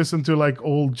 if you listen to like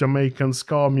old Jamaican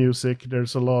ska music,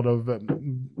 there's a lot of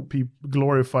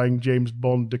glorifying James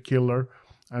Bond, the killer,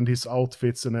 and his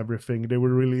outfits and everything. They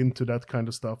were really into that kind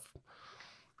of stuff.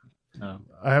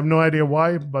 I have no idea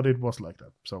why, but it was like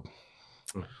that. So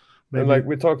And like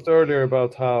we talked earlier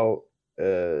about how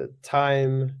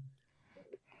timed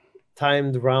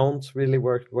rounds really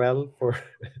worked well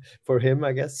for him,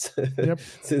 I guess. Yep.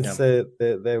 Since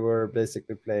they were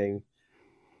basically playing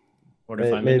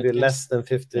 45 maybe minutes. less than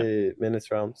 50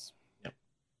 minutes rounds. Yep.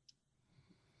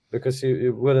 Because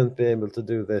you wouldn't be able to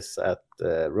do this at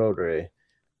Rotary.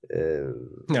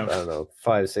 No. I don't know,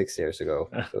 5-6 years ago.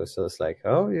 So it's like,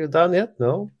 oh, you done yet?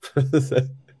 No.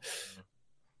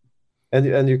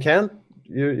 and you can't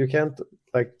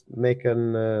like make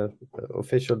an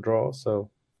official draw. So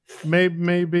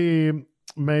maybe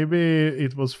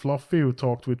it was Fluffy who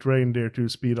talked with Reindeer to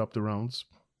speed up the rounds.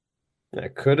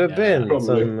 it could have Yeah, been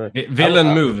probably. some.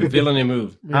 Villainy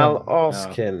move. I'll ask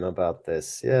him about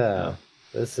this. Yeah,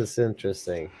 this is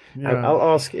interesting. Yeah. I'll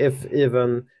ask if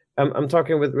even I'm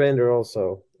talking with Reindeer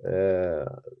also.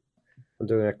 I'm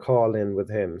doing a call in with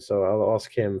him, so I'll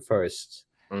ask him first.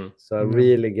 So I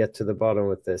really get to the bottom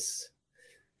with this.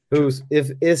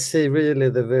 Is he really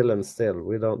the villain still?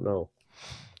 We don't know.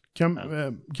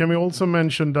 Can we also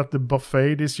mention that the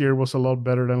buffet this year was a lot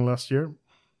better than last year?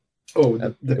 Oh,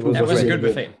 the food That was a really good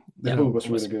buffet. The food was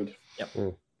really good.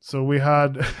 So we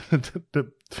had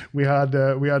we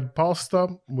had pasta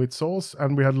with sauce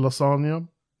and we had lasagna.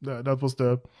 That was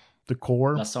the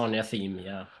core. Lasagna theme,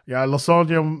 yeah. Yeah,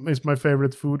 lasagna is my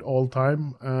favorite food all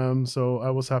time. So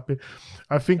I was happy.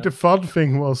 I think the fun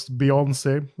thing was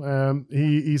Beyonce.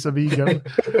 He's a vegan,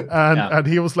 and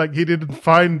he was like he didn't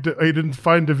find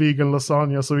the vegan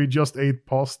lasagna, so he just ate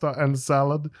pasta and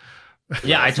salad.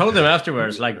 Yeah, I told him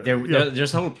afterwards, like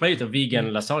there's a whole plate of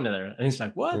vegan lasagna there, and he's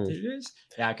like, "What it is?"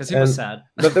 Yeah, because he was sad.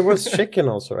 But there was chicken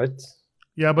also, right?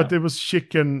 Yeah, but it was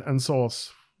chicken and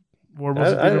sauce. Or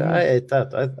was it I ate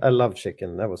that. I love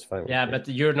chicken. That was fine. Yeah, but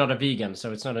you're not a vegan,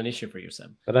 so it's not an issue for you,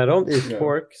 Seb. But I don't eat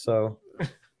pork, so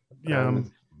yeah.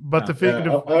 But the thing,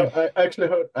 I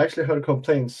actually heard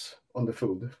complaints on the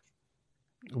food.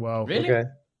 Wow. Really? okay.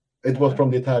 It was from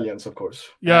the Italians, of course.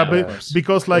 Yeah, Of but course.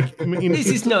 because like This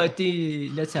is not the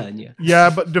lasagna.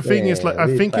 yeah, but the thing is like I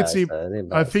need think pasta,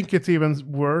 I think it's even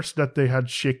worse that they had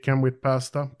chicken with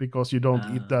pasta because you don't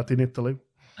eat that in Italy.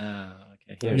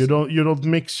 Okay. You don't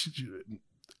mix.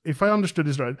 If I understood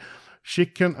this right,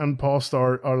 chicken and pasta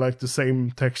are like the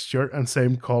same texture and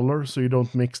same color, so you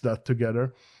don't mix that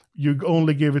together. You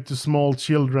only give it to small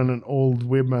children and old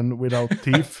women without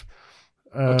teeth.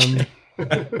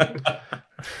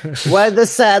 Why the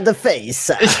sad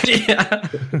face? Yeah.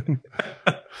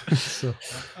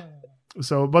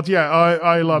 So, but yeah,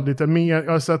 I loved it. And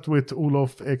I sat with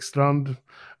Olof Ekstrand,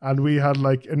 and we had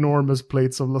like enormous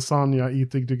plates of lasagna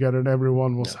eating together, and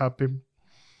everyone was happy.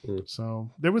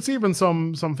 So there was even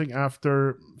something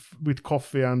after with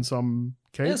coffee and some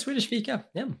cake. Yeah, Swedish fika.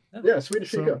 Yeah,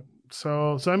 Swedish fika.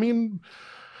 So I mean,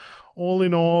 all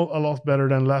in all, a lot better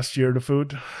than last year. The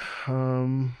food.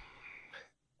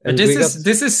 But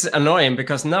this is annoying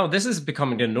because now this is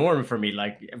becoming the norm for me.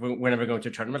 Like whenever I go to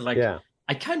a tournament, like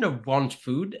I kind of want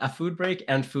a food break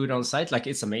and food on site. Like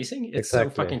it's amazing. It's so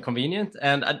fucking convenient.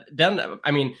 And then, I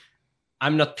mean,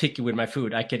 I'm not picky with my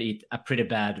food. I could eat a pretty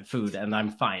bad food and I'm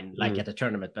fine, like at a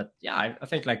tournament. But yeah, I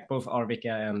think like both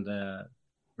Arvika and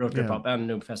Rotary Pub and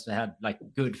Noobfest had like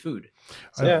good food.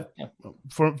 So,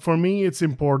 For me, it's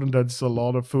important that it's a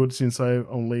lot of food since I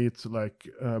only eat like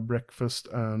breakfast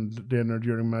and dinner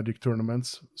during Magic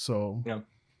tournaments. So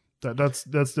there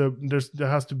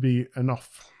has to be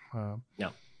enough.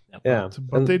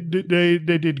 But they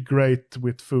did great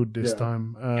with food this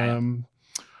time.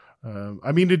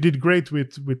 I mean, they did great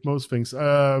with most things.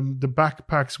 The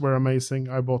backpacks were amazing.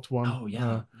 I bought one. Oh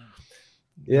yeah.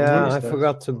 I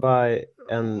forgot to buy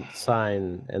and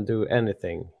sign and do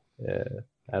anything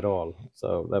at all.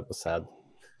 So that was sad.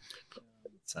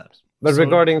 But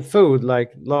regarding food,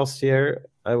 like last year,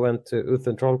 I went to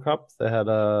Uthen Troll Cup. They had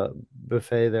a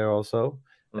buffet there also.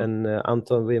 And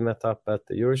Anton, we met up at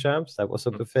the Eurochamps. That was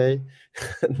a buffet.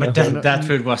 But that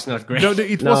food was not great. No,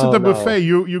 it wasn't a buffet.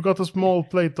 You got a small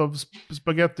plate of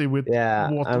spaghetti with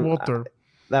water.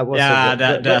 That was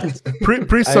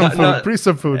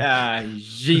prison food.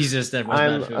 Jesus, that was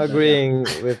I'm bad food, agreeing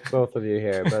with both of you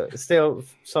here, but still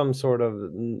some sort of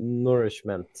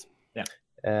nourishment.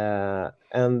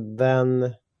 And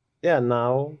then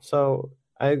now, so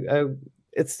I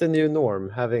it's the new norm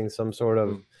having some sort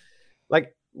of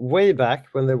like way back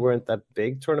when there weren't that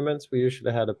big tournaments, we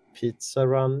usually had a pizza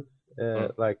run.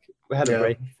 Like we had a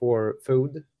break for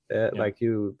food. Like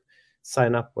you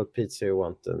sign up what pizza you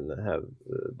want and have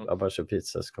a bunch of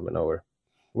pizzas coming over.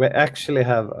 We actually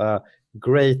have a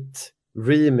great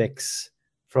remix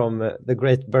from the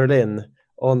Great Berlin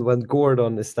on when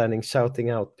Gordon is standing shouting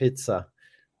out pizza.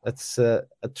 That's a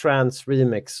trance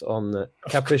remix on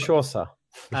Capricciosa.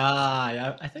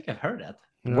 Yeah, I think I've heard that.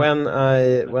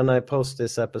 Yeah. When I post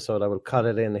this episode, I will cut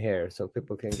it in here so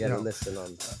people can get a listen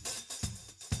on.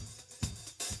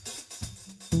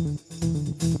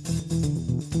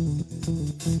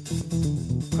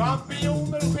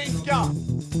 Champinjoner och skinka.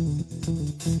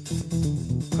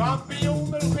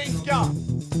 Champinjoner och skinka.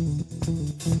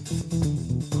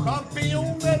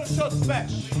 Champinjoner och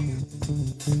köttfärs.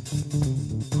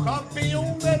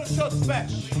 Champinjoner och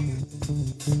köttfärs.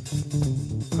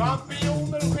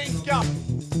 Champinjoner och skinka.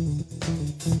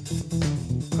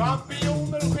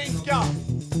 Champinjoner och skinka.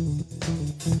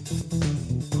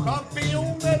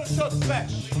 Champinjoner och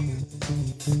köttfärs.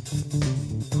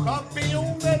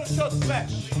 Champinjoner och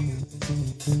köttfärs.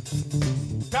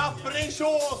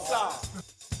 Capricciosa.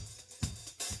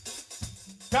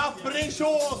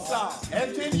 Capricciosa.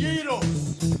 En till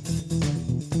gyros.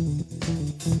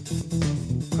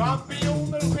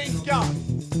 Champinjoner och skinka.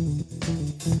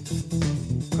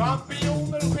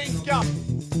 Champinjoner och skinka.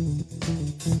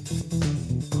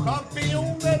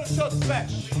 Champinjoner och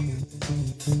köttfärs.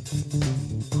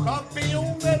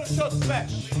 Champinjoner och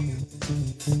köttfärs.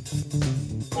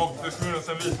 Och det smurras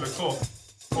en vitlökssås.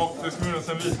 Och det smurras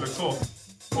en vitlökssås.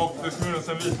 Och det smurras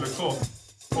en vitlökssås.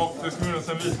 Och det smurras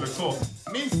en vitlökssås.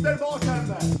 Mr.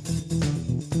 Bartender.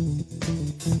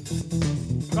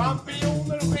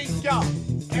 Champinjoner och skinka.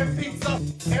 En pizza.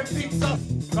 En pizza.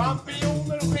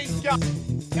 Champinjoner och skinka.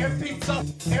 En pizza.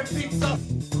 En pizza.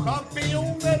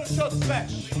 Champinjoner och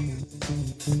köttfärs.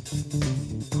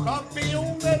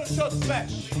 Champinjoner och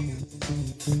köttfärs.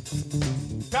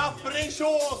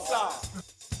 Capricciosa.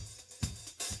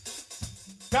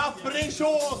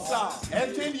 Capricciosa.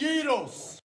 En till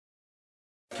gyros.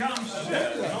 Kanske.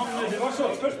 Det var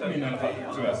köttfärs på min i alla fall,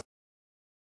 tror jag.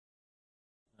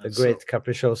 The great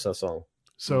Capricciosa song.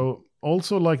 So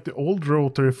also like the old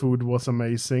Rotary food was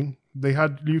amazing.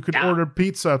 You could order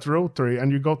pizza at Rotary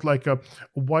and you got like a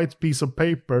white piece of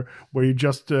paper where you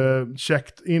just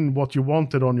checked in what you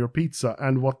wanted on your pizza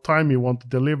and what time you want to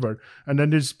deliver, and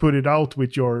then just put it out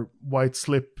with your white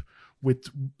slip with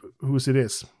whose it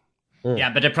is.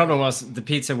 Yeah, but the problem was the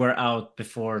pizza were out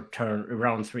before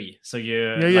round 3. So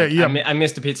I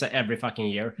missed the pizza every fucking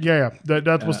year.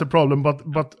 That was the problem,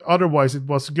 but otherwise it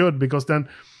was good because then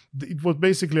it was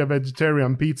basically a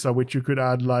vegetarian pizza which you could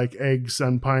add like eggs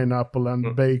and pineapple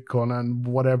and bacon and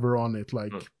whatever on it,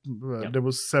 like there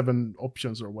was 7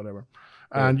 options or whatever,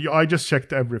 and I just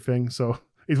checked everything, so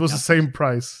it was the same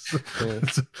price.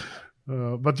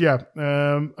 But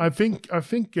I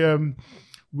think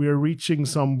we're reaching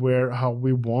somewhere how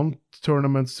we want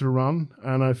tournaments to run,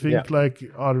 and I think like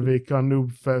Arvika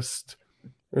Noobfest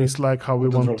is like how we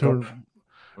want to.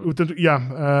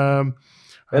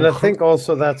 And I think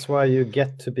also that's why you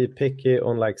get to be picky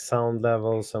on like sound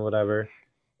levels and whatever,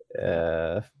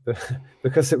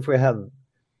 because if we have,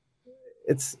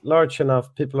 it's large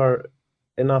enough, people are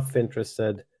enough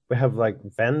interested. We have like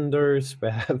vendors, we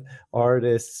have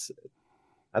artists.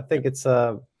 I think it's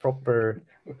a proper.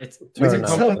 It's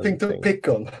something to pick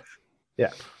on.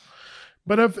 Yeah.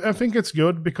 But I think it's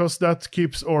good because that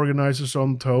keeps organizers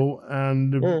on toe,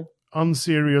 and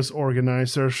unserious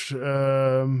organizers,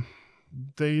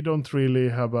 they don't really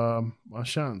have a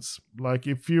chance. Like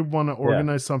if you want to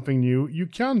organize something new, you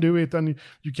can do it, and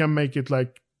you can make it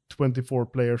like 24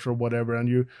 players or whatever, and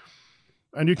you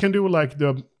can do like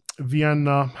the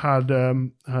Vienna had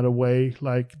a way,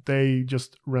 like they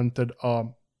just rented a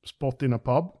spot in a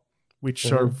pub which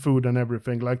served food and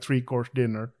everything, like 3-course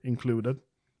dinner included.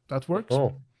 That works.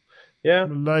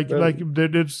 Like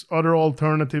there's other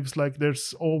alternatives, like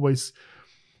there's always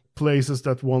places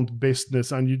that want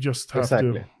business, and you just have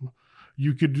to.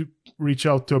 You could reach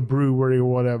out to a brewery or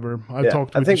whatever. I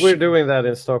think we're doing that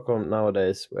in Stockholm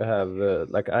nowadays. We have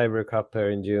like Ivory Cup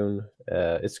here in June.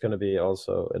 It's going to be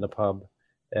also in a pub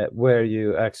where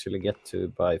you actually get to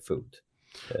buy food.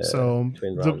 So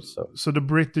the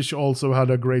British also had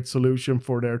a great solution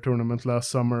for their tournament last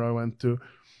summer I went to.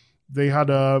 They had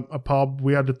a pub,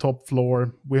 we had the top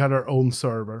floor, we had our own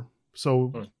server.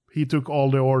 So he took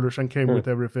all the orders and came with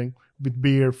everything, with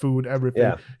beer, food, everything.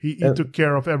 Yeah. He took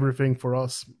care of everything for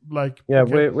us. Like we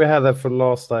had that for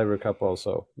last Ivory Cup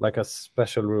also, like a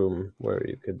special room where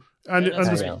you could and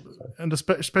the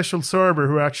special server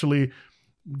who actually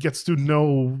gets to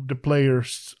know the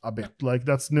players a bit. Like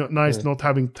that's nice not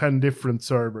having 10 different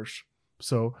servers.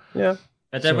 So yeah.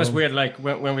 But that was weird. Like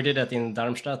when we did that in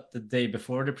Darmstadt the day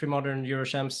before the pre-modern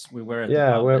Eurochamps, we were at the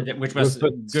pub, which was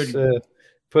good.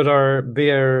 Put our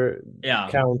beer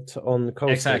count on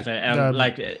coaster. Exactly, and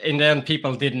like in the end,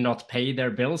 people did not pay their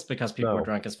bills because people were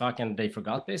drunk as fuck and they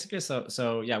forgot basically.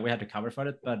 So yeah, we had to cover for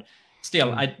it, but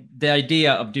still, the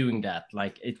idea of doing that,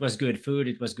 like it was good food,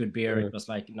 it was good beer, it was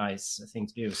like nice thing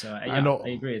to do. So I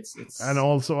agree. It's and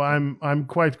also I'm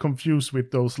quite confused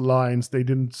with those lines.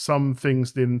 Some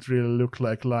things didn't really look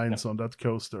like lines on that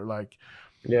coaster. Like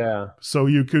so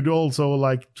you could also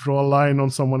like draw a line on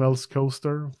someone else's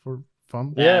coaster for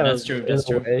fun. Yeah, that's true. That's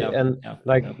true.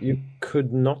 You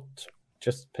could not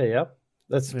just pay up.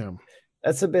 That's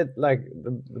a bit like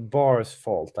the bar's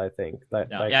fault, I think. For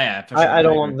sure. I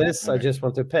don't want this. I just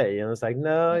want to pay, and it's like,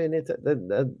 no, you need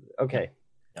to. Okay.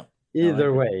 Yeah.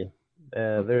 Either way,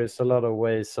 there's a lot of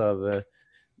ways of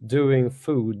doing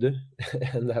food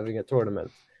and having a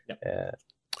tournament. Yeah.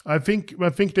 I think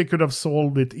they could have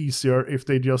solved it easier if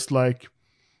they just like.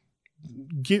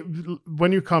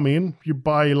 When you come in, you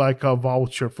buy like a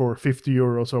voucher for 50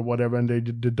 euros or whatever, and they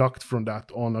deduct from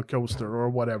that on a coaster or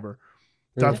whatever.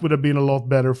 That would have been a lot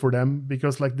better for them,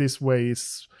 because like this way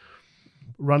is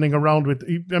running around with.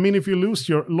 I mean, if you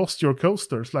lost your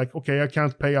coasters, like okay, I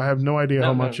can't pay. I have no idea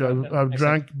how much I've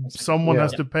drank. Someone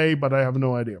has to pay, but I have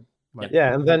no idea. Like,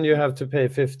 and then you have to pay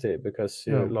 50 because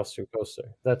you lost your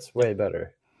coaster. That's way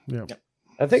better. Yeah,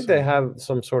 I think they have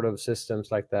some sort of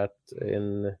systems like that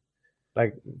in.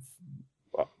 Like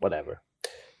whatever.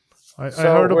 I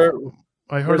heard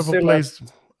of a place.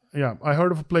 Yeah, I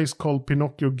heard of a place called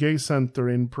Pinocchio Gay Center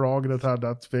in Prague that had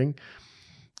that thing.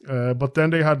 But then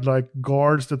they had like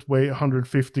guards that weigh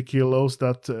 150 kilos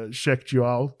that checked you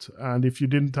out, and if you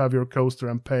didn't have your coaster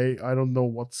and pay, I don't know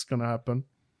what's gonna happen.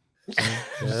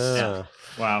 So,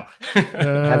 Wow.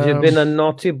 Have you been a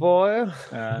naughty boy?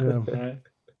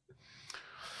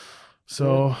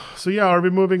 So yeah, are we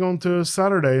moving on to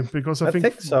Saturday? Because I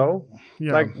think so.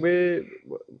 Yeah.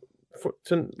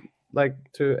 Like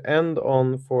to end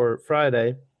on for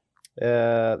Friday,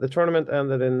 the tournament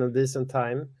ended in a decent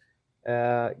time.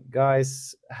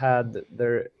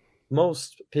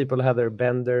 Most people had their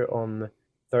bender on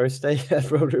Thursday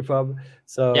at Rotary Pub.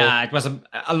 So yeah, it was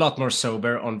a lot more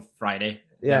sober on Friday.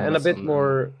 Yeah, and a bit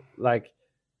more like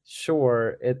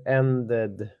it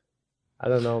ended. I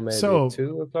don't know, maybe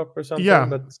 2 o'clock or something,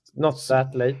 but not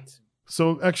that late.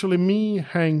 So actually me,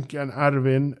 Hank, and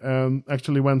Arvin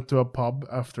actually went to a pub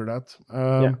after that.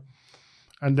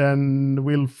 And then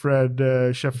Wilfred,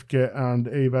 Shefke, and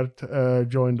Evert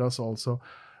joined us also.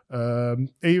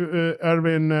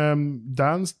 Erwin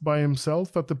danced by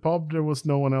himself at the pub. There was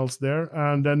no one else there.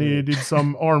 And then he did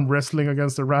some arm wrestling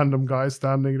against a random guy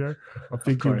standing there. I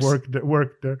think he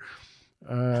worked there.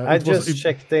 I just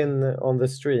checked in on the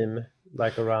stream,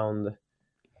 like around,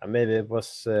 maybe it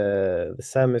was the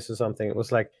semis or something. It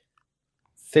was like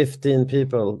 15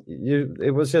 people.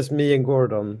 It was just me and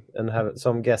Gordon and have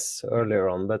some guests earlier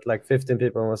on, but like 15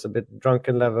 people was a bit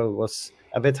drunken level was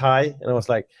a bit high, and I was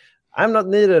like, I'm not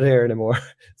needed here anymore.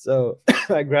 So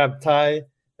I grabbed Thai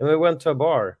and we went to a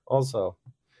bar also.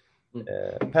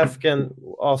 Pefkin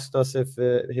asked us if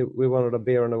we wanted a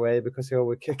beer on the way because he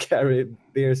always carry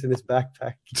beers in his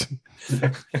backpack.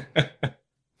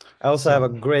 I also have a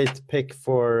great pic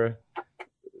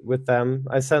with them.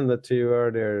 I sent it to you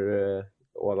earlier,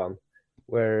 Åland,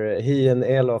 where he and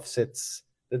Elof sits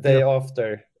the day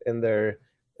after in their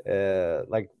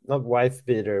like not wife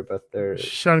beater, but their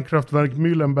Kärnkraftverk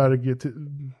Mühlenberg.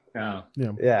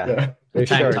 Their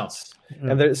shirts,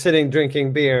 and they're sitting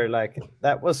drinking beer. Like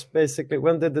that was basically,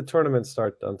 when did the tournament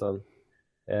start, Anton?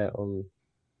 On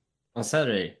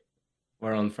Saturday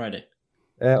or on Friday?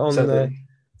 On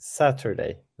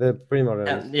Saturday, the pre-modern.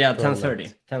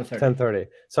 10:30. 10:30.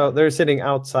 So they're sitting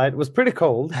outside. It was pretty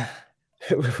cold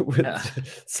with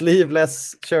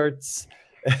sleeveless shirts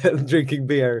and drinking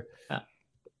beer.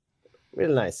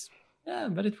 Really nice. Yeah,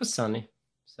 but it was sunny.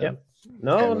 So. Yeah.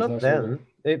 No, not then.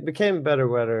 It became better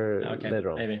weather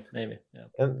later on. Maybe. Yeah.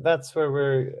 And that's where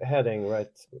we're heading,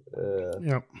 right?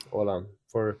 Åland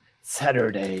for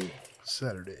Saturday.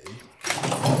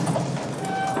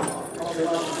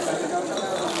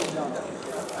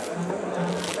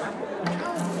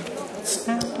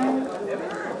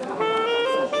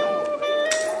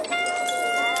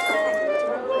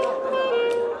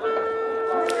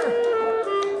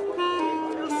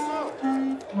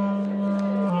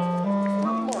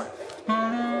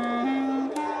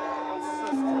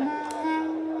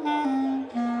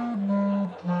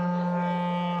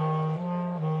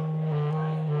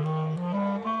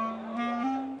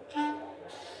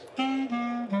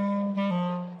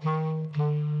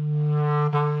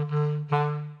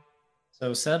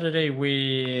 So Saturday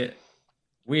we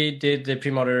did the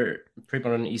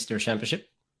pre-modern Easter Championship.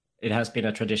 It has been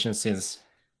a tradition since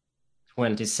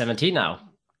 2017 now.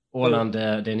 Åland,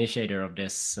 the initiator of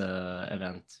this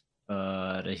event,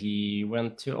 but he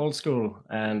went to old school,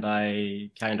 and I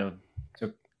kind of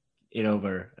took it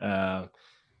over.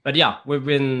 But yeah, we've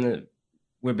been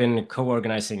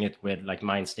co-organizing it with like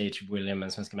Mindstage, William,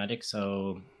 and Svenska Magic.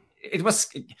 So it was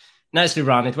nicely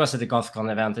run. It was at the GothCon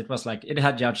event. It was like it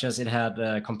had judges, it had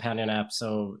a companion app,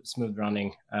 so smooth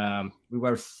running. We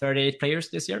were 38 players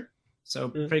this year, so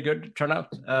pretty good turnout.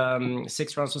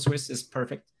 6 rounds of Swiss is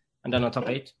perfect, and then on top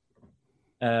 8.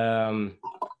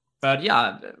 But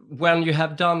yeah, when you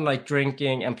have done like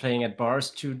drinking and playing at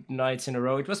bars 2 nights in a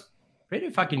row, it was pretty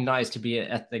fucking nice to be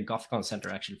at the GothCon Center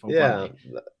actually for one day.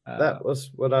 That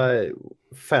was what I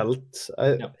felt.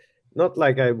 Not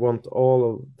like I want all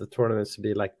of the tournaments to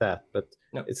be like that, but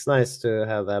it's nice to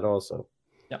have that also.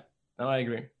 Yeah, no, I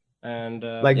agree. And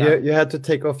you had to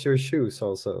take off your shoes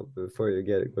also before you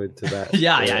go into that.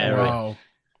 Wow.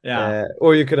 Yeah.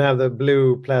 Or you could have the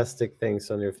blue plastic things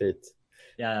on your feet.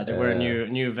 Yeah, there were a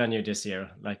new venue this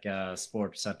year, like a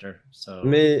sports center. So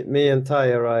me and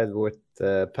Thai arrived with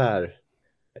Per,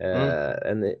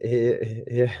 and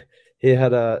he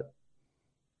had a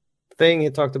thing. He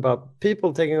talked about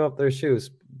people taking off their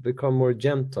shoes become more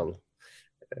gentle,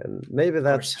 and maybe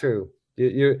that's true.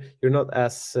 You're not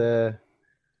as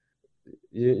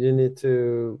you need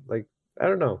to, like, I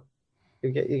don't know.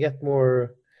 You get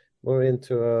more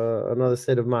into another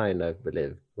state of mind, I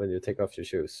believe, when you take off your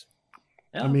shoes.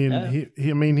 I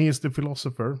mean, he's the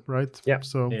philosopher, right? Yeah.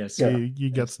 So he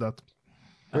gets that.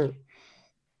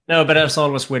 No, but as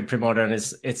always with Premodern,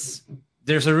 it's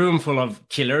there's a room full of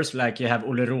killers. Like you have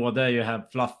Olle Rode, you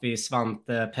have Fluffy,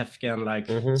 Svante, Pefken, like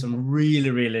some really,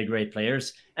 really great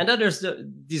players. And then there's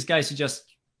these guys who just,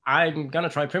 I'm gonna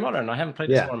try Premodern. I haven't played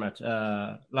this format,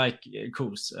 like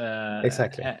Koos.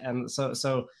 Exactly. And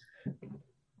so.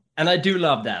 And I do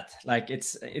love that. Like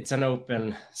it's an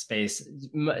open space,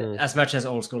 as much as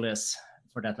old school is,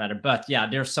 for that matter. But yeah,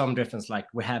 there's some difference. Like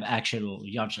we have actual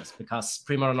judges, because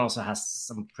Premodern also has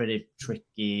some pretty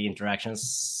tricky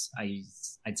interactions,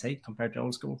 I'd say, compared to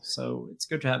old school. So it's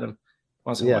good to have them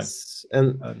once in a while. Yes,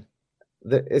 and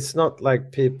it's not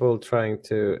like people trying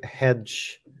to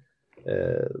hedge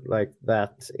like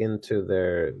that into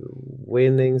their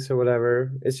winnings or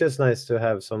whatever. It's just nice to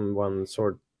have someone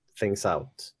sort things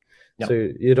out. So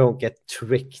you don't get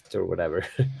tricked or whatever.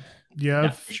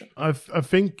 Sure. I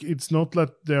think it's not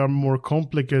that they are more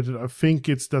complicated. I think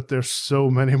it's that there's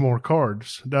so many more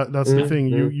cards. That's the thing.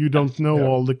 You don't know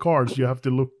all the cards. You have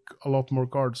to look a lot more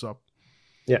cards up.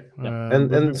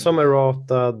 And some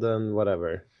errata and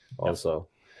whatever also.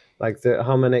 Like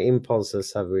how many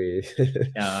impulses have we?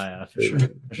 For sure.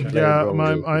 Yeah,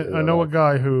 I know a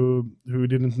guy who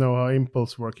didn't know how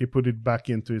impulse work. He put it back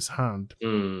into his hand.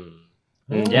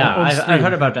 Yeah, I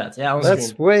heard about that. Yeah, that's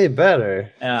screen. Way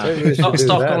better. Yeah,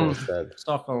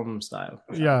 Stockholm style.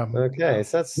 Yeah. Okay,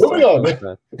 so that's Moving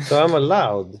on. So I'm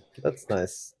allowed. That's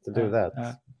nice to do that.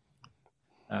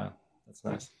 That's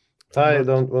nice. Thai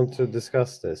don't want to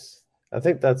discuss this. I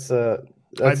think that's a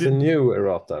new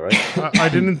errata, right? I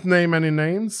didn't name any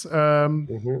names.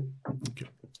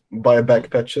 Buy back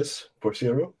patches for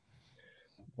 0.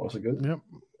 Also good. Yep.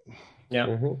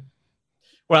 Yeah.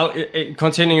 Well,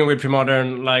 continuing with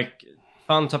Premodern, like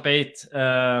fun top 8.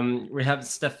 We have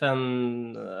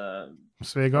Stefan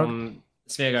Svegard.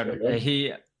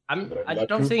 I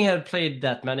don't think he had played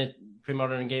that many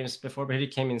Premodern games before, but he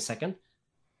came in second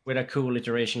with a cool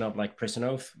iteration of like Prison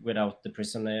Oath without the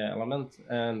prison element.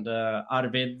 And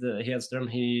Arvid Hedström,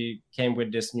 he came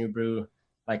with this new brew,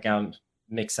 like a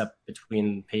mix up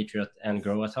between Patriot and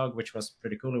Groatog, which was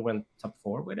pretty cool. He went top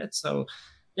 4 with it. So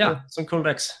yeah, some cool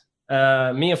decks.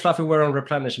 Me and Fluffy were on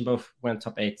Replenish and both went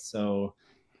top 8. So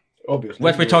obviously,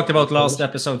 what we talked about last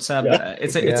episode, Seb,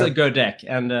 it's a good deck,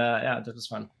 and that was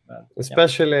fun.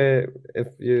 Especially if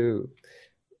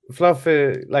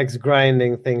Fluffy likes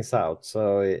grinding things out,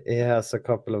 so he has a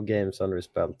couple of games under his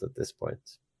belt at this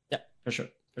point. Yeah, for sure.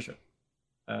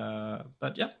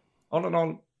 But yeah, all in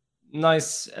all,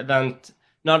 nice event.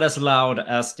 Not as loud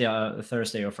as the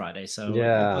Thursday or Friday, so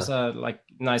it was a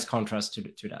nice contrast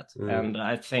to that. And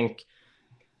I think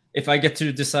if I get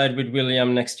to decide with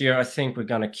William next year, I think we're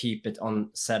gonna keep it on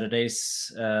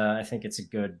Saturdays. I think it's a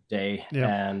good day,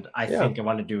 and I think I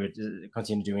want to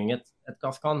continue doing it at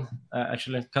GothCon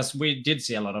actually, because we did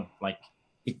see a lot of like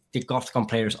the GothCon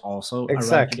players also.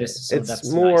 Exactly, this, so it's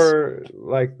that's more nice.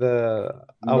 like the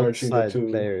outside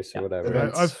players or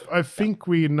whatever. I think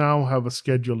we now have a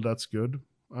schedule that's good.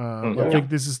 I think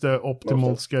this is the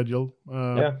optimal schedule.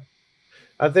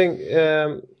 I think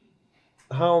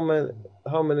how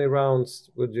many rounds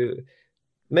would you?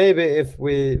 Maybe if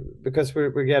because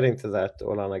we're getting to that,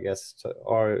 Åland, I guess,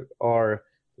 our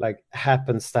like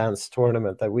happenstance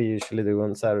tournament that we usually do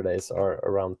on Saturdays are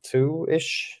around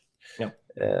 2-ish. Yeah.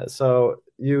 So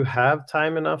you have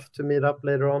time enough to meet up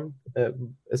later on,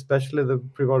 especially the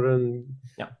pre-modern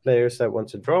players that want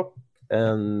to drop,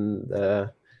 and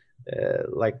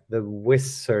like the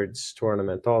Wizards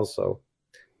tournament also.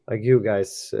 Like you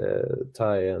guys,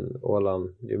 Thai and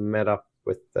Åland, you met up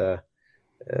with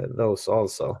those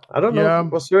also. I don't know.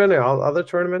 Was there any other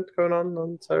tournament going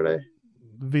on Saturday?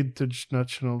 Vintage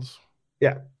Nationals.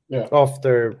 Yeah.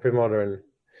 After pre-modern.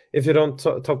 If you don't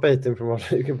top 8 in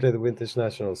pre-modern, you can play the Vintage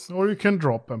Nationals. Or you can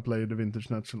drop and play the Vintage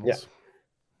Nationals.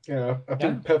 Yeah, I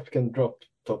think Pep can drop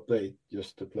top 8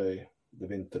 just to play the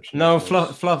Vintage No,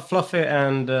 Nationals. Fluffy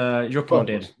and Yukmo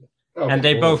did. Okay. And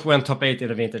they both went top 8 in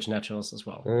the Vintage Naturals as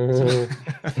well.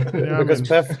 Because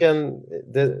Pefkin,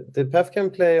 did Pefkin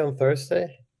play on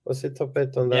Thursday? Was he top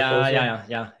 8 on that also?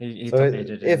 Yeah. He so top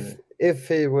 8'd. If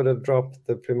he would have dropped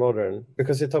the pre-modern,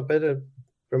 because he top 8'd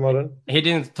pre-modern? He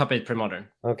didn't top 8 pre-modern.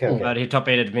 Okay. But he top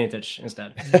 8'd Vintage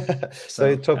instead. so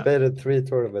he top 8'd 3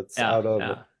 tournaments out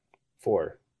of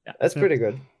 4. Yeah. That's pretty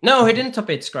good. No, he didn't top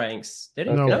 8 Scryings. Did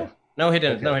he? Okay. No, he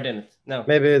didn't. Okay. No, he didn't. No.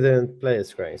 Maybe he didn't play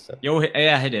Scryings then.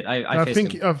 Yeah, he did. I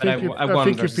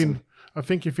faced him. I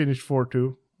think he finished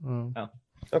 4-2.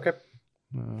 Okay.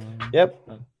 Yep.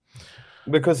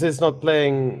 Because he's not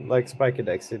playing like spiky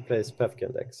decks, he plays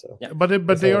Pefkin decks. So. Yeah.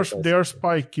 But they are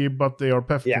spiky, but they are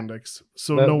Pefkin decks.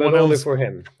 So but one only else. For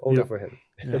him. Only for him.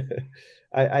 Yeah.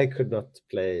 I could not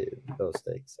play those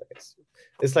decks. I guess.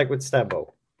 It's like with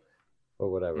Stabbo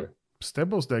or whatever.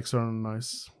 Stabbo's decks are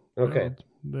nice. Okay.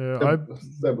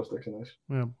 Stabbo's decks are nice.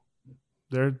 Yeah.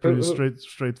 They're pretty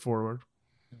straightforward.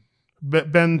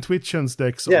 Ben Twitchen's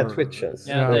decks are... Yeah, Twitchens.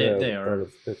 Yeah, they are.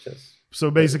 Twitchens. So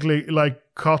basically, like,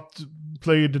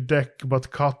 play the deck,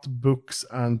 but cut books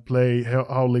and play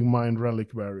Howling Mind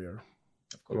Relic Barrier.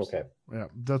 Of course. Okay. Yeah,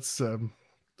 that's yeah.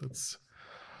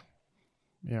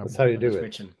 That's how you do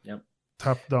it. Yep.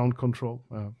 Tap down control.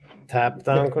 Tap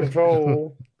down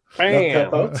control.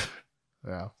 Bam.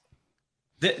 Yeah.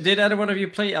 Did either one of you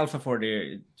play Alpha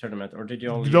 40 tournament, or did you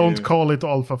only? Don't call it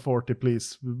Alpha 40,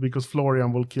 please, because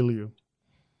Florian will kill you.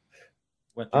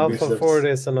 Alpha 40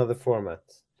 is another format.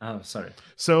 Oh, sorry.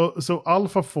 So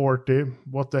Alpha 40,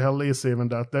 what the hell is even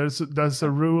that? There's a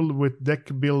rule with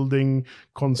deck building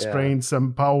constraints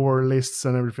and power lists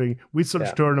and everything.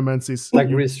 Wizards tournaments is like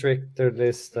restricted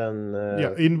list and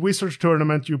in Wizards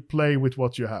tournament you play with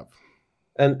what you have.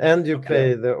 And you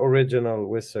play the original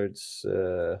Wizards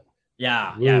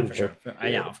yeah, for sure.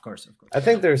 Yeah, of course. I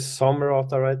think there's some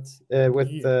errata, right?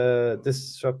 With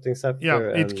disrupting scepter. Yeah,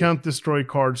 it can't destroy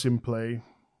cards in play.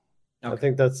 Okay. I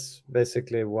think that's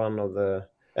basically one of the...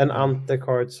 And Ante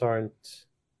cards aren't...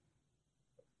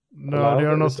 No, they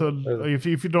are not...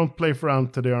 If you don't play for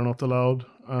Ante, they are not allowed.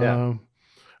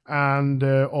 And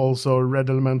also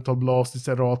Red Elemental Blast is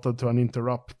errata to an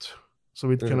interrupt. So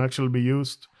it can actually be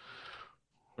used.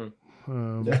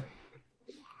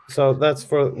 So that's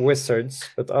for Wizards,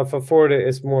 but Alpha 40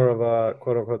 is more of a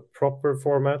quote-unquote proper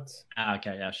format.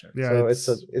 Okay, yeah, sure. Yeah,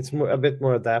 so it's a bit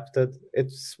more adapted.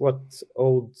 It's what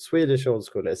Swedish old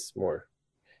school is more.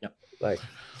 Yeah. Like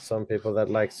some people that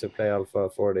likes to play Alpha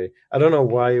 40. I don't know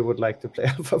why you would like to play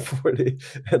Alpha 40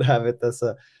 and have it as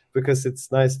because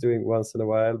it's nice doing once in a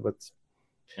while, but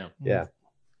yeah.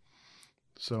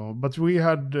 So, but we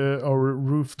had our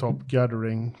rooftop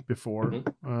gathering before.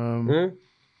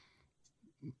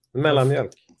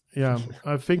 Mellanmjölk. Yeah,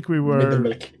 I think we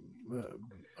were.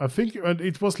 I think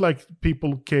it was like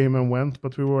people came and went,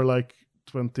 but we were like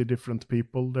 20 different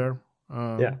people there.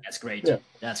 That's great. Yeah.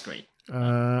 That's great.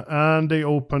 And they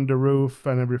opened the roof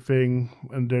and everything,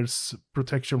 and there's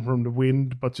protection from the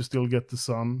wind, but you still get the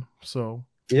sun. So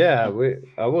yeah,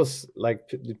 I was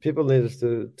like, people needed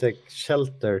to take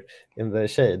shelter in the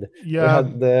shade. Yeah, we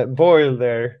had the boil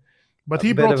there. But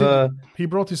he brought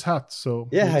his hat, so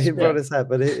he brought his hat,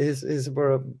 but he's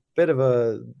a bit of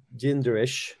a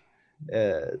gingerish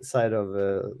side of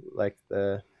like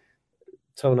the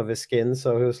tone of his skin.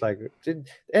 So he was like, does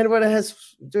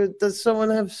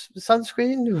someone have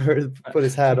sunscreen? Or put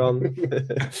his hat on.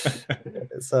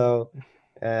 So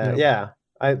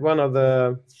one of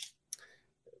the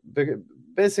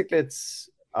basically it's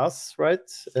us, right?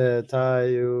 Thai,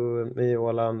 you, me,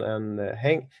 Åland, and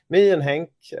Hank. Me and Hank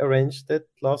arranged it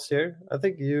last year. I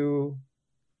think you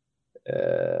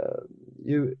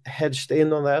hedged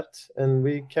in on that, and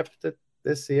we kept it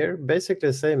this year. Basically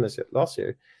the same as last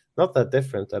year. Not that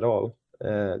different at all.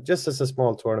 Just as a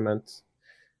small tournament.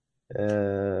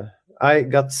 I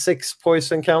got 6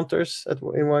 poison counters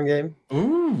in one game.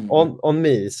 Ooh. On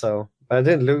me, so I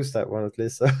didn't lose that one at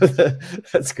least. So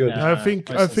that's good. Yeah. I think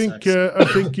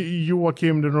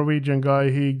Joachim, the Norwegian guy,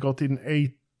 he got in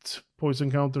 8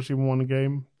 poison counters in one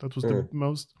game. That was the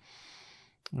most.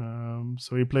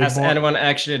 So he played. Has anyone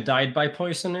actually died by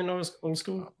poison in old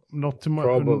school? Not too much.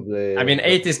 Probably. I mean,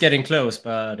 8 is getting close,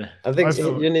 but I think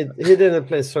he didn't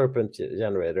play serpent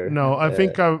generator. No, I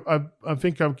think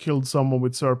I've killed someone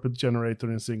with serpent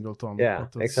generator in singleton. Yeah,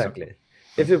 exactly.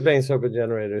 If you're playing serpent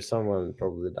generator, someone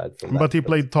probably died from that. But he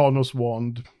played Thanos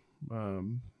wand,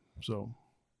 so.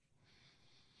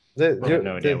 I have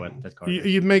no idea what that card is.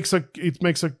 It makes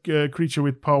a creature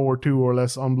with power 2 or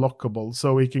less unblockable,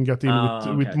 so he can get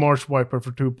in with Marsh Wiper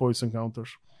for 2 poison counters.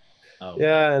 Oh.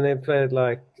 Yeah, and he played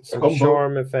like some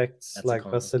charm effects, like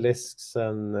basilisks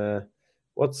and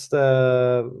what's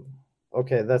the?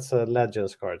 Okay, that's a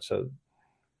Legends card, so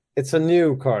it's a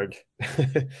new card.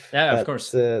 Yeah, of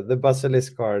course. The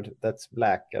basilisk card that's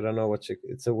black. I don't know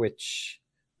it's a witch.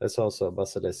 That's also a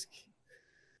basilisk.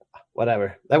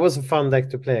 Whatever. That was a fun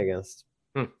deck to play against.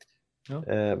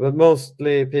 But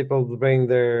mostly people bring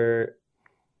their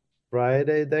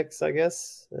Friday decks, I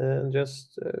guess, and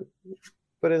just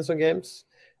put in some games.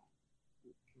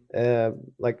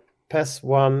 Like PES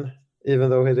won, even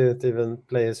though he didn't even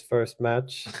play his first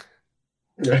match.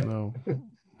 No.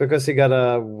 Because he got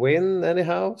a win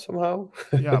anyhow, somehow.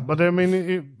 Yeah, but I mean,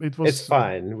 it was... It's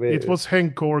fine. It was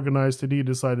Henk organized and he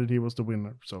decided he was the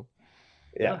winner, so...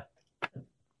 Yeah.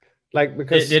 Like,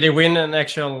 because... Did he win an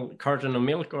actual carton of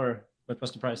milk, or what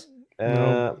was the prize?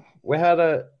 No. We had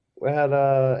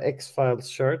a X-Files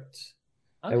shirt.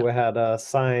 Okay. And we had a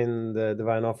signed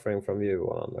Divine Offering from you,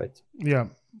 Åland, right? Yeah,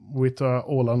 with a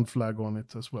Åland flag on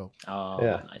it as well. Oh,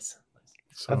 yeah. Nice.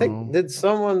 So... I think, did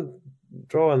someone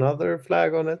draw another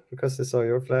flag on it because they saw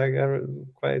your flag? I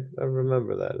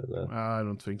remember that. I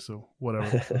don't think so.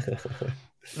 Whatever.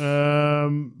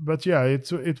 But yeah,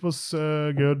 it was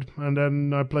good. And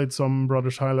then I played some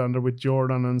Brothers Highlander with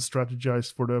Jordan and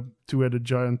strategized for the Two-Headed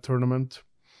Giant tournament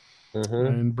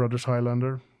in Brothers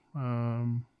Highlander.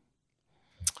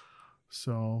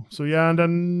 So yeah, and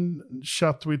then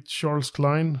chat with Charles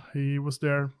Klein. He was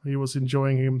there. He was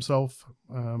enjoying himself.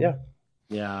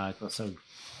 Yeah, it was so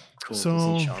cool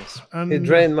to see Charles. And he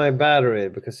drained my battery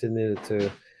because he needed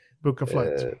to book a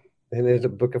flight. He needed to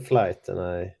book a flight, and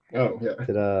I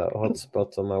did a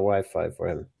hotspot on my Wi-Fi for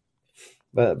him.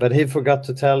 But he forgot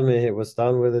to tell me he was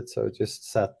done with it, so it just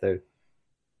sat there,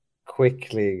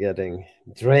 quickly getting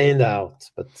drained out.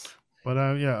 But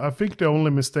I think the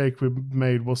only mistake we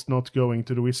made was not going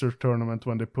to the Wizard tournament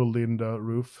when they pulled in the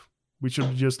roof. We should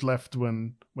have just left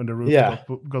when the roof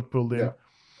got pulled in.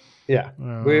 Yeah,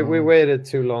 we waited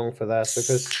too long for that,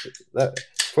 because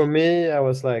for me, I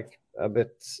was like a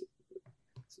bit.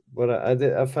 But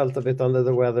I felt a bit under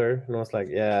the weather, and I was like,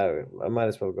 yeah, I might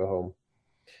as well go home.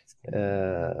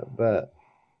 But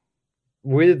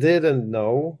we didn't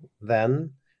know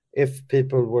then if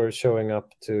people were showing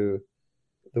up to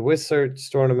the Wizards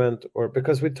tournament, or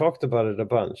because we talked about it a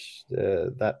bunch,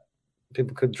 that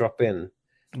people could drop in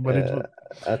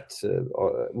at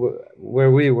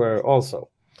where we were also.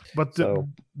 But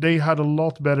they had a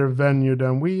lot better venue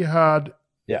than we had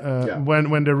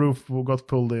when the roof got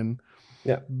pulled in.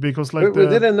 Yeah, because we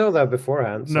didn't know that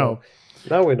beforehand. So no,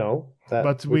 now we know that.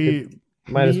 But we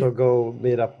might as well go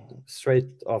meet up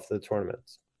straight off the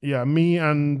tournament. Yeah, me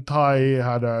and Thai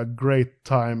had a great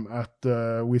time at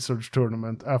the Wizards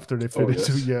tournament after they finished.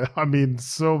 Oh, yes. Yeah, I mean,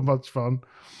 so much fun.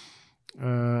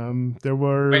 There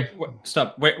were.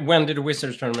 Stop. When did the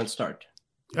Wizards tournament start?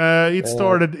 It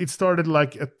started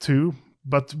like at 2.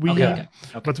 But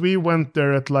we went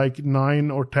there at like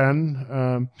 9 or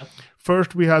 10.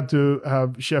 First, we had to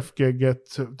have Chefke get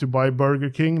to buy Burger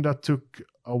King. That took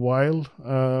a while.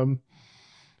 Then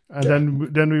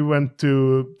we went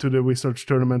to the Wizards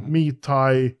tournament. Me,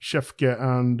 Thai, Chefke,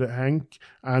 and Henk,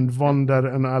 and Vander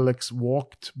and Alex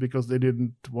walked because they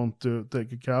didn't want to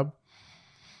take a cab.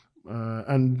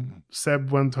 And Seb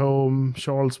went home.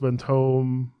 Charles went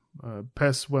home.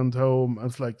 Pes went home,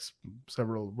 and like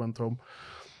several went home.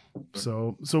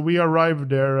 So we arrived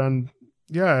there, and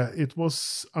it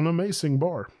was an amazing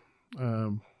bar.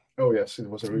 Oh yes, it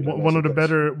was a really one of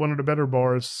the better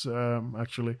bars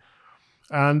actually.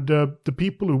 And the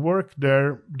people who work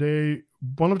there,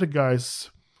 one of the guys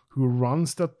who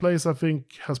runs that place, I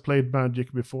think, has played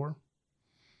Magic before.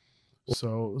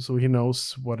 So he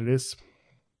knows what it is.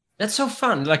 That's so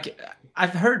fun. Like,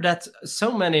 I've heard that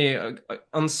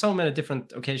on so many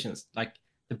different occasions. Like,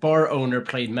 the bar owner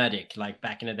played Magic, like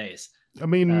back in the days. I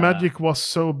mean, Magic was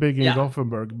so big in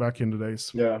Gothenburg back in the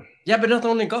days. Yeah. Yeah, but not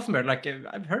only in Gothenburg. Like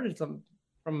I've heard it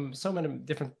from so many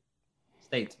different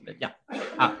states. But yeah,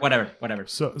 whatever.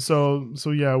 So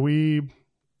yeah,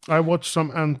 I watched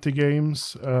some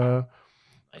anti-games.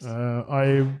 Nice.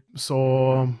 I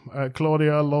saw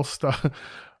Claudia lost a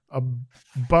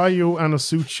Bayo and a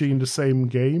Suchi in the same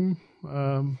game.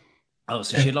 So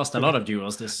she lost a lot of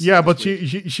duels this. Yeah, but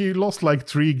week. she lost like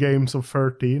 3 games of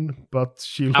 13, but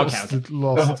she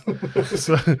lost.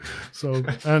 so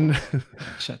and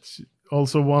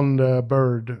also one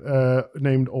bird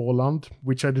named Åland,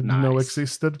 which I didn't know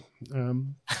existed.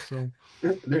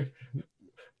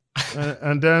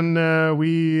 And then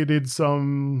we did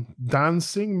some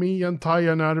dancing, me and Thai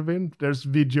and Arvin. There's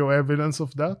video evidence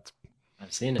of that.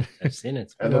 I've seen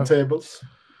it. And the tables.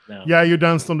 No. Yeah, you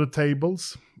danced on the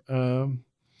tables.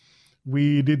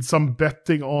 We did some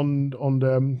betting on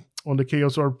the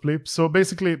Chaos Orb flip. So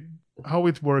basically, how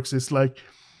it works is like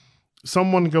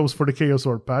someone goes for the Chaos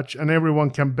Orb patch, and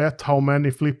everyone can bet how many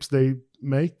flips they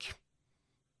make.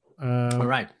 All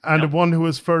right. And the one who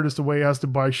is furthest away has to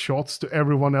buy shots to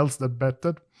everyone else that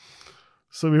betted.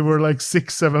 So we were like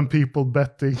 6-7 people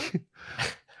betting.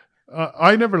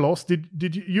 I never lost.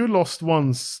 Did you lost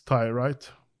once, Thai, right?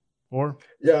 Or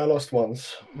yeah, I lost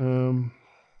once.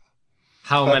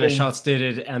 How many shots did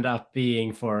it end up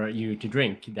being for you to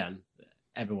drink then?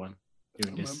 Everyone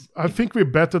during this. I think we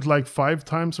betted like 5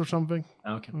 times or something.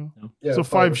 Okay. No. Yeah, so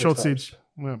 5 shots times. each.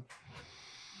 Yeah.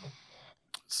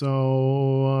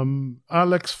 So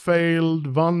Alex failed,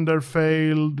 Vander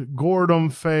failed, Gordon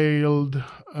failed,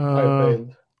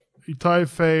 Thai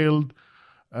failed,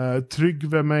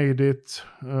 Trygve made it.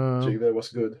 Trygve was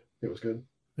good. He was good.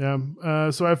 Yeah.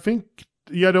 So I think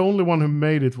the only one who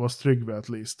made it was Trygve at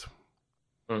least.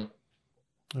 And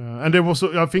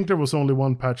I think there was only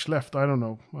 1 patch left. I don't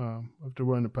know if there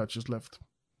were any patches left.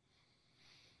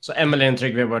 So Emily and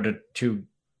Trygve were the two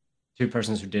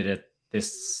persons who did it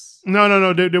this.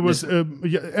 No. There was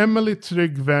Emily,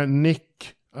 Trygve,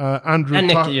 Nick, Andrew, and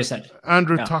Nick, you said.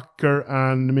 Andrew Tucker,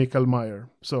 and Mikael Meyer.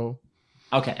 So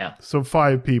okay, yeah. So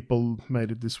 5 people made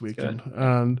it this weekend,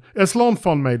 and Eslan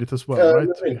Fon made it as well, right?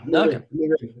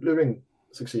 Luring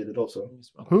succeeded also.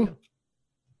 Who?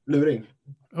 Luring.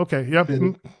 Okay, yeah.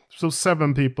 So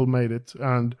 7 people made it,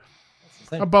 and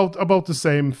about the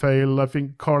same fail. I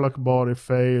think Karlak Bari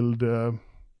failed.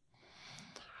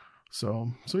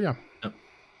 So yeah.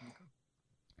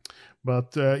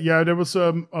 But there was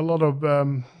a lot of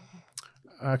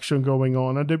action going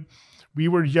on, and we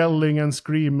were yelling and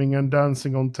screaming and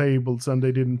dancing on tables, and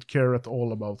they didn't care at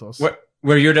all about us.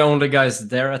 Were you the only guys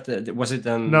there at the? Was it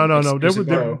then? No.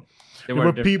 There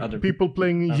were people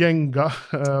playing Jenga.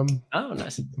 Oh,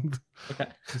 nice. Okay.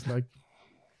 It's like,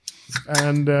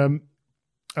 and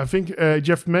I think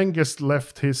Jeff Menges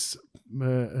left his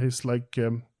like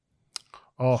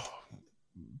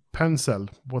pencil.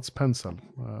 What's pencil?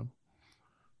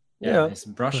 His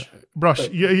brush. Brush.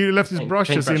 Yeah, he left his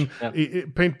brushes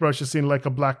paintbrushes, paintbrushes in like a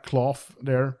black cloth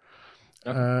there,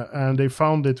 and they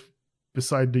found it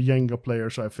beside the Jenga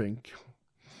players, I think.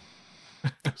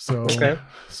 So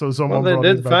so someone. Well,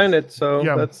 they did find it, so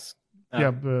that's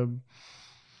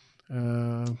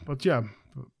but yeah,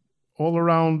 all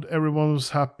around everyone was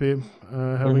happy,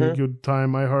 having a good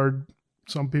time. I heard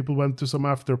some people went to some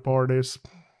after parties.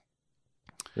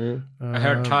 I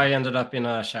heard Thai ended up in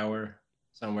a shower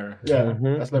somewhere. Yeah,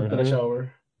 I slept in a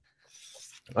shower.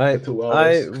 I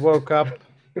woke up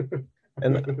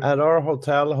and at our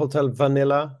Hotel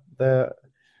Vanilla,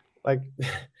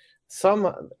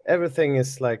 everything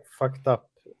is like fucked up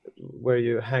where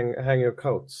you hang your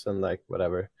coats and like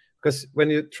whatever. Because when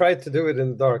you try to do it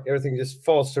in the dark, everything just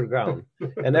falls to the ground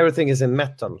and everything is in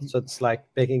metal. So it's like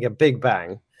making a big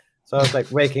bang. So I was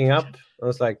like waking up. I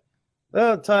was like,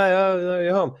 oh, Ty,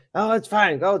 you're home. Oh, it's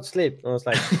fine. Go to sleep. And I was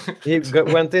like, he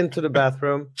went into the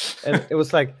bathroom and it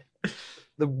was like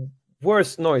the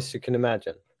worst noise you can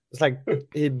imagine. It's like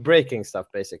he breaking stuff,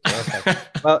 basically. I was like,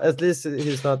 well, at least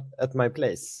he's not at my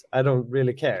place. I don't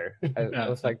really care. I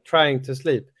was like trying to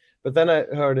sleep. But then I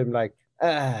heard him like,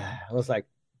 I was like,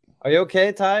 are you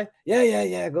okay, Ty?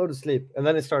 Yeah, go to sleep. And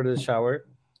then he started to shower.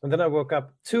 And then I woke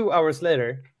up 2 hours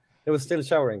later. It was still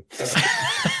showering.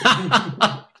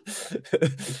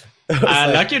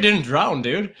 Like you didn't drown,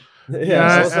 dude. Yeah,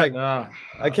 so I was like,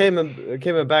 I came and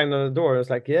banged on the door. I was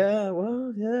like, I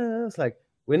was like,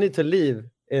 we need to leave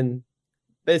in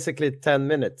basically 10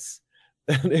 minutes.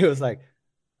 And he was like,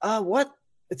 what?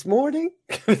 It's morning?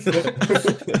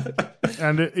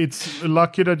 And it's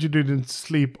lucky that you didn't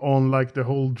sleep on like the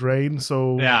whole drain,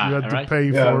 so you had to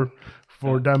pay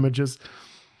for damages.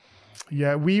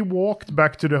 Yeah, we walked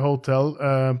back to the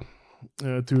hotel.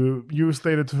 You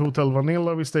stayed at Hotel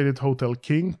Vanilla. We stayed at Hotel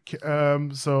Kink.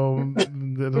 So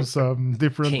there was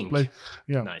different Kink. place.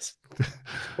 Yeah, Nice.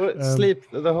 Well, sleep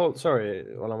the whole. Sorry,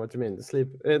 Åland, what do you mean? Sleep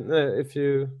if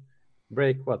you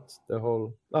break what the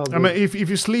whole. Oh, I mean, if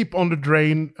you sleep on the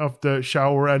drain of the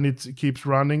shower and it keeps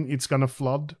running, it's gonna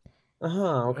flood.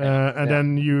 Okay. And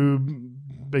then you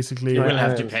basically You will I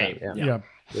have to understand, pay. yeah. yeah.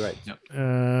 You're right.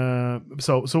 Yeah.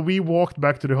 So we walked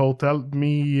back to the hotel.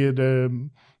 Me,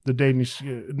 the Danish,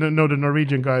 the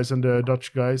Norwegian guys and the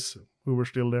Dutch guys who were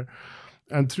still there.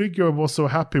 And Trygve was so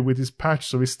happy with his patch,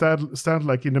 so we stand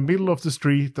like in the middle of the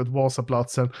street at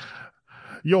Vasaplatz and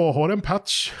jag har en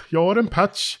patch.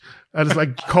 And it's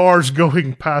like cars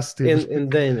going past him. In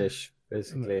Danish,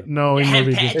 basically. No, in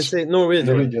Norwegian. Is it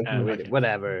Norwegian? Norwegian.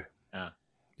 Whatever.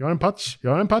 Jag har en patch. You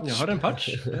had a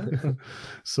punch.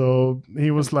 So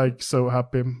he was like so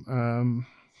happy.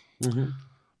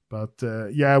 But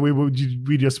yeah,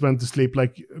 we just went to sleep.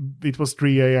 Like it was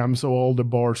 3 a.m. So all the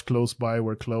bars close by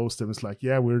were closed. And it's like,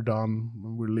 yeah, we're done.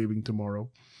 We're leaving tomorrow.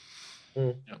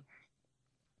 Yeah.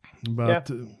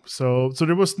 But so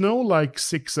there was no like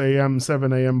 6 a.m.,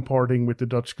 7 a.m. partying with the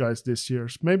Dutch guys this year.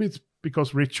 Maybe it's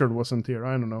because Richard wasn't here.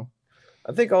 I don't know.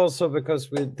 I think also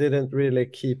because we didn't really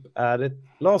keep at it.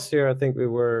 Last year, I think we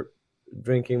were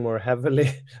drinking more heavily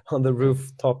on the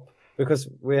rooftop because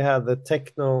we had the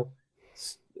techno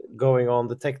going on,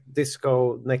 the tech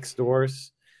disco next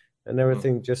doors, and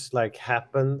everything just like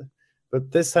happened.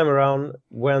 But this time around,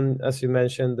 when, as you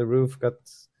mentioned, the roof got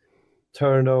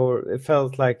turned over, it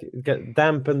felt like it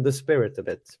dampened the spirit a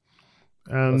bit.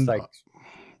 And like,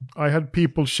 I had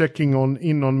people checking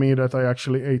in on me that I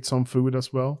actually ate some food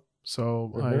as well.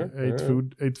 So I ate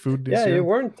food this year. Yeah, you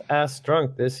weren't as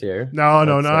drunk this year. No.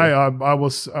 I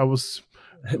was.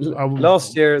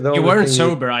 Last year, You weren't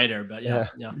sober either, but yeah.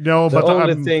 No, the but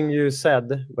only thing you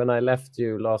said when I left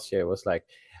you last year was like,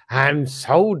 "I'm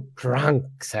so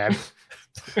drunk, Sam."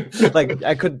 Like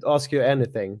I could ask you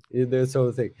anything. There's sort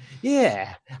of thing.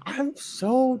 Yeah, I'm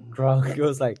so drunk. It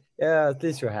was like, yeah, at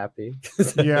least you're happy.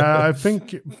 Yeah, I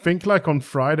think like on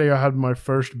Friday I had my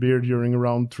first beer during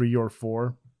around 3 or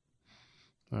 4.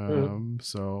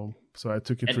 So I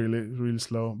took it really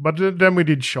slow. But then we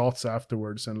did shots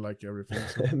afterwards and like everything.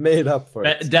 So. Made up for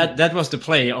it. That was the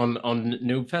play on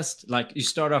Noobfest. Like you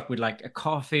start off with like a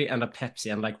coffee and a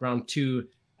Pepsi, and like round 2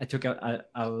 I took a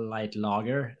light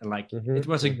lager, and like it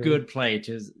was a good play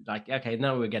to like, okay,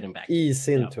 now we're getting back. Ease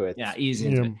into it. Yeah, ease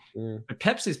into it. But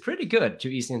Pepsi is pretty good to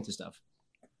ease into stuff.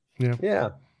 Yeah.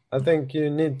 I think you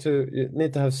need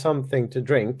to have something to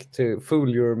drink to fool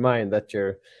your mind that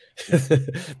you're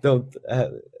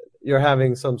you're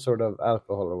having some sort of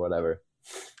alcohol or whatever.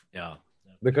 Yeah.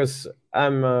 Because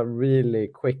I'm a really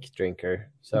quick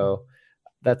drinker, so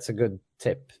that's a good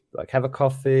tip. Like have a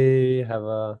coffee, have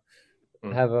a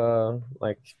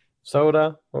like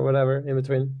soda or whatever in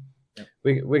between.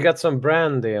 Yeah. We got some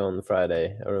brandy on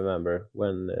Friday. I remember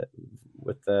when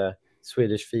with the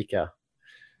Swedish fika.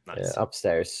 Nice.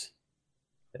 Upstairs,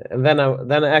 and then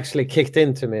it actually kicked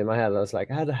into me in my head. I was like,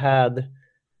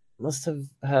 must have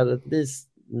had at least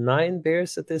 9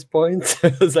 beers at this point.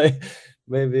 I was like,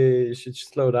 maybe you should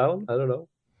slow down. I don't know,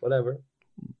 whatever.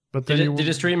 But did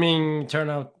the streaming turn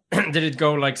out? Did it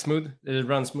go like smooth? Did it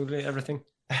run smoothly? Everything?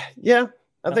 Yeah,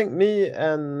 I think me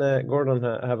and Gordon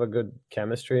have a good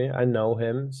chemistry. I know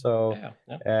him, so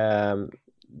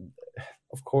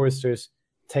of course there's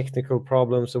technical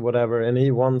problems or whatever, and he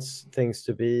wants things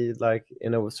to be like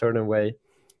in a certain way,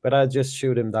 but I just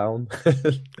shoot him down.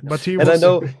 But I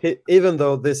know even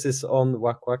though this is on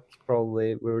Wack Wack,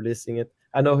 probably we're releasing it,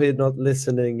 I know he's not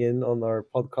listening in on our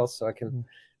podcast, so I can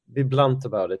be blunt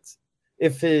about it.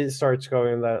 If he starts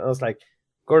going that, I was like,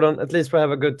 Gordon, at least we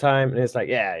have a good time, and he's like,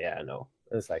 yeah, I know.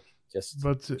 And it's like just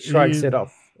shrugs it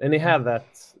off, and he had that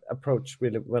approach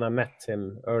really when I met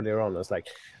him earlier on. I was like,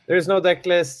 there's no deck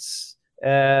lists.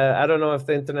 I don't know if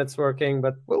the internet's working,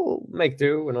 but we'll make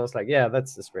do. And I was like, yeah,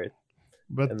 that's the spirit.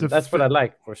 But that's what I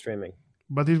like for streaming.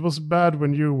 But it was bad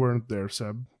when you weren't there,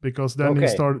 Seb, because then he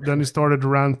started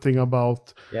ranting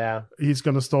about he's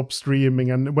gonna stop streaming,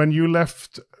 and when you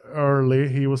left early,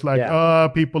 he was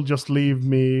like, people just leave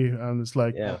me, and it's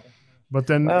like, But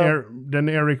then then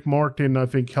Eric Martin, I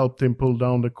think, helped him pull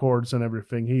down the cords and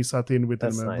everything. He sat in with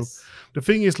him. Nice. The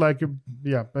thing is, like, and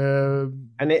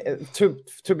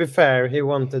to be fair, he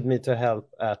wanted me to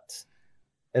help at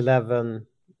 11,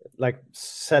 like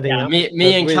setting up. Me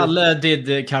and Kalle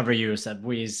did cover you.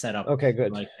 We set up. Okay,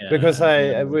 good. Like, because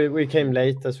we came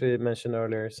late, as we mentioned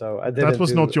earlier, so I didn't. That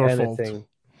was do not your anything.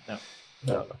 fault.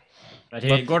 No.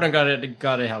 But Gordon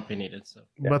got the help he needed. So.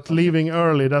 But leaving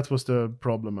early, that was the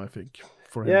problem, I think,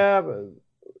 for him. Yeah, but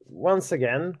once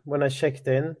again, when I checked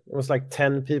in, it was like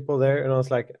 10 people there, and I was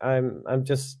like, I'm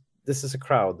just, this is a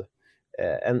crowd.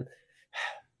 And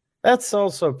that's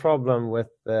also a problem with,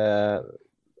 I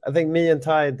think me and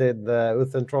Thai did the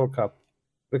Uthen Troll Cup,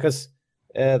 because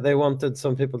they wanted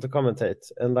some people to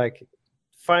commentate. And like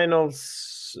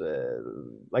finals,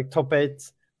 like top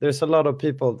 8, there's a lot of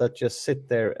people that just sit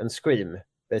there and scream,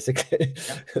 basically.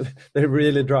 They're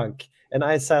really drunk. And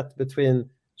I sat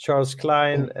between Charles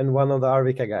Klein and one of the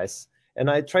Arvika guys. And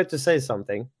I tried to say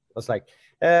something. I was like,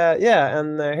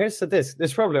 here's the disc. This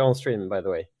is probably on stream, by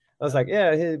the way. I was like,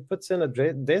 yeah, he puts in a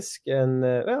disc, and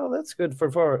well, that's good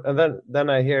for 4. And then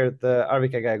I hear the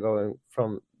Arvika guy going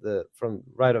from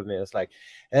right of me. It's like,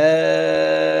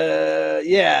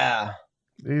 yeah.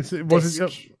 Was it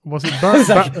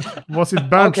Berntson?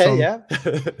 Okay, yeah.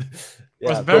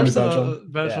 Was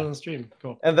Berntson on stream?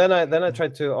 Cool. And then I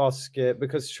tried to ask,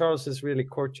 because Charles is really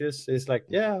courteous. He's like,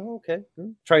 yeah, okay.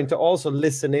 Trying to also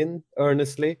listen in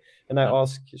earnestly. And I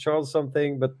asked Charles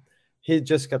something, but he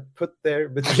just got put there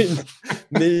between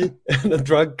me and a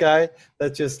drunk guy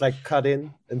that just like cut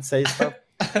in and say stuff.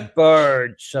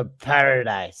 Birds of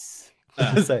paradise.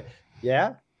 I was like, yeah.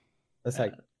 I was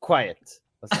like, quiet.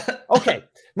 I was like, okay,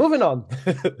 moving on.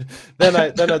 then I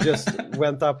just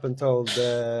went up and told,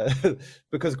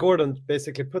 because Gordon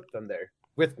basically put them there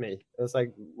with me. I was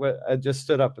like, I just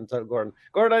stood up and told Gordon,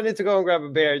 I need to go and grab a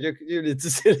beer. You need to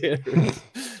sit here.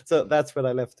 So that's when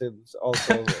I left him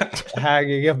also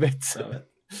hanging a bit.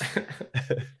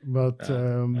 But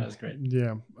that was great.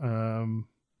 Yeah,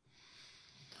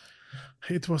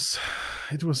 it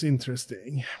was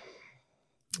interesting.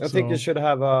 I think you should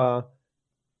have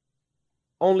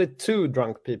only 2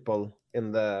 drunk people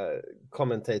in the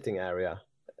commentating area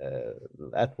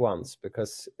at once,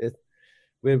 because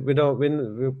we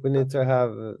need to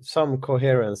have some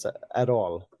coherence at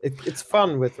all. It's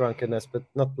fun with drunkenness, but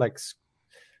not like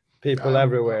people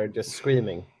everywhere just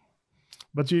screaming.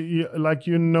 But you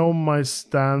my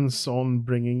stance on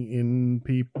bringing in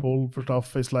people for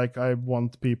stuff is like, I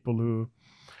want people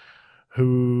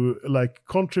who like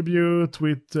contribute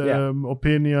with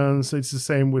opinions. It's the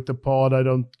same with the pod. I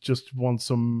don't just want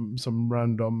some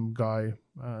random guy.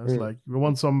 It's like, we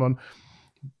want someone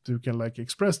who can like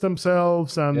express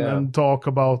themselves and talk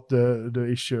about the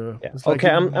issue. Yeah. It's Okay,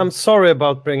 I'm sorry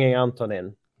about bringing Anton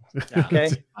in. Yeah. Okay.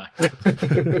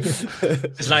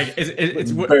 It's like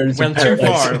it went too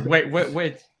far.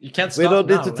 Wait! You can't stop. We don't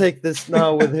now. need to take this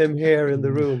now with him here in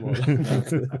the room.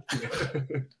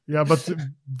 Yeah, but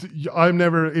I'm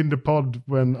never in the pod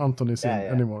when Anton is in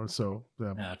anymore. So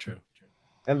yeah, true.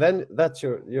 And then that's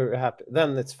you're happy.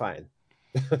 Then it's fine.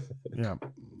 Yeah,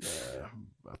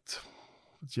 but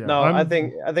yeah. No, I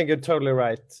think you're totally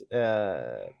right.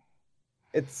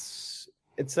 It's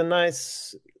a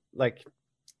nice, like,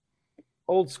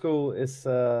 old school is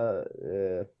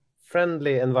a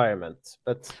friendly environment,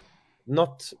 but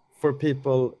not for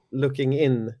people looking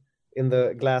in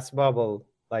the glass bubble,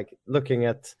 like looking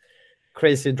at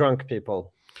crazy drunk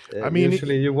people. I mean,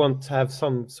 usually you want to have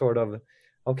some sort of,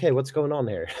 okay, what's going on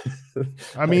here?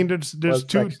 I mean, there's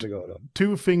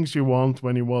two things you want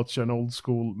when you watch an old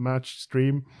school match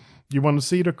stream. You want to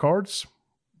see the cards.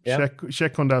 Yeah.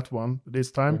 Check on that one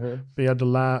this time. Mm-hmm. They had the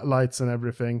lights and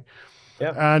everything.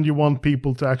 Yeah. And you want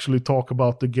people to actually talk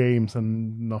about the games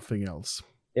and nothing else.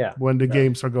 Yeah. When the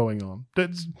games are going on.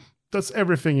 That's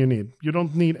everything you need. You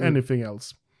don't need anything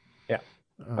else. Yeah.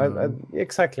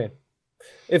 Exactly.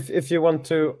 If you want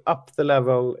to up the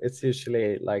level, it's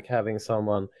usually like having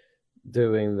someone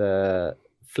doing the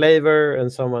flavor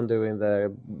and someone doing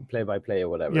the play-by-play or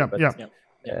whatever. Yeah, but,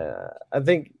 I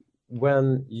think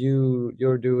when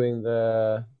you're doing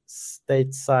the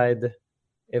stateside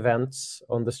events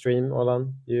on the stream,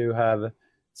 Åland, you have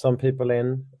some people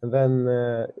in, and then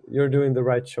you're doing the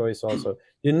right choice also.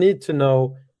 You need to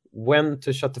know when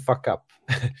to shut the fuck up.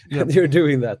 You're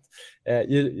doing that.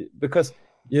 Because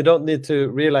you don't need to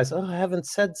realize, I haven't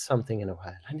said something in a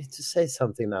while. I need to say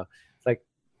something now. It's like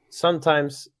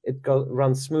sometimes it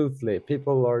runs smoothly.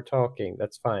 People are talking.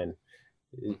 That's fine.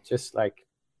 You just like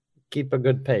keep a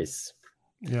good pace.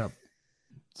 Yeah.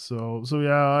 So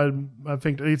yeah, I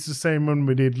think it's the same when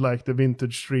we did like the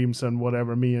vintage streams and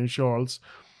whatever, me and Charles.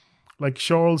 like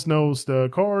Charles knows the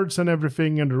cards and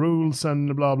everything and the rules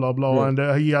and blah blah blah, and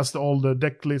he has all the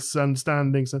deck lists and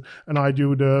standings, and I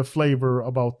do the flavor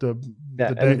about the.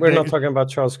 And we're not talking about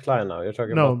Charles Klein now. You're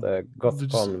talking about the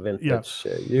GothCon vintage.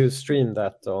 Yeah. You stream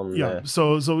that on.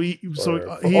 So he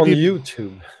on did,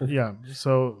 YouTube. Yeah.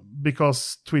 So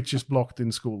because Twitch is blocked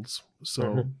in schools,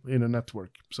 so in a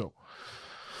network, so.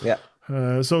 Yeah.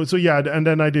 So yeah, and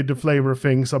then I did the flavor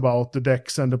things about the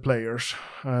decks and the players,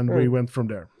 and we went from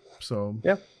there. So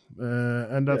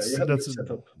and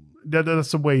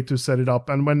that's a way to set it up.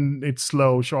 And when it's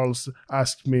slow, Charles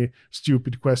asked me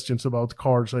stupid questions about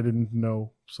cards I didn't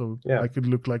know, so I could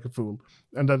look like a fool.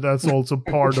 And that's also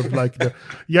part of like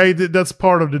that's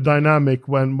part of the dynamic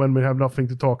when we have nothing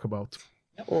to talk about.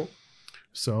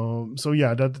 So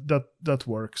yeah, that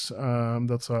works.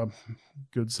 That's a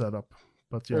good setup.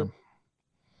 But yeah.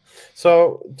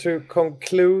 So to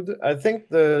conclude, I think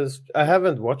I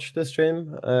haven't watched the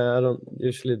stream. I don't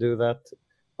usually do that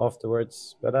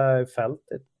afterwards, but I felt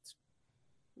it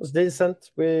was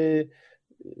decent.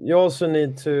 You also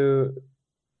need to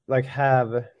like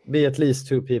be at least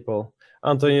 2 people.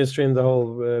 Anton, you streamed the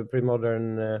whole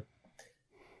pre-modern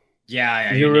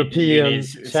European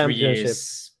Championship.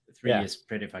 3 is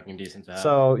pretty fucking decent to have.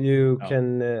 So you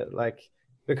can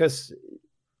because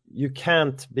you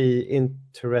can't be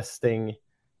interesting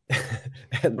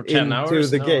for 10 hours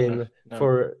the game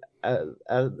for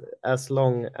as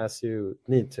long as you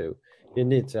need to. You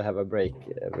need to have a break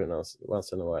every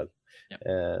once in a while.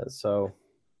 So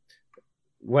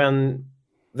when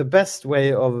the best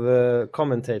way of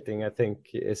commentating, I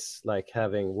think, is like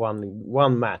having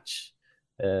one match,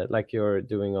 like you're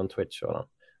doing on Twitch, or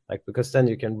like, because then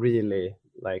you can really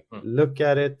like look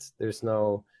at it. There's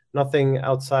nothing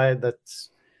outside that's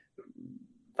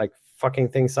like fucking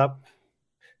things up,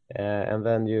 and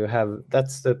then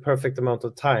that's the perfect amount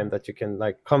of time that you can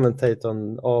like commentate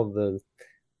on all the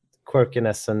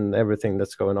quirkiness and everything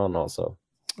that's going on also.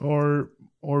 Or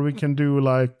we can do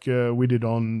like we did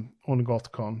on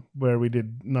GothCon, where we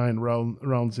did 9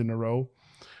 rounds in a row,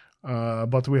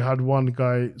 but we had one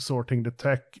guy sorting the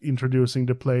tech, introducing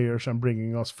the players, and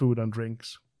bringing us food and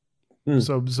drinks.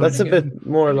 So that's a bit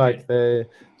more like they're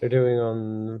doing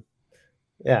on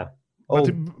But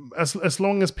as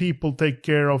long as people take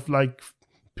care of like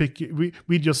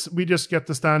we just get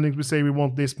the standings. We say we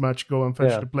want this match, go and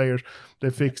fetch the players.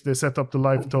 They set up the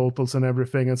live totals and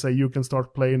everything, and say you can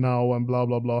start playing now and blah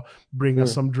blah blah. Bring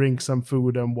us some drinks and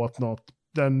food and whatnot.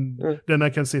 Then I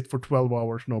can sit for 12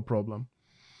 hours, no problem.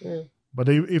 But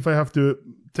if I have to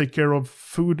take care of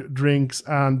food, drinks,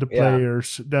 and the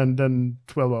players, then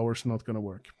 12 hours is not going to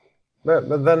work.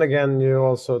 But then again, you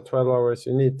also 12 hours.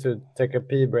 You need to take a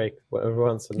pee break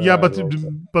once in a while.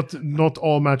 But not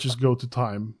all matches go to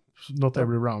time. Not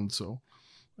every round. So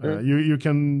you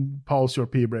can pause your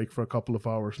pee break for a couple of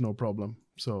hours, no problem.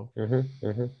 So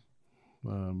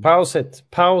pause it.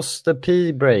 Pause the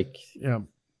pee break. Yeah.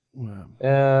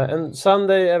 And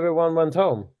Sunday, everyone went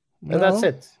home, and that's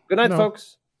it. Good night,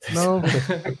 folks. No.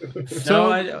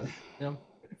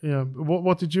 Yeah.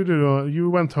 What did you do?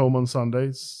 You went home on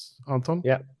Sundays, Anton?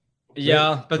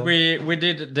 Yeah, but we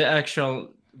did the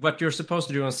actual what you're supposed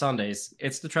to do on Sundays.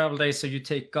 It's the travel day, so you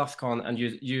take GothCon and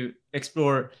you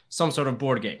explore some sort of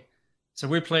board game. So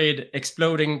we played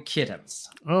Exploding Kittens.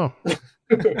 Oh.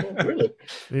 Really?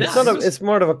 It's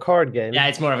more of a card game. Yeah,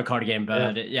 it's more of a card game,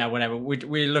 but whatever.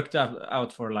 We looked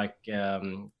out for like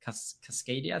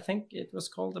Cascadia, I think it was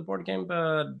called, the board game,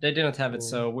 but they didn't have it,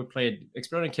 so we played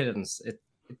Exploding Kittens. It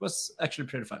was actually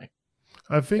pretty funny.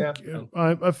 I think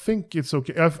I think it's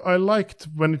okay. I liked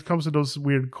when it comes to those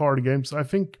weird card games. I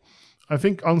think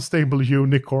Unstable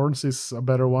Unicorns is a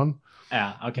better one.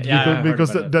 Yeah, okay. Yeah,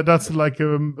 because that's like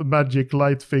a magic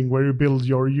light thing where you build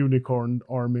your unicorn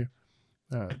army.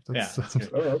 That's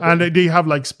and they have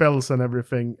like spells and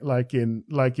everything like in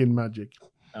Magic.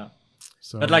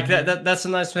 So, but like that's a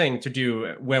nice thing to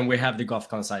do when we have the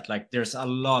GothCon site. Like there's a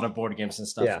lot of board games and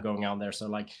stuff going on there. So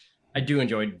like I do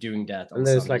enjoy doing that. And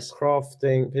there's like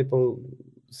crafting, people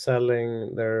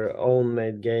selling their own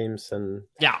made games and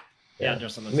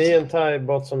there's some. Me and Thai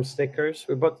bought some stickers.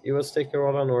 We bought you a sticker,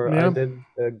 Åland, or I did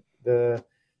the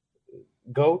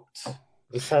goat.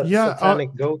 The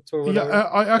satanic goat or whatever. Yeah,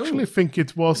 I actually think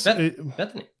it was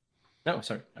Bethany. No,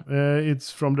 sorry.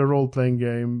 It's from the role-playing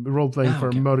game,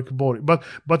 for Mörkborg.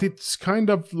 But it's kind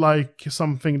of like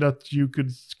something that you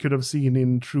could have seen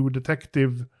in True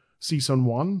Detective season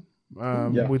 1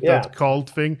 with that cult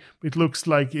thing. It looks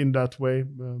like in that way.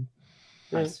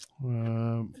 Nice.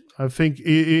 I think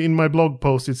in my blog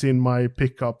post, it's in my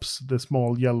pickups, the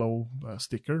small yellow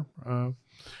sticker.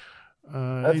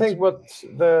 I think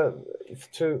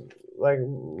like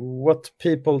what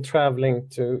people traveling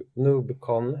to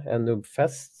NoobCon and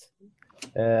Noobfest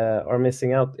are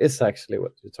missing out is actually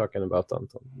what you're talking about,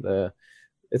 Anton.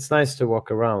 It's nice to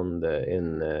walk around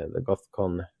in the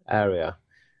GothCon area.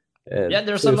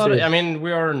 There's a lot of, I mean,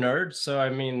 we are nerds, so I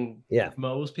mean,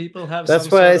 most people have That's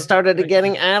some why I sort of, started like,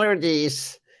 getting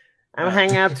allergies. I'm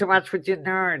hanging out too much with you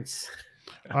nerds.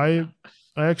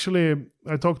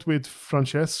 I talked with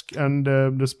Francesc and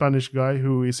the Spanish guy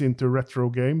who is into retro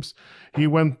games. He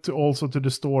went also to the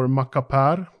store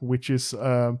Macapar, which is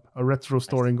a retro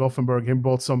store in Gothenburg. He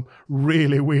bought some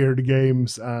really weird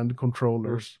games and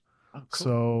controllers. Oh,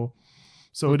 cool.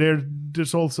 So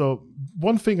there's also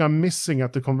one thing I'm missing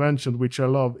at the convention, which I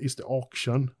love, is the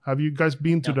auction. Have you guys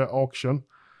been to the auction?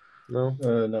 No.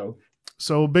 No.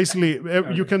 So basically,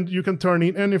 you can turn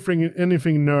in anything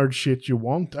nerd shit you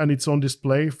want, and it's on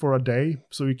display for a day,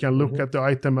 so you can look at the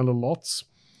item and the lots.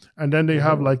 And then they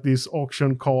have like these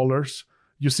auction callers.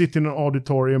 You sit in an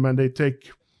auditorium, and they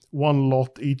take one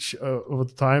lot each of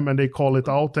the time, and they call it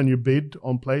out, and you bid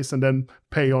on place, and then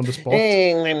pay on the spot.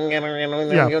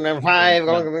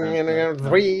 5,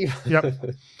 3. Yep.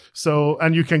 So,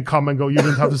 and you can come and go. You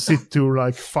don't have to sit to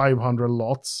like 500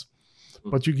 lots.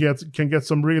 But you can get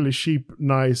some really cheap,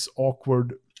 nice,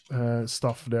 awkward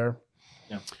stuff there.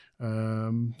 Yeah.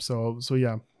 So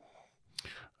yeah.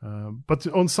 But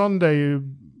on Sunday,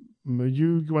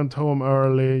 you went home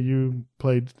early. You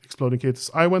played Exploding Kittens.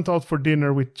 I went out for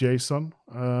dinner with Jason.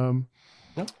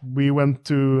 We went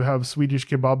to have Swedish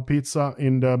kebab pizza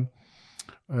in the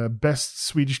best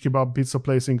Swedish kebab pizza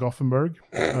place in Gothenburg.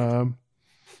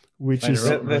 Which is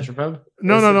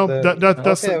no.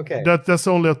 That's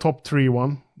only a top 3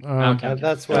 one.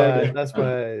 That's why.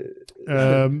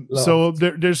 So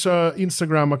there's a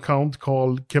Instagram account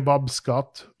called Kebab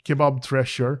Scott, Kebab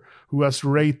Treasure, who has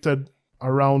rated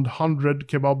around 100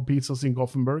 kebab pizzas in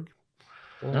Gothenburg.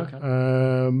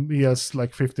 He has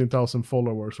like 15,000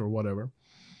 followers or whatever.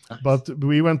 Nice. But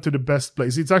we went to the best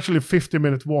place. It's actually a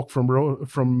 50-minute walk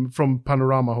from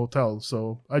Panorama Hotel.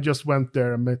 So I just went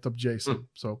there and met up Jason.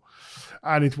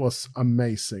 And it was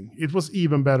amazing. It was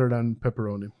even better than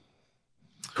pepperoni.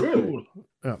 Cool.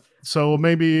 Yeah. So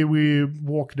maybe we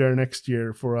walk there next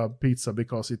year for a pizza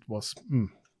because it was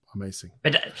amazing.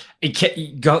 But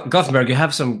Gothenburg, you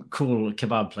have some cool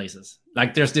kebab places.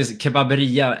 Like there's this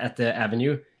kebaberia at the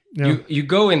Avenue. Yeah. You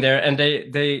go in there and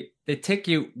they take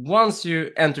you, once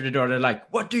you enter the door, they're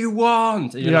like, "What do you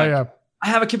want?" And you're like, "I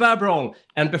have a kebab roll."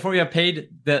 And before you have paid,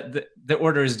 the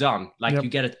order is done. Like you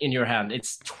get it in your hand.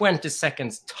 It's 20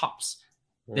 seconds tops.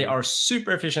 They are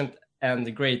super efficient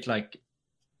and great, like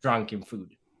drunken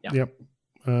food. Yeah. Yep.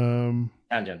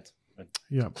 Tangent.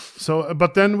 Yeah. So,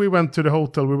 but then we went to the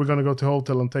hotel. We were going to go to the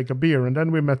hotel and take a beer, and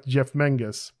then we met Jeff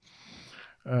Menges.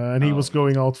 And he was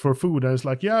going out for food. I was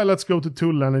like, "Yeah, let's go to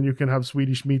Tullen and you can have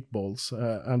Swedish meatballs."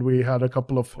 And we had a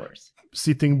couple of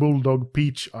Sitting Bulldog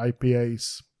peach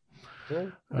IPAs,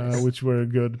 which were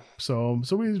good. So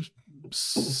we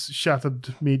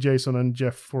chatted, me, Jason, and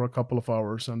Jeff for a couple of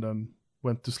hours, and then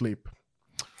went to sleep.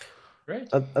 Great.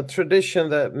 A tradition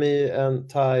that me and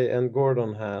Thai and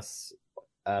Gordon has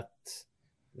at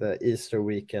the Easter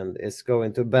weekend is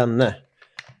going to Benne,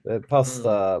 the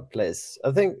pasta place.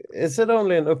 I think, is it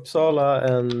only in Uppsala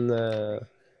and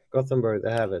Gothenburg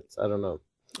they have it? I don't know.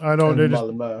 I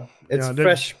know. It's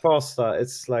fresh pasta.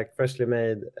 It's like freshly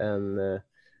made, and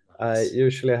I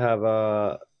usually have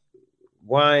a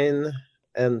wine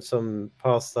and some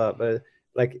pasta, but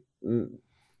like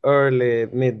early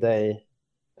midday.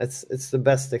 It's the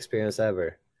best experience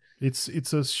ever. It's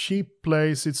a cheap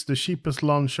place. It's the cheapest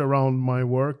lunch around my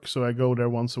work, so I go there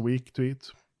once a week to eat.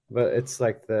 But it's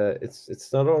like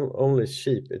it's not only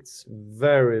cheap. It's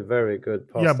very, very good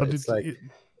pasta. Yeah, but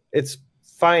it's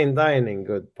fine dining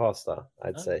good pasta,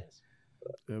 I'd say.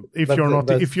 If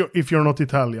you're not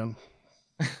Italian,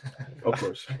 of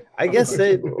course. I guess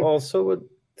they also would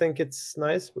think it's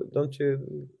nice, but don't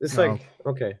you? It's like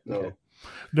okay.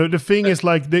 The thing is,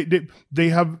 like they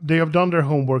have done their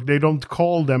homework. They don't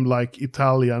call them like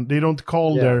Italian. They don't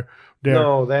call their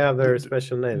no. They have their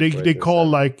special name. They call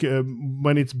like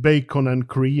when it's bacon and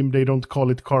cream. They don't call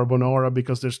it carbonara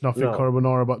because there's nothing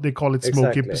carbonara. But they call it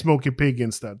smoky pig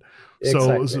instead.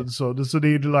 Exactly. So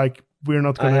they like, we're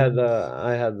not gonna.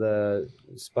 I had the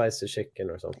spicy chicken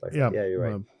or something like that. Yeah, you're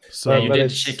right. You did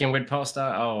chicken with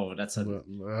pasta. Oh, that's not.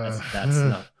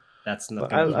 That's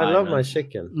not. I love my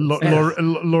chicken.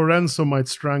 Lorenzo might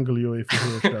strangle you if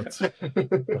you hear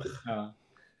that.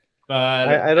 But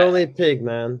I don't eat pig,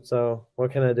 man. So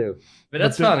what can I do? But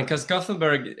that's fun because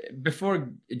Gothenburg, before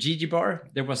Gigi Bar,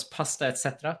 there was Pasta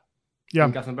etc. Yeah,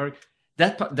 in Gothenburg.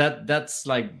 That's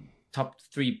like top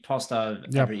 3 pasta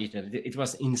I've ever eaten. It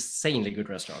was insanely good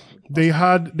restaurant. They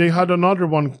had another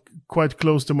one quite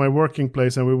close to my working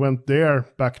place, and we went there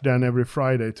back then every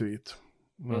Friday to eat.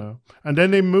 And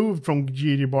then they moved from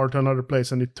Gigi Bar to another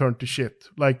place, and it turned to shit.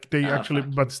 Like they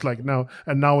but it's like now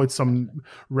it's some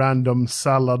random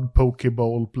salad poke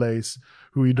bowl place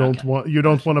who you don't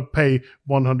want to pay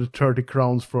 130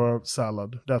 crowns for a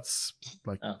salad. That's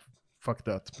like fuck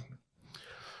that.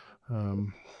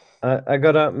 I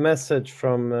got a message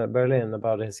from Berlin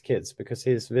about his kids because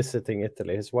he's visiting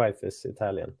Italy. His wife is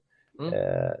Italian.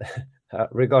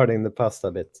 Regarding the pasta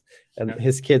bit, and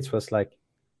his kids was like,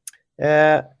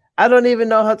 I don't even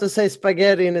know how to say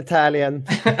spaghetti in Italian.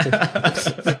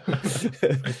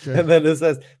 And then it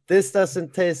says, this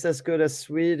doesn't taste as good as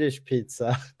Swedish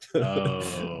pizza.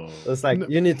 It's like,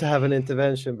 you need to have an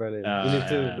intervention, Berlin. You need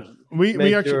to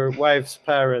make your wife's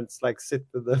parents like sit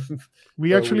with them.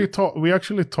 I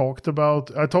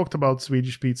talked about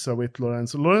Swedish pizza with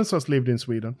Lorenzo. Lorenzo has lived in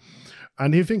Sweden,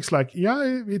 and he thinks like,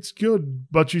 yeah, it's good,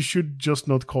 but you should just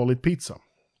not call it pizza.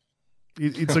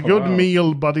 It's a good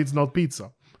meal, but it's not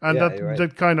pizza. And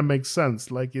that kind of makes sense.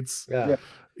 Like it's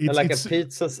like a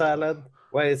pizza salad.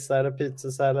 Why is that a pizza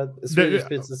salad? A Swedish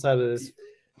pizza salad is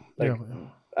like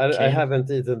I haven't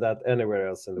eaten that anywhere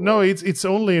else in the world. No, it's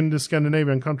only in the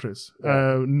Scandinavian countries,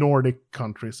 Nordic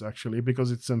countries actually,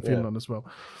 because it's in Finland as well.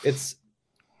 It's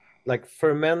like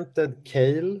fermented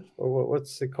kale, or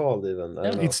what's it called even?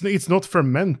 It's not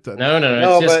fermented. No,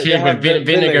 it's just kale with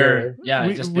vinegar. Yeah,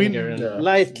 just vinegar. And,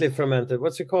 lightly fermented.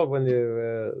 What's it called when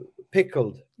you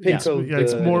pickled? Pickled. Yeah,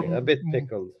 it's more a bit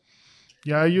pickled.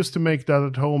 Yeah, I used to make that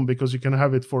at home because you can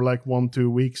have it for like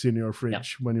 1-2 weeks in your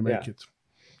fridge when you make it.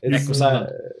 It's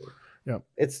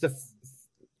it's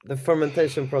the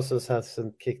fermentation process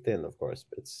hasn't kicked in, of course.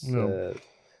 It's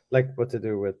like what to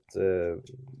do with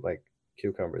like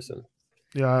cucumbers and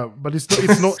but it's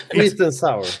not sweet and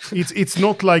sour. It's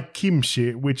not like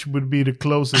kimchi, which would be the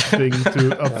closest thing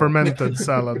to a fermented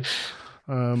salad.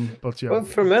 But well,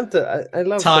 fermented. I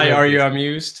love. Thai, fermented. Are you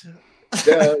amused?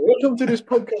 Welcome to this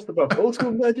podcast about old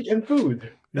school magic and food.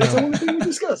 That's the only thing we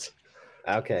discuss.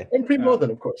 Okay. And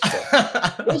pre-modern, of course.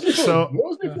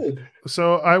 Mostly food.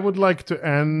 So I would like to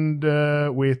end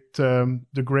with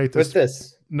the greatest. With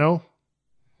this? No.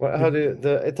 Well, how do you,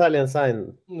 the Italian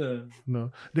sign? No.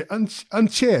 The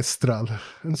ancestrale.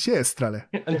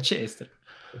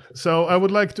 So I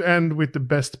would like to end with the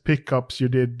best pickups you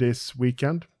did this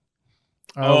weekend.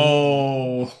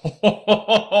 For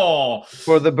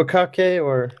the bukkake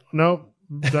or no?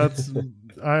 That's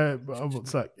I would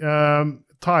say.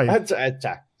 Thai.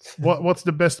 What's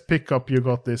the best pickup you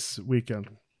got this weekend?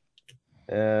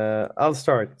 I'll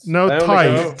start. No,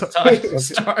 Thai.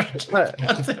 Start.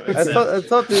 I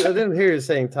thought I didn't hear you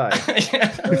saying Thai.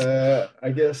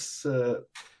 I guess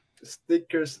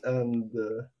stickers and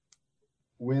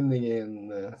winning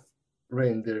in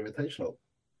Reindeer Invitational.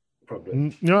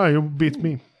 Probably. Yeah, you beat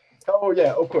me. Oh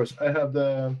yeah, of course. I got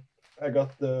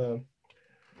the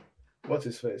what's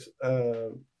his face?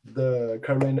 The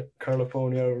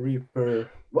California Reaper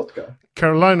vodka.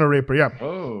 Carolina Reaper, yeah.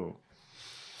 Oh.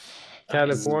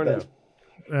 California.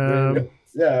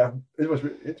 Yeah,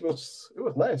 it was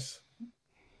nice.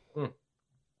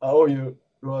 Oh, you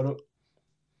love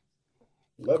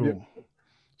cool. you.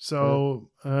 So,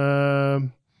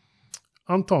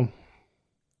 Anton.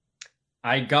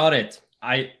 I got it.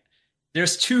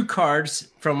 There's 2 cards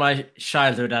from my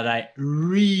childhood that I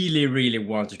really, really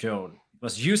wanted to own. It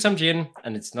was Use Some Gin,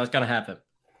 and it's not gonna happen.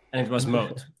 And it was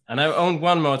Moat. And I owned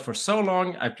 1 Moat for so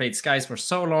long. I played Skies for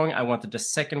so long. I wanted the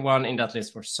second one in that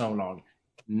list for so long.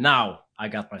 Now I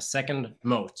got my second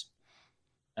Moat.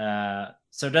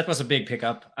 So that was a big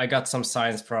pickup. I got some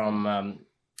signs from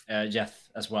Jeff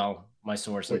as well. My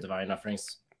Swords and Divine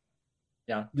Offerings.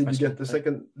 Yeah. Did you get the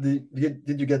second?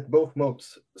 Did you get both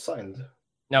modes signed?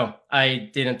 No, I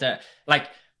didn't.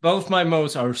 Both my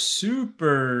modes are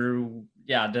super.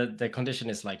 Yeah, the condition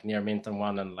is like near mint on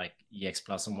one and like EX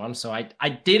plus on one. So I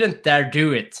didn't dare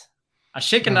do it. I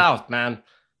chickened out, man.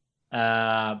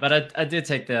 But I did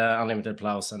take the Unlimited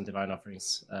Plows and Divine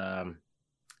Offerings.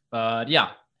 But yeah,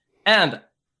 and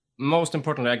most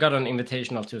importantly, I got an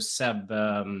invitational to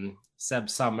Seb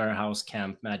Summer House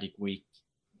Camp Magic Week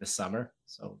this summer.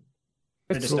 So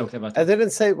pretty stoked about that. I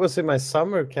didn't say it was in my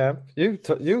summer camp.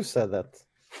 You said that.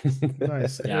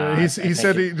 Nice. Yeah, he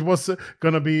said it was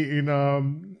gonna be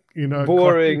in in a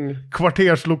boring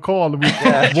kvarterslokal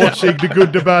with watching The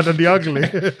Good, the Bad and the Ugly.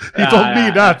 He told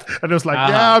me that, and I was like,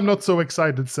 I'm not so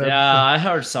excited, Seb. Yeah, I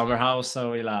heard Summer House,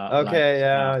 so you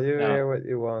hear what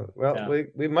you want. Well,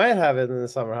 we might have it in the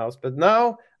summer house, but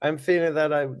now I'm feeling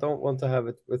that I don't want to have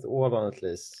it with Åland at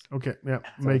least. Okay,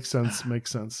 makes sense.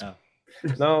 Yeah.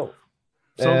 No,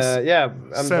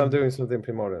 I'm doing something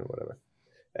pre-modern, whatever.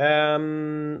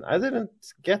 I didn't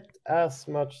get as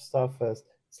much stuff as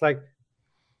it's like.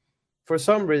 For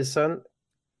some reason,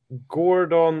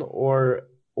 Gordon or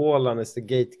Åland is the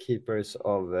gatekeepers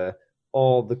of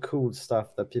all the cool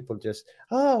stuff that people just,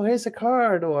 here's a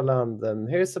card, Åland, and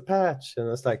here's a patch. And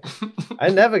it's like, I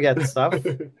never get stuff. I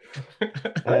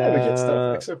never get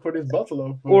stuff, except for this bottle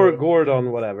of... Or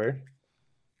Gordon, whatever.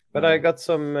 But I got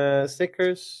some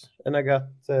stickers, and I got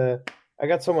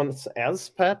someone else's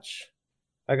patch.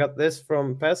 I got this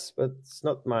from PES, but it's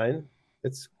not mine.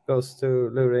 It goes to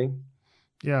Luring.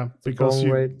 Yeah, because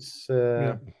rates.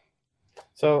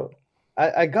 So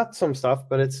I got some stuff,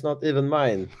 but it's not even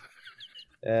mine.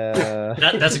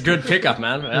 That's a good pickup,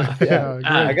 man.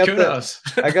 I got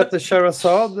the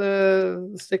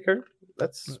Charizard sticker.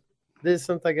 That's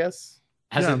decent, I guess.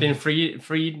 Has it been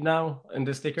freed now in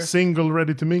the sticker? Single,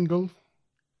 ready to mingle.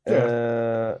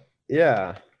 Yeah.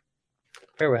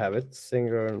 Here we have it.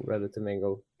 Single and ready to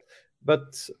mingle.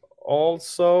 But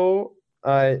also,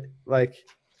 I like.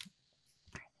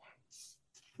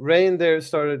 Reindeer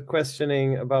started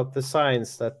questioning about the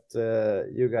signs that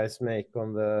you guys make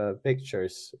on the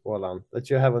pictures, Åland,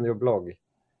 that you have on your blog.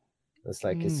 It's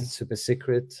like, is it super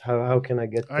secret? How can I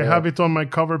get I have it on my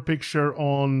cover picture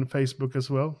on Facebook as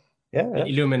well. Yeah.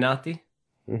 Illuminati?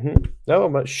 Mm-hmm. No,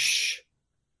 but shh.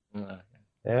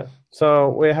 Yeah. So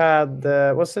we had,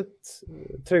 was it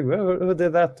Trygve who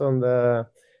did that on the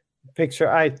picture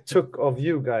I took of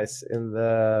you guys in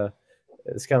the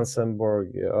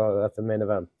Skansenborg at the main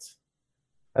event?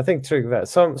 I think Trygve.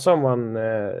 Someone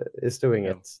is doing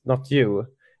it, not you.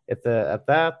 At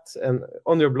that, and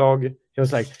on your blog, he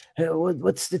was like, hey,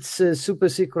 "What's this super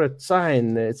secret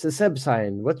sign? It's a Seb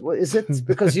sign. What is it?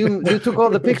 Because you took all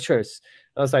the pictures."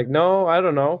 I was like, "No, I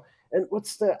don't know." And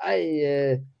what's the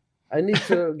I need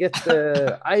to get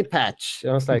the eye patch.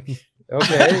 And I was like,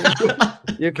 "Okay,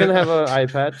 you can have an eye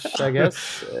patch, I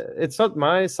guess. It's not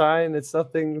my sign. It's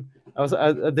nothing."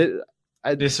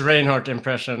 This Reinhardt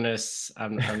impression is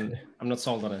I'm not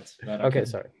sold on it. But okay,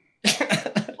 sorry.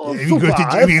 We go to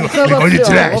trash.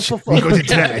 We go to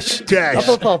trash. Trash.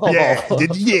 Yeah.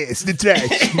 Yes, the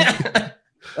trash.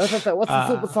 What's the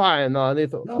super sign? No, I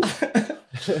need to.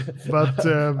 But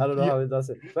I don't know how he does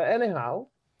it. But anywho,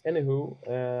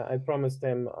 I promised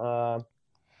him.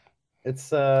 It's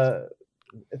the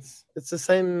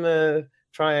same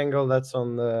triangle that's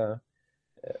on the.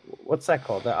 What's that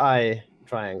called? The eye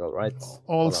triangle, right?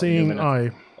 All-seeing eye.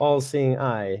 All-seeing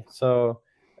eye. So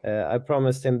I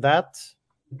promised him that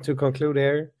to conclude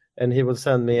here, and he will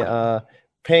send me a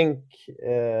pink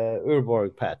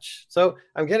Urborg patch. So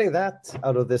I'm getting that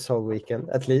out of this whole weekend,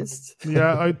 at least.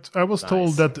 Yeah, I was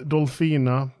told that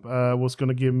Dolfina was going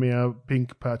to give me a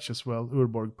pink patch as well,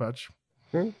 Urborg patch.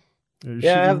 I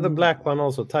have the black one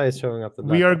also. Ty is showing up the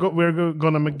black we're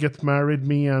gonna get married,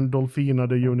 me and Dolfina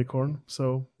the unicorn.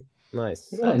 So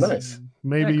nice. Oh, nice.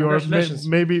 Maybe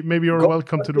maybe you're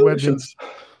welcome to the wedding.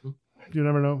 You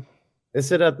never know.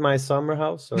 Is it at my summer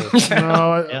house? Or?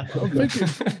 No, I think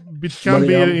it can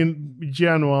be in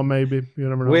Genoa, maybe. You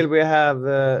never know. Will we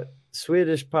have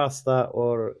Swedish pasta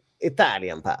or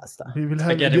Italian pasta? We will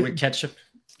have spaghetti with ketchup.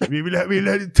 We'll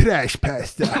have trash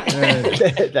pasta.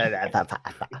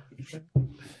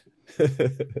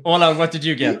 Åland, what did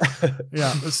you get?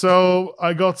 Yeah, so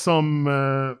I got some.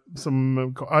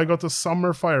 I got a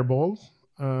summer fireball.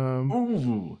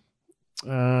 Ooh.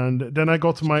 And then I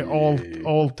got my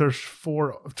altars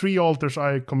three altars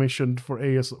I commissioned from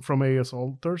AS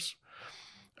Altars.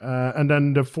 And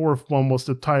then the fourth one was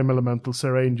the Time Elemental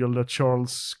Serra Angel that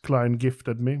Charles Klein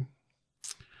gifted me.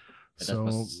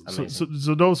 So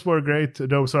those were great.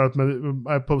 Those are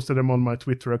I posted them on my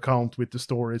Twitter account with the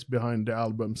stories behind the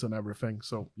albums and everything,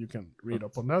 so you can read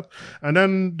up on that. And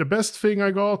then the best thing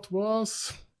I got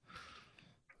was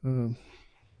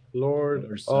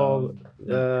Lord of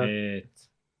the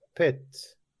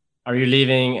Pit. Are you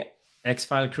leaving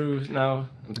X-File crew now?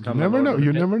 You never know.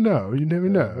 You never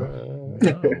know.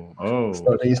 Oh.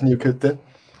 Starting his new kutte.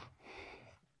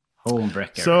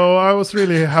 Homebreaker. So I was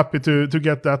really happy to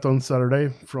get that on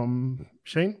Saturday from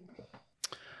Shane.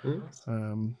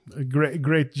 A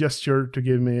great gesture to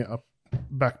give me a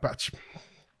back patch.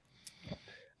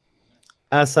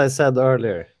 As I said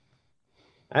earlier,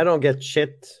 I don't get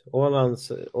shit. Åland's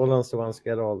the ones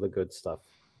get all the good stuff.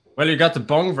 Well, you got the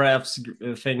bong wraps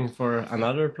thing for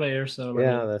another player, so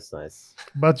Yeah, that's nice.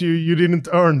 But you didn't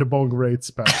earn the bong rates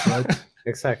patch, right?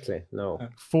 Exactly. No.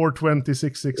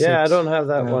 420,666. Yeah, I don't have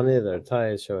that one either. Thai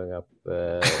is showing up.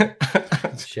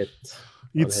 Shit.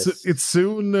 It's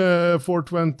soon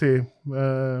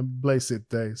 420 Blaze It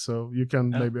Day, so you can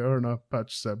maybe earn a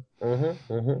patch, Seb.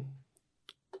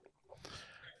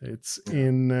 It's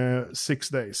in 6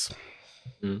 days.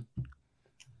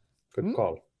 Good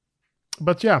call.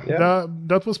 But yeah.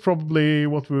 That was probably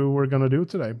what we were going to do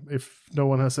today, if no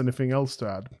one has anything else to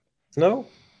add. No.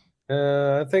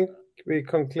 I think we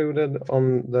concluded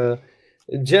on the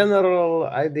general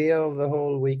idea of the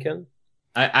whole weekend.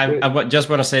 I just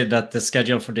want to say that the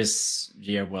schedule for this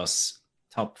year was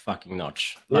top fucking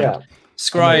notch. Like,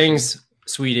 Scrying's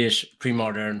Swedish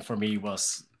pre-modern for me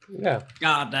was... Yeah.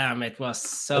 God damn, it was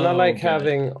so And I like good.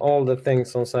 having all the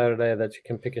things on Saturday that you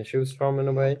can pick and choose from in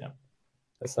a way. Yeah.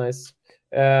 That's nice.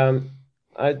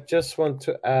 I just want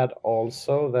to add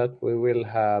also that we will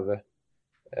have...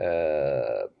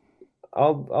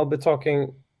 I'll be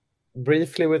talking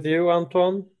briefly with you,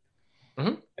 Anton.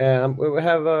 We will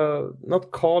have a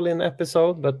not call-in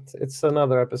episode, but it's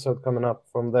another episode coming up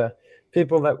from the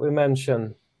people that we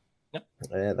mentioned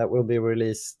that will be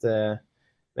released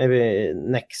maybe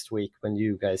next week when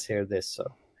you guys hear this.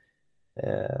 So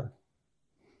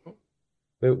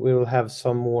we will have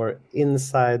some more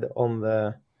inside on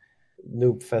the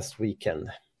Noobfest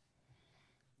weekend.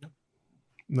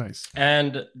 Nice.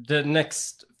 And the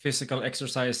next physical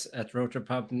exercise at Rotary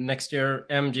Pub next year,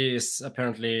 MG is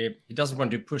apparently, he doesn't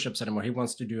want to do push-ups anymore. He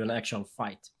wants to do an actual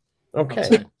fight. Okay.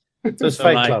 Outside. So it's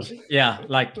Fight like, Club. Yeah,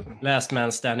 like last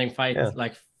man standing fight,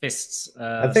 like fists.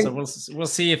 I think so we'll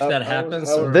see if that happens.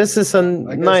 This is a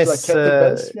nice.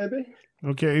 Maybe.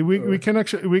 Okay, we can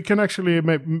actually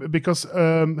because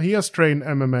he has trained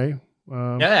MMA.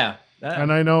 Yeah.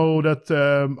 And I know that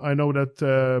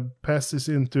Pes is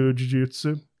into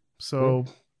jiu-jitsu. So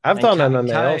I've done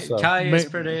MMA also. Kai is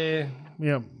pretty.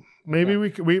 Yeah. Maybe we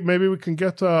can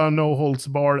get a no holds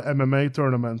barred MMA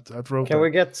tournament at Rota. Can we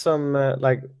get some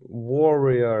like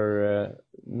warrior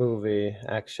movie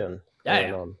action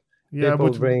going on? Yeah,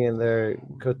 people bring in their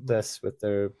kuttes with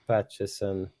their patches,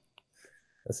 and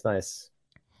that's nice.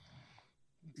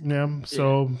 Yeah,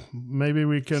 so maybe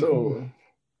we can. So,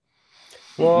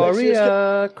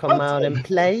 warrior, come out and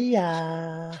play.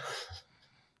 Yeah,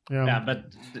 but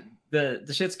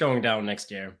the shit's going down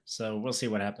next year, so we'll see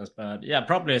what happens. But yeah,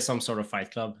 probably some sort of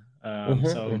fight club.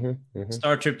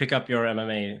 Start to pick up your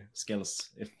MMA skills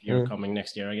if you're coming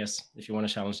next year, I guess, if you want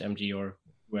to challenge MG or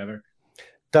whoever.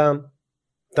 Dum,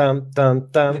 dum, dum,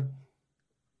 dum.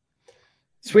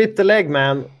 Sweep the leg,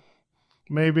 man.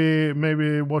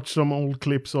 Maybe watch some old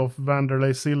clips of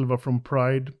Vanderlei Silva from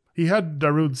Pride. He had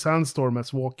Darude Sandstorm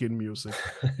as walk-in music.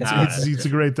 It's a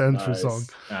great entry song.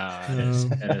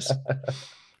 It is.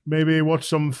 Maybe watch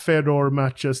some Fedor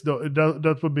matches.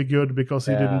 That would be good because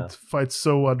he didn't fight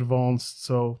so advanced.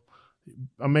 So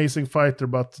amazing fighter,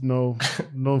 but no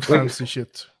fancy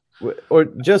shit. Or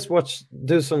just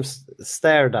do some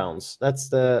stare downs. That's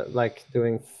the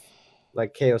doing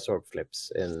like chaos orb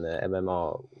flips in the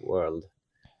MMA world.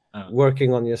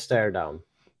 Working on your stare down.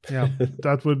 Yeah,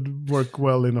 that would work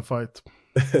well in a fight.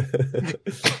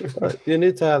 You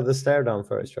need to have the stare down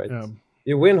first, right? Yeah.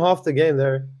 You win half the game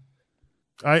there.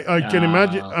 I can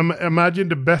imagine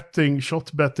the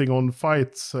shot betting on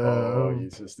fights.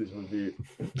 Jesus, this would be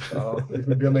it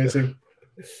would be amazing.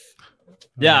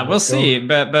 Yeah, we'll see,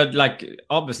 but like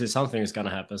obviously something is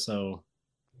gonna happen. So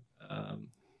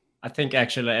I think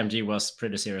actually MG was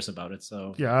pretty serious about it.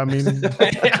 So yeah, I mean,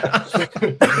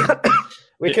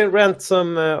 we can rent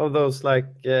some of those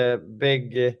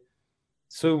big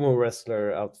sumo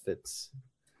wrestler outfits.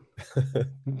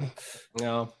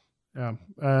 Yeah. Yeah,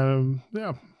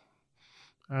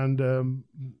 and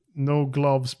no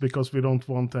gloves because we don't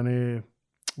want any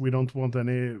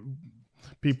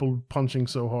people punching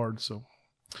so hard. So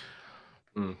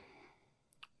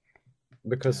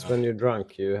because when you're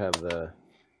drunk, you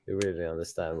really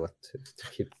understand what to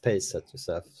keep pace at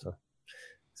yourself. So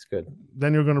it's good.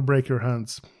 Then you're gonna break your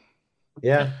hands.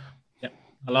 Yeah.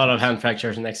 A lot of hand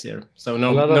fractures next year. So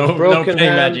no broken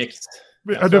playing hands. magic.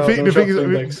 The thing is,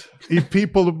 if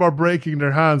people are breaking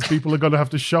their hands, people are gonna have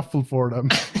to shuffle for them.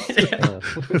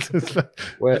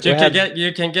 But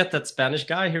you can get that Spanish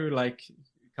guy who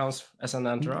counts as an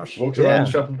entourage. Walks around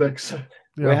shuffle decks.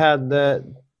 Yeah. We had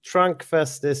the Trunk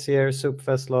Fest this year, Soup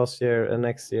Fest last year, and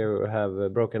next year we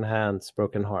have broken hands,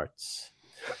 broken hearts.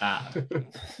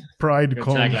 Pride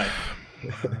Con.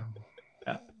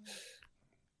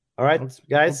 All right,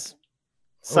 guys.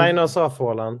 Sign us off,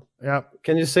 Åland. Yeah.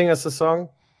 Can you sing us a song?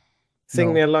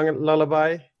 Sing me a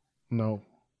lullaby. No.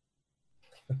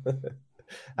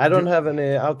 I don't have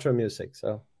any outro music,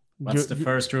 so. What's the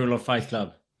first rule of Fight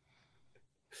Club?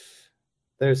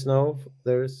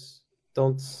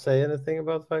 Don't say anything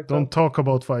about Fight Club. Don't talk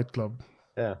about Fight Club.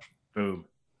 Yeah. Boom.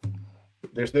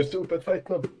 There's no stupid Fight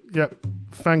Club. Yeah.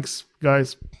 Thanks,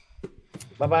 guys.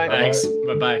 Bye-bye. Thanks.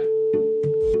 Bye-bye.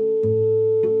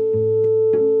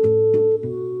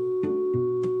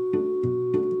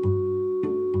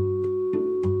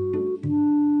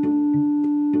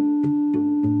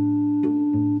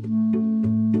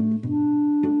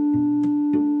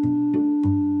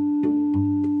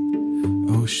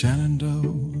 Oh,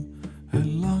 Shenandoah, I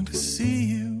long to see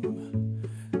you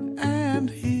and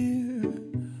hear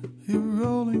your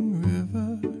rolling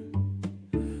river.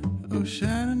 Oh,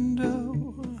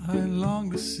 Shenandoah, I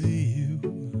long to see you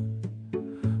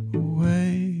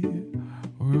away,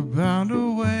 we're bound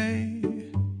away.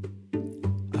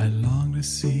 I long to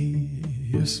see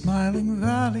your smiling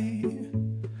valley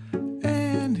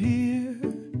and hear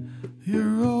your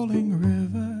rolling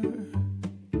river.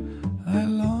 I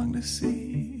long to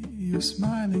see your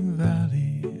smiling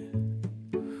valley.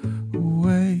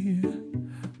 Away,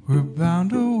 we're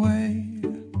bound away,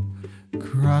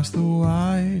 across the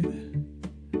wide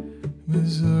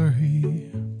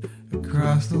Missouri,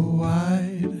 across the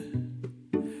wide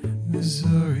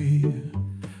Missouri,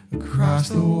 across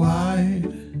the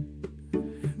wide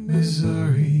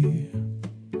Missouri.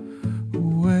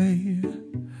 Away,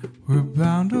 we're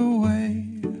bound away.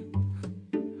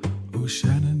 Oh,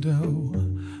 Shenandoah,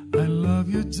 I love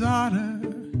your daughter.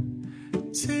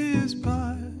 'Tis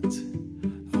but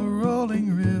a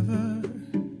rolling river.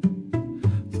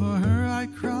 For her I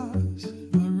cross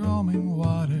the roaming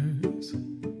waters.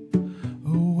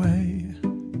 Away,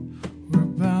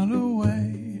 we're bound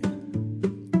away.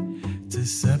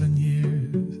 'Tis 7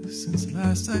 years since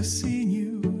last I've seen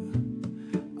you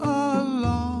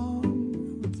along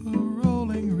the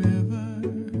rolling river.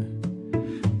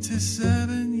 'Tis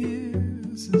 7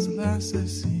 years since last I've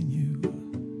seen you.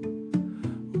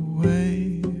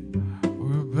 Away,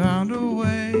 we're bound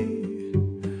away,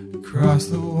 across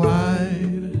the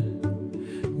wide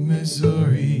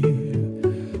Missouri,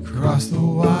 across the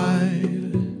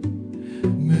wide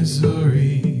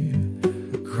Missouri,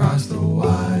 across the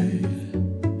wide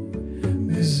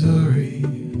Missouri.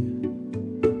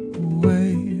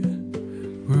 Away,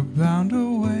 we're bound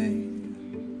away.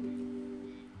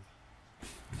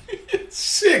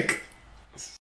 Sick!